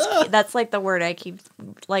 That's like the word I keep,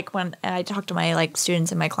 like when I talk to my like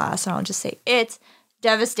students in my class, and I'll just say it's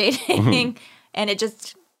devastating, and it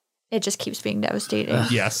just keeps being devastating.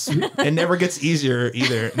 Yes. It never gets easier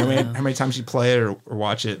either, no matter how many times you play it or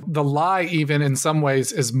watch it. The lie, even in some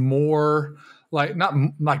ways, is more like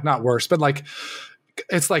not worse, but like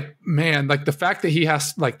it's like, man, like the fact that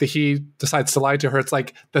he decides to lie to her, it's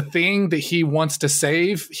like the thing that he wants to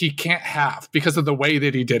save, he can't have because of the way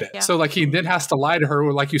that he did it. Yeah. So like he then has to lie to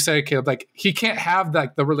her, like you say, Caleb, like he can't have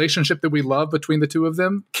like the relationship that we love between the two of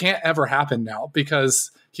them can't ever happen now because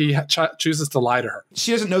he chooses to lie to her.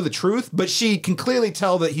 She doesn't know the truth, but she can clearly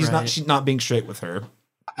tell that she's not being straight with her.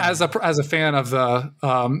 As a fan of the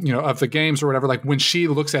of the games or whatever, like when she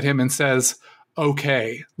looks at him and says,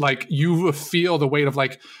 okay, like you feel the weight of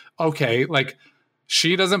like, okay, like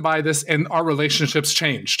she doesn't buy this and our relationship's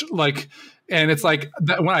changed. Like, and it's like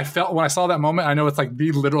that when I saw that moment, I know it's like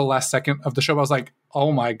the literal last second of the show. I was like,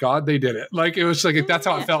 oh my God, they did it. Like, it was like, that's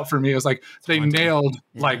how it felt for me. It was like, they nailed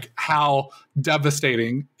like how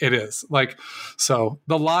devastating it is. Like, so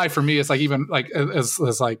the lie for me is like, even like, is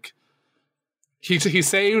like, he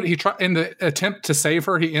tried in the attempt to save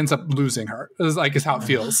her, he ends up losing her. Is how it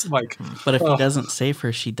feels like. But if he doesn't save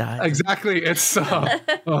her, she dies. Exactly. It's So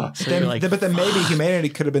you're like, but then maybe humanity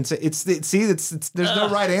could have been. There's no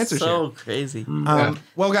right answer so here. crazy.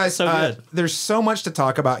 Well, guys, So good. there's so much to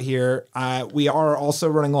talk about here. We are also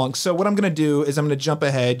running long. So what I'm going to do is I'm going to jump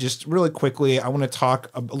ahead just really quickly. I want to talk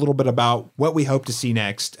a little bit about what we hope to see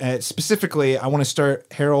next. Specifically, I want to start,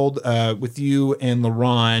 Harold, with you and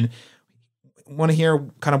LaRon. Want to hear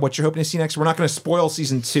kind of what you're hoping to see next. We're not going to spoil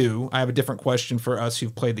season 2. I have a different question for us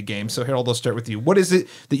who've played the game. So Harold, I'll start with you. What is it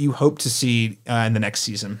that you hope to see in the next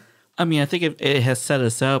season? I mean, I think it has set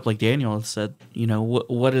us up, like Daniel has said,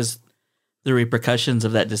 what is the repercussions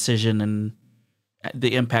of that decision and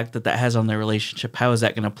the impact that has on their relationship? How is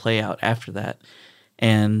that going to play out after that?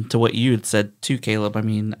 And to what you had said too, Caleb, I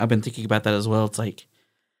mean, I've been thinking about that as well. It's like,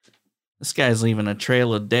 this guy's leaving a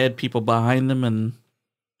trail of dead people behind him, and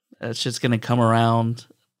it's just going to come around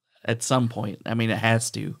at some point. I mean, it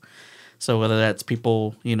has to. So whether that's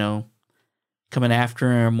people, coming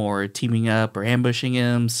after him or teaming up or ambushing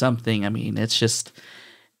him, something. I mean, it's just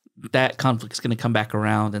that conflict's going to come back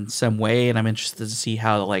around in some way, and I'm interested to see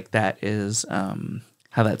how that is,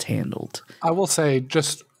 how that's handled. I will say,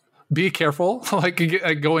 just be careful,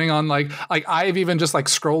 going on, like I've even just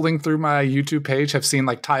scrolling through my YouTube page have seen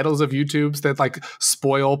titles of YouTubes that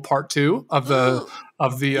spoil part 2 of the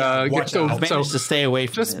watch out. I've managed to stay away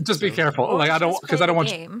from it. Just be careful. I don't want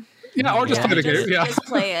game. or just play the game. Yeah. Just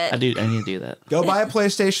play it. I need to do that. Go buy a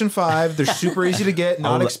PlayStation 5. They're super easy to get,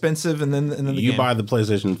 not expensive, and then the You game. buy the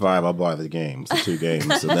PlayStation 5, I'll buy the games, the 2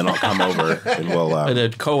 games, and then I'll come over and we'll And a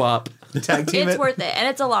co-op. tag team It's it. worth it, and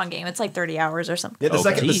it's a long game. It's 30 hours or something. Yeah,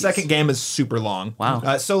 the geez. second game is super long.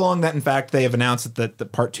 Wow. So long that in fact they have announced that the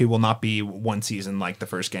part 2 will not be one season like the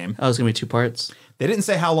first game. Oh, it's going to be 2 parts. They didn't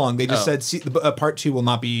say how long. They just said part 2 will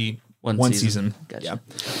not be one season. Gotcha. Yeah.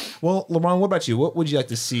 Well, LaRon, what about you? What would you like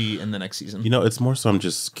to see in the next season? it's more so I'm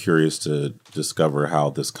just curious to discover how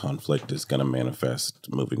this conflict is going to manifest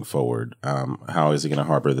moving forward. How is he going to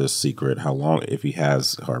harbor this secret? How long, if he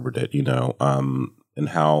has harbored it, and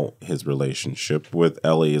how his relationship with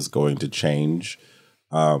Ellie is going to change,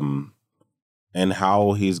 and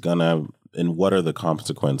how he's going to, and what are the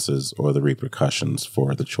consequences or the repercussions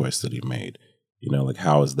for the choice that he made?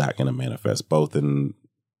 How is that going to manifest both in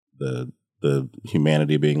the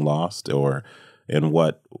humanity being lost, and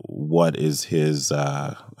what is his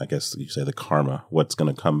I guess you say the karma, what's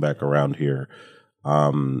going to come back around here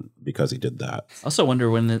because he did that. I also wonder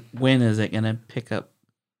when is it going to pick up?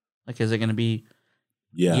 Is it going to be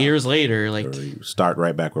years later? Or we start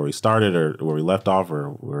right back where we started, or where we left off,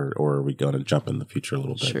 or are we going to jump in the future a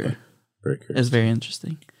little bit? Sure. But very curious. It's very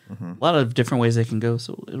interesting. A lot of different ways they can go,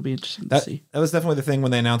 so it'll be interesting to see. That was definitely the thing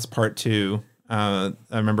when they announced part 2. I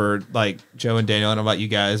remember Joe and Daniel, I don't know about you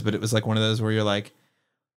guys, but it was one of those where you're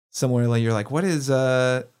similarly, you're what is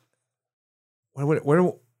when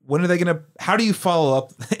are they gonna? How do you follow up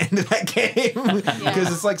the end of that game?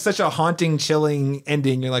 Because it's such a haunting, chilling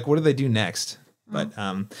ending. You're what do they do next? But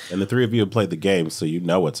and the 3 of you have played the game, so you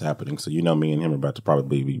know what's happening. So me and him are about to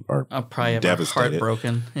probably be I'll probably have devastated,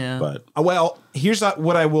 heartbroken. Yeah, But well, here's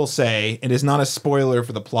what I will say. It is not a spoiler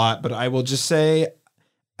for the plot, but I will just say,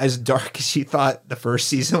 as dark as you thought the first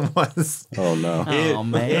season was. oh no, Oh,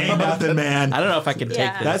 man. Ain't nothing, man. I don't know if I can take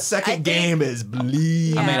Yeah. this. That second game is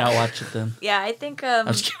bleak. I may not watch it then. Yeah, I think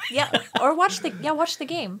just kidding. or watch the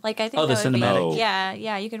game. I think Oh, the that would be- cinematic.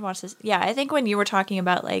 Yeah, you can watch this. Yeah, I think when you were talking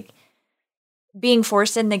about being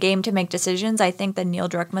forced in the game to make decisions, I think that Neil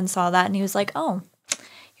Druckmann saw that and he was like, "Oh,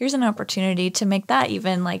 here's an opportunity to make that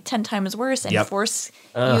even 10 times worse and force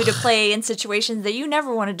you to play in situations that you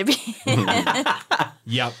never wanted to be in."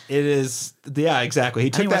 Yep, it is. Yeah, exactly. He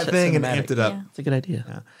took watch that that thing and cinematic. amped it up. Yeah. It's a good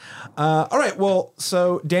idea. All right. Well,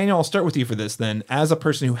 so Daniel, I'll start with you for this then. As a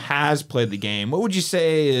person who has played the game, what would you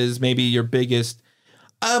say is maybe your biggest,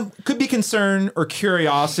 could be concern or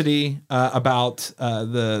curiosity about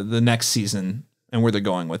the next season and where they're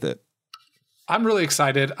going with it? I'm really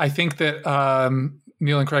excited. I think that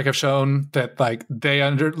Neil and Craig have shown that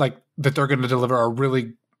that they're going to deliver a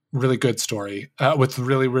really, really good story with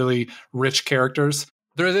really, really rich characters.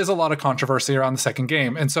 There is a lot of controversy around the second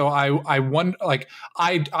game, and so I wonder,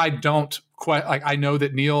 I don't quite I know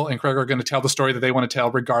that Neil and Craig are going to tell the story that they want to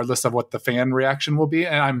tell, regardless of what the fan reaction will be,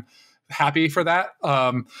 and I'm happy for that.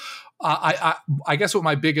 I guess what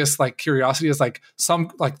my biggest curiosity is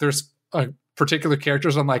there's particular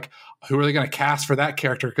characters. I'm like, who are they going to cast for that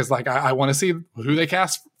character? Because like I want to see who they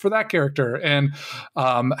cast for that character and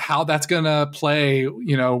how that's going to play,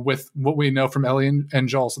 with what we know from Ellie and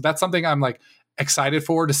Joel. So that's something I'm like excited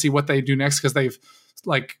for to see what they do next, because they've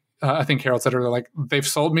like I think Harold said earlier, like they've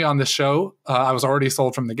sold me on this show. I was already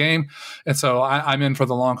sold from the game, and so I'm in for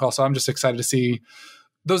the long haul. So I'm just excited to see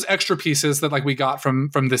those extra pieces that like we got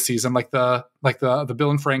from this season, like the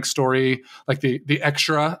Bill and Frank story, like the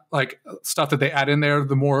extra like stuff that they add in there,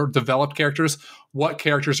 the more developed characters. What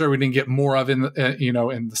characters are we going to get more of in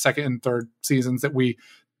in the second and third seasons that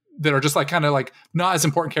are just like kind of like not as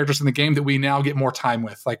important characters in the game that we now get more time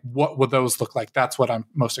with? Like what would those look like? That's what I'm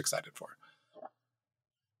most excited for.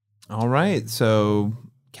 All right, so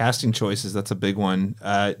casting choices, that's a big one.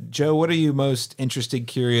 Joe, what are you most interested,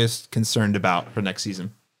 curious, concerned about for next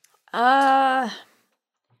season? I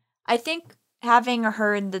think having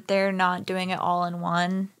heard that they're not doing it all in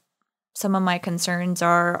one, some of my concerns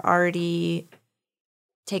are already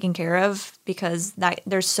taken care of, because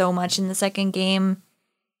there's so much in the second game,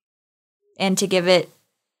 and to give it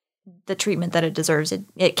the treatment that it deserves,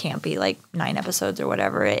 it can't be like 9 episodes or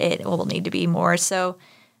whatever. It will need to be more. So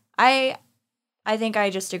I think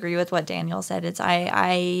I just agree with what Daniel said.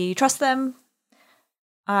 I trust them.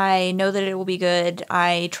 I know that it will be good.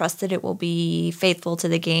 I trust that it will be faithful to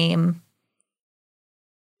the game.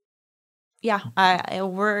 Yeah,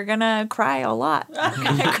 we're gonna cry a lot. I'm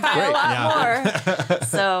gonna cry a lot more.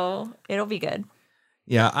 So it'll be good.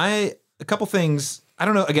 Yeah, a couple things. I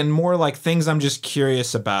don't know. Again, more like things I'm just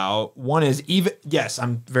curious about. One is yes,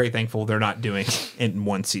 I'm very thankful they're not doing in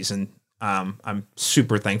one season. I'm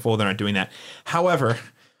super thankful they're not doing that. However,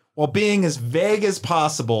 while being as vague as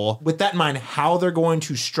possible, with that in mind, how they're going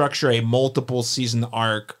to structure a multiple season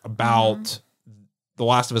arc about The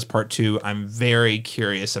Last of Us Part 2, I'm very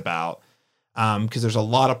curious about, because there's a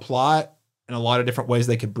lot of plot and a lot of different ways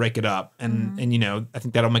they could break it up. And I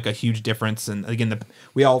think that'll make a huge difference. And again,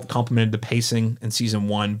 we all complimented the pacing in season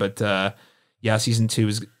 1, but season 2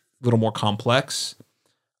 is a little more complex.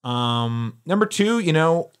 Number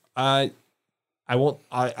 2, I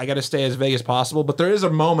got to stay as vague as possible, but there is a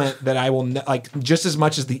moment that I will like just as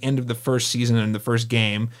much as the end of the first season and the first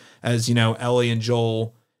game as, Ellie and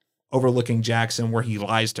Joel overlooking Jackson where he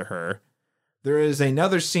lies to her. There is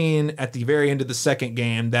another scene at the very end of the second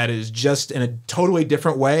game that is just in a totally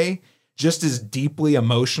different way, just as deeply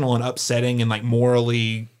emotional and upsetting and like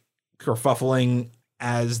morally kerfuffling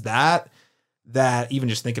as that even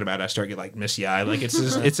just thinking about it, I start getting like misty-eyed. Like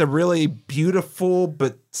it's a really beautiful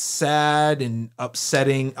but sad and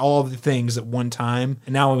upsetting, all of the things at one time.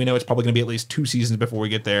 And now we know it's probably going to be at least 2 seasons before we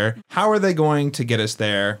get there. How are they going to get us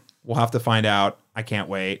there? We'll have to find out. I can't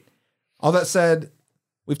wait. All that said,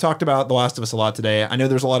 we've talked about The Last of Us a lot today. I know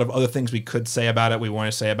there's a lot of other things we could say about it, we want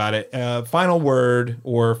to say about it. Final word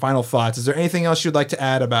or final thoughts. Is there anything else you'd like to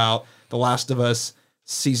add about The Last of Us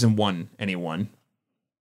Season 1, anyone?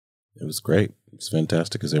 It was great. It's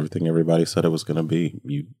fantastic as everything everybody said it was going to be.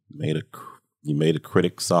 You made a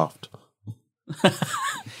critic soft.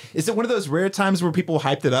 Is it one of those rare times where people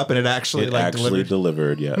hyped it up and it actually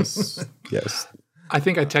delivered? Yes. Yes. I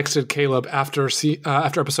think I texted Caleb after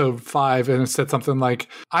episode 5 and it said something like,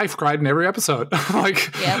 "I've cried in every episode."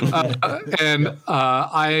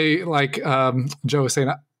 Joe was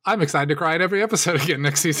saying, I'm excited to cry in every episode again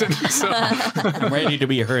next season. So I'm ready to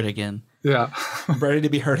be hurt again. Yeah. I'm ready to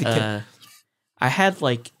be hurt again. I had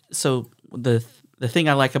the thing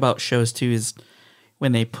I like about shows too is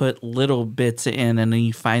when they put little bits in and then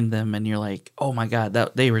you find them and you're like, oh my God,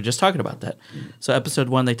 they were just talking about that. So episode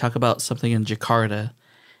 1, they talk about something in Jakarta.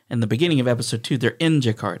 And the beginning of episode 2, they're in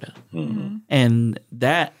Jakarta. Mm-hmm. And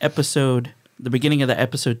that episode, the beginning of the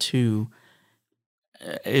episode 2,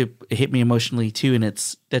 it hit me emotionally too. And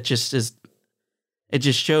it just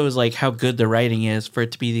shows like how good the writing is for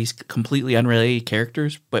it to be these completely unrelated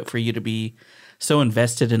characters, but for you to be so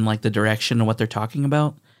invested in like the direction and what they're talking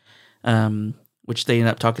about. Which they end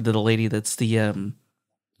up talking to the lady that's the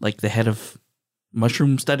like the head of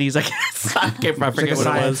mushroom studies, I guess. I forget what it was.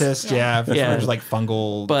 Scientist, yeah. Yeah. Like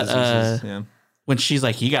fungal but, diseases. Yeah. When she's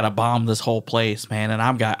like, you got to bomb this whole place, man, and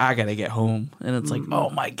I got to get home. And it's like, oh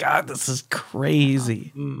my God, this is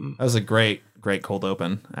crazy. That was a great cold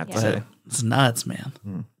open, I have to say. It's nuts,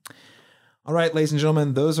 man. All right, ladies and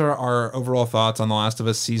gentlemen, those are our overall thoughts on The Last of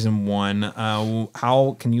Us Season 1.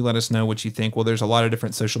 How can you let us know what you think? Well, there's a lot of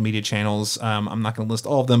different social media channels. I'm not going to list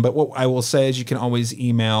all of them, but what I will say is you can always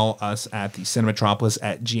email us at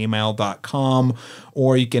thecinemetropolis@gmail.com,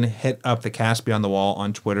 or you can hit up the Cast Beyond the Wall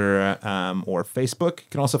on Twitter or Facebook. You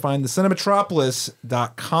can also find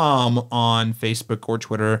thecinemetropolis.com on Facebook or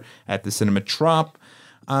Twitter at thecinemetrop.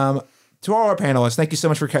 to all our panelists, thank you so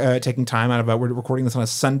much for taking time out of we're recording this on a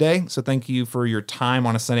Sunday, so thank you for your time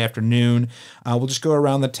on a Sunday afternoon. We'll just go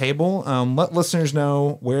around the table. Let listeners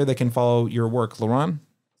know where they can follow your work. Laron?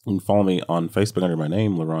 You can follow me on Facebook under my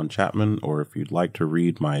name, Laron Chapman, or if you'd like to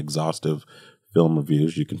read my exhaustive film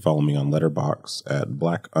reviews, you can follow me on Letterboxd at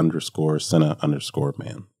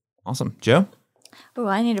black_Senna_man. Awesome. Joe? Oh,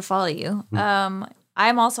 I need to follow you.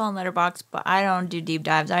 I'm also on Letterboxd, but I don't do deep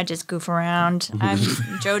dives. I just goof around. I'm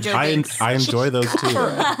JoJo Binks. I enjoy those too.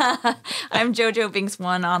 I'm JoJo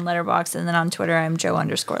Binks1 on Letterboxd, and then on Twitter, I'm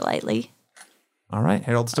Joe_Lightly. All right,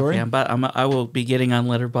 Harold Story. Yeah, but I will be getting on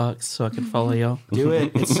Letterboxd so I can follow y'all. Do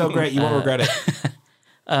it. It's so great. You won't regret it.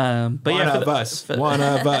 But one of us. One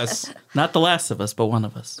of us. Not The Last of Us, but one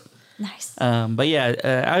of us. Nice. But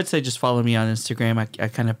yeah, I would say just follow me on Instagram. I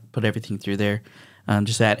kind of put everything through there.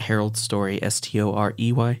 Just at Harold Story,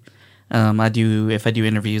 STOREY. If I do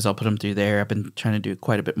interviews, I'll put them through there. I've been trying to do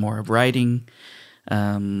quite a bit more of writing,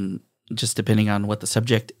 just depending on what the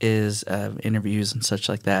subject is, interviews and such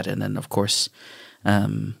like that. And then, of course,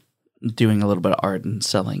 doing a little bit of art and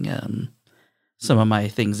selling some of my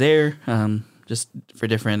things there, just for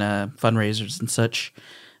different fundraisers and such.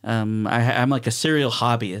 I'm like a serial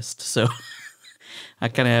hobbyist, so I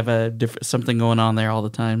kind of have something going on there all the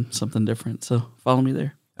time, something different. So follow me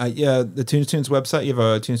there. Yeah, the Tunes website. You have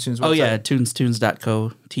a Tunes website. Oh yeah,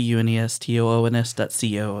 tunestoons.co,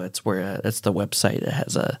 TUNESTOONS.co. It's where that's the website. It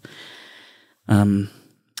has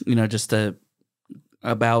just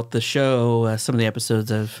about the show, some of the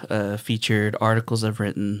episodes I've featured, articles I've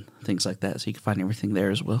written, things like that. So you can find everything there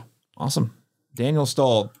as well. Awesome. Daniel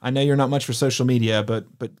Stoll, I know you're not much for social media, but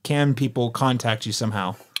can people contact you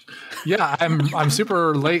somehow? Yeah, I'm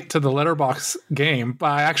super late to the Letterboxd game, but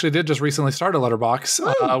I actually did just recently start a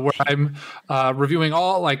Letterboxd where I'm reviewing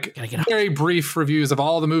all very brief reviews of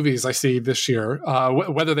all the movies I see this year,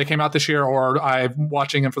 whether they came out this year or I'm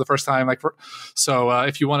watching them for the first time. So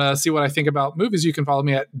if you want to see what I think about movies, you can follow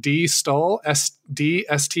me at dstull,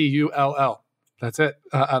 DSTULL. That's it,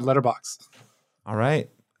 at Letterboxd. All right,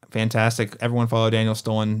 fantastic. Everyone follow Daniel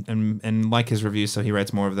Stoll and like his reviews so he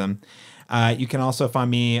writes more of them. You can also find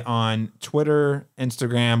me on Twitter,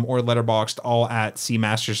 Instagram, or Letterboxd, all at C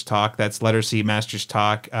Masters Talk. That's letter C Masters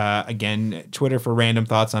Talk. Again, Twitter for random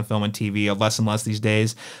thoughts on film and TV, less and less these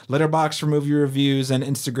days. Letterboxd for movie reviews, and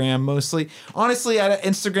Instagram mostly. Honestly, at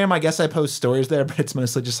Instagram, I guess I post stories there, but it's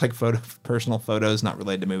mostly just like personal photos, not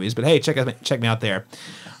related to movies. But hey, check me out there.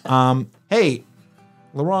 Hey,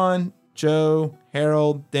 Laron, Joe,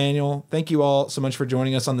 Harold, Daniel, thank you all so much for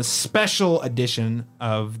joining us on this special edition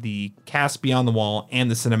of the Cast Beyond the Wall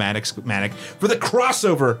and the Cinematic Schematic for the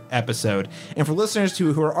crossover episode. And for listeners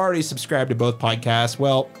who are already subscribed to both podcasts,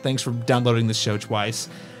 well, thanks for downloading the show twice.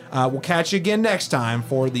 We'll catch you again next time.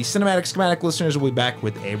 For the Cinematic Schematic listeners, we'll be back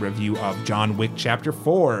with a review of John Wick Chapter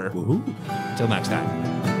 4. Woohoo. Until next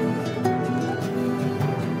time.